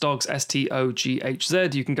places on Stogs,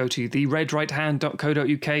 STOGHZ. You can go to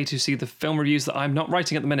theredrighthand.co.uk to see the film reviews that I'm not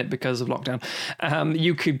writing at the minute because of lockdown.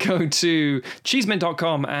 You could go to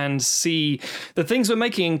cheesemint.com and see the things we're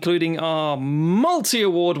making, including our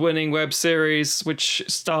multi-award winning web series, which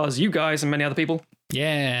stars you guys and many other people.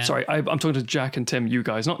 Yeah. Sorry, I'm talking to Jack and Tim, you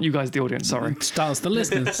guys, not you guys, the audience, sorry. Starts the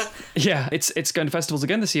listeners. Yeah, it's going to festivals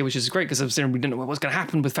again this year, which is great because we didn't know what's going to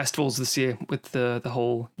happen with festivals this year with the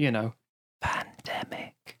whole,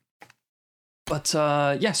 pandemic. But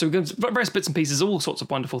so we've got various bits and pieces, all sorts of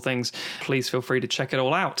wonderful things. Please feel free to check it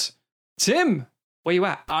all out. Tim, where you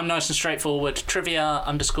at? I'm nice and straightforward.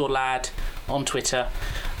 Trivia_lad on Twitter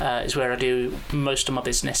is where I do most of my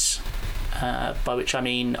business, by which I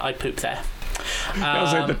mean I poop there. That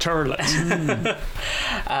was like the toilet.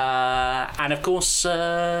 And of course,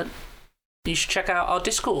 you should check out our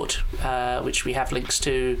Discord, which we have links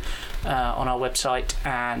to on our website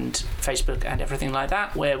and Facebook and everything like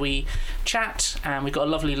that, where we chat, and we've got a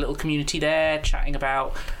lovely little community there chatting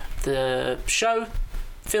about the show,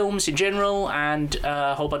 films in general, and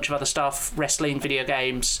a whole bunch of other stuff, wrestling, video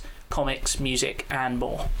games, comics, music, and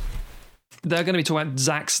more. They're going to be talking about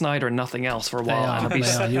Zack Snyder and nothing else for a while.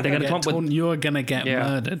 You're going to get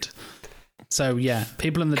murdered. So yeah,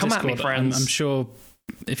 people in the Discord, at me, friends. I'm sure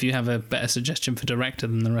if you have a better suggestion for director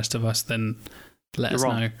than the rest of us, then let us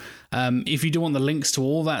know. If you do want the links to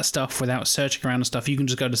all that stuff without searching around and stuff, you can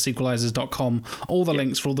just go to sequelizers.com. All the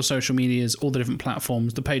links for all the social medias, all the different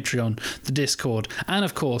platforms, the Patreon, the Discord, and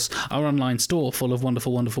of course our online store full of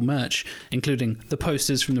wonderful, wonderful merch, including the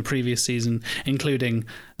posters from the previous season, including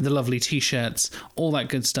the lovely t-shirts, all that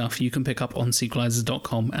good stuff you can pick up on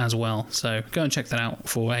sequelizers.com as well. So go and check that out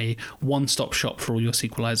for a one-stop shop for all your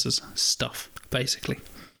Sequelizers stuff, basically.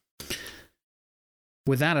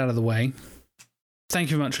 With that out of the way, thank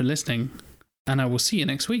you very much for listening, and I will see you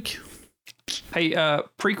next week. Hey,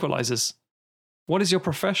 prequelizers, what is your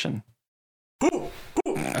profession? Baru.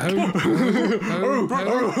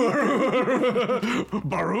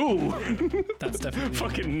 That's definitely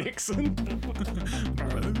fucking Nixon.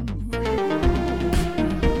 Baru.